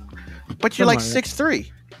 260? But you're like Something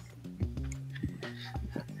 6'3".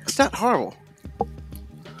 It's not horrible.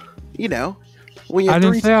 When you're I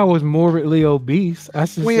didn't say I was morbidly obese. I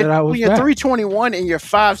just said I was when you're fat. 321 and you're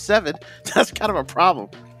 5'7", that's kind of a problem.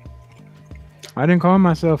 I didn't call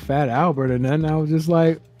myself Fat Albert or nothing. I was just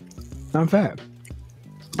like, I'm fat.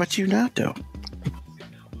 But you not though.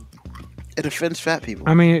 It offends fat people.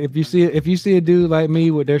 I mean, if you see a dude like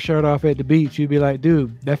me with their shirt off at the beach, you'd be like,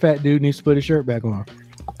 dude, that fat dude needs to put his shirt back on.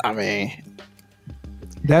 I mean,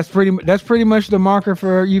 that's pretty much the marker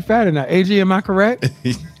for you fat or not. AG, am I correct?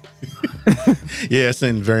 Yeah, it's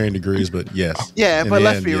in varying degrees, but yes. yeah, In but the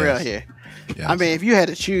let's end, be real yes. here. Yes. I mean, if you had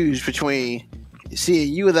to choose between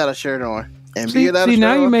seeing you without a shirt on and me See, without a shirt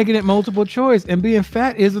now you're on, making it multiple choice, and being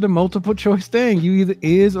fat isn't a multiple choice thing. You either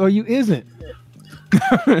is or you isn't.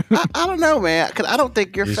 I don't know, man, because I don't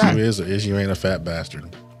think you're Is fat. you is or is you ain't a fat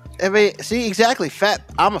bastard. I mean, see, exactly, fat.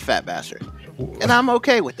 I'm a fat bastard, and I'm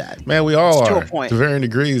okay with that. Man, we all To a are point. to varying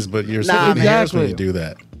degrees, but you're Nah, splitting man. hairs when you Exactly. do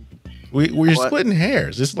that. We're What? splitting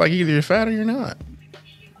hairs. It's like either you're fat or you're not.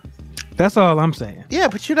 That's all I'm saying. Yeah,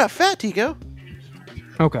 but you're not fat, Tico.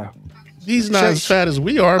 Okay. He's not Show- as fat as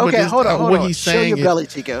we are, but Okay, hold on, hold what on. he's Show saying your is- belly,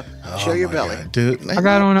 Tico. Oh Show your my belly. God, dude. I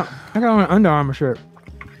got on an Under Armour shirt.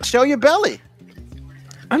 Show your belly.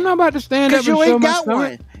 I'm not about to stand up Because and you show ain't my got stomach.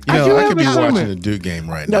 one. You I know, do I have could be a watching stomach. the Duke game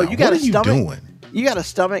right No, now. you got what a are you stomach. doing? You got a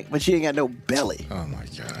stomach, but you ain't got no belly. Oh my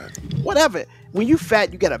God. Whatever. When you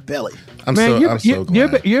fat, you got a belly. I'm Man, so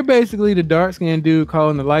glad. you're basically the dark skinned dude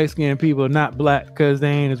calling the light skinned people not black because they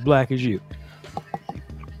ain't as black as you.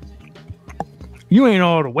 You ain't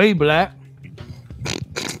all the way black.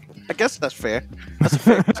 I guess that's fair. That's a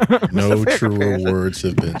fair. No fair truer comparison. words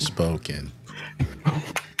have been spoken.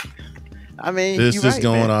 I mean, This you're is right,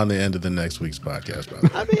 going man. on the end of the next week's podcast, brother.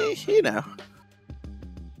 I mean, you know.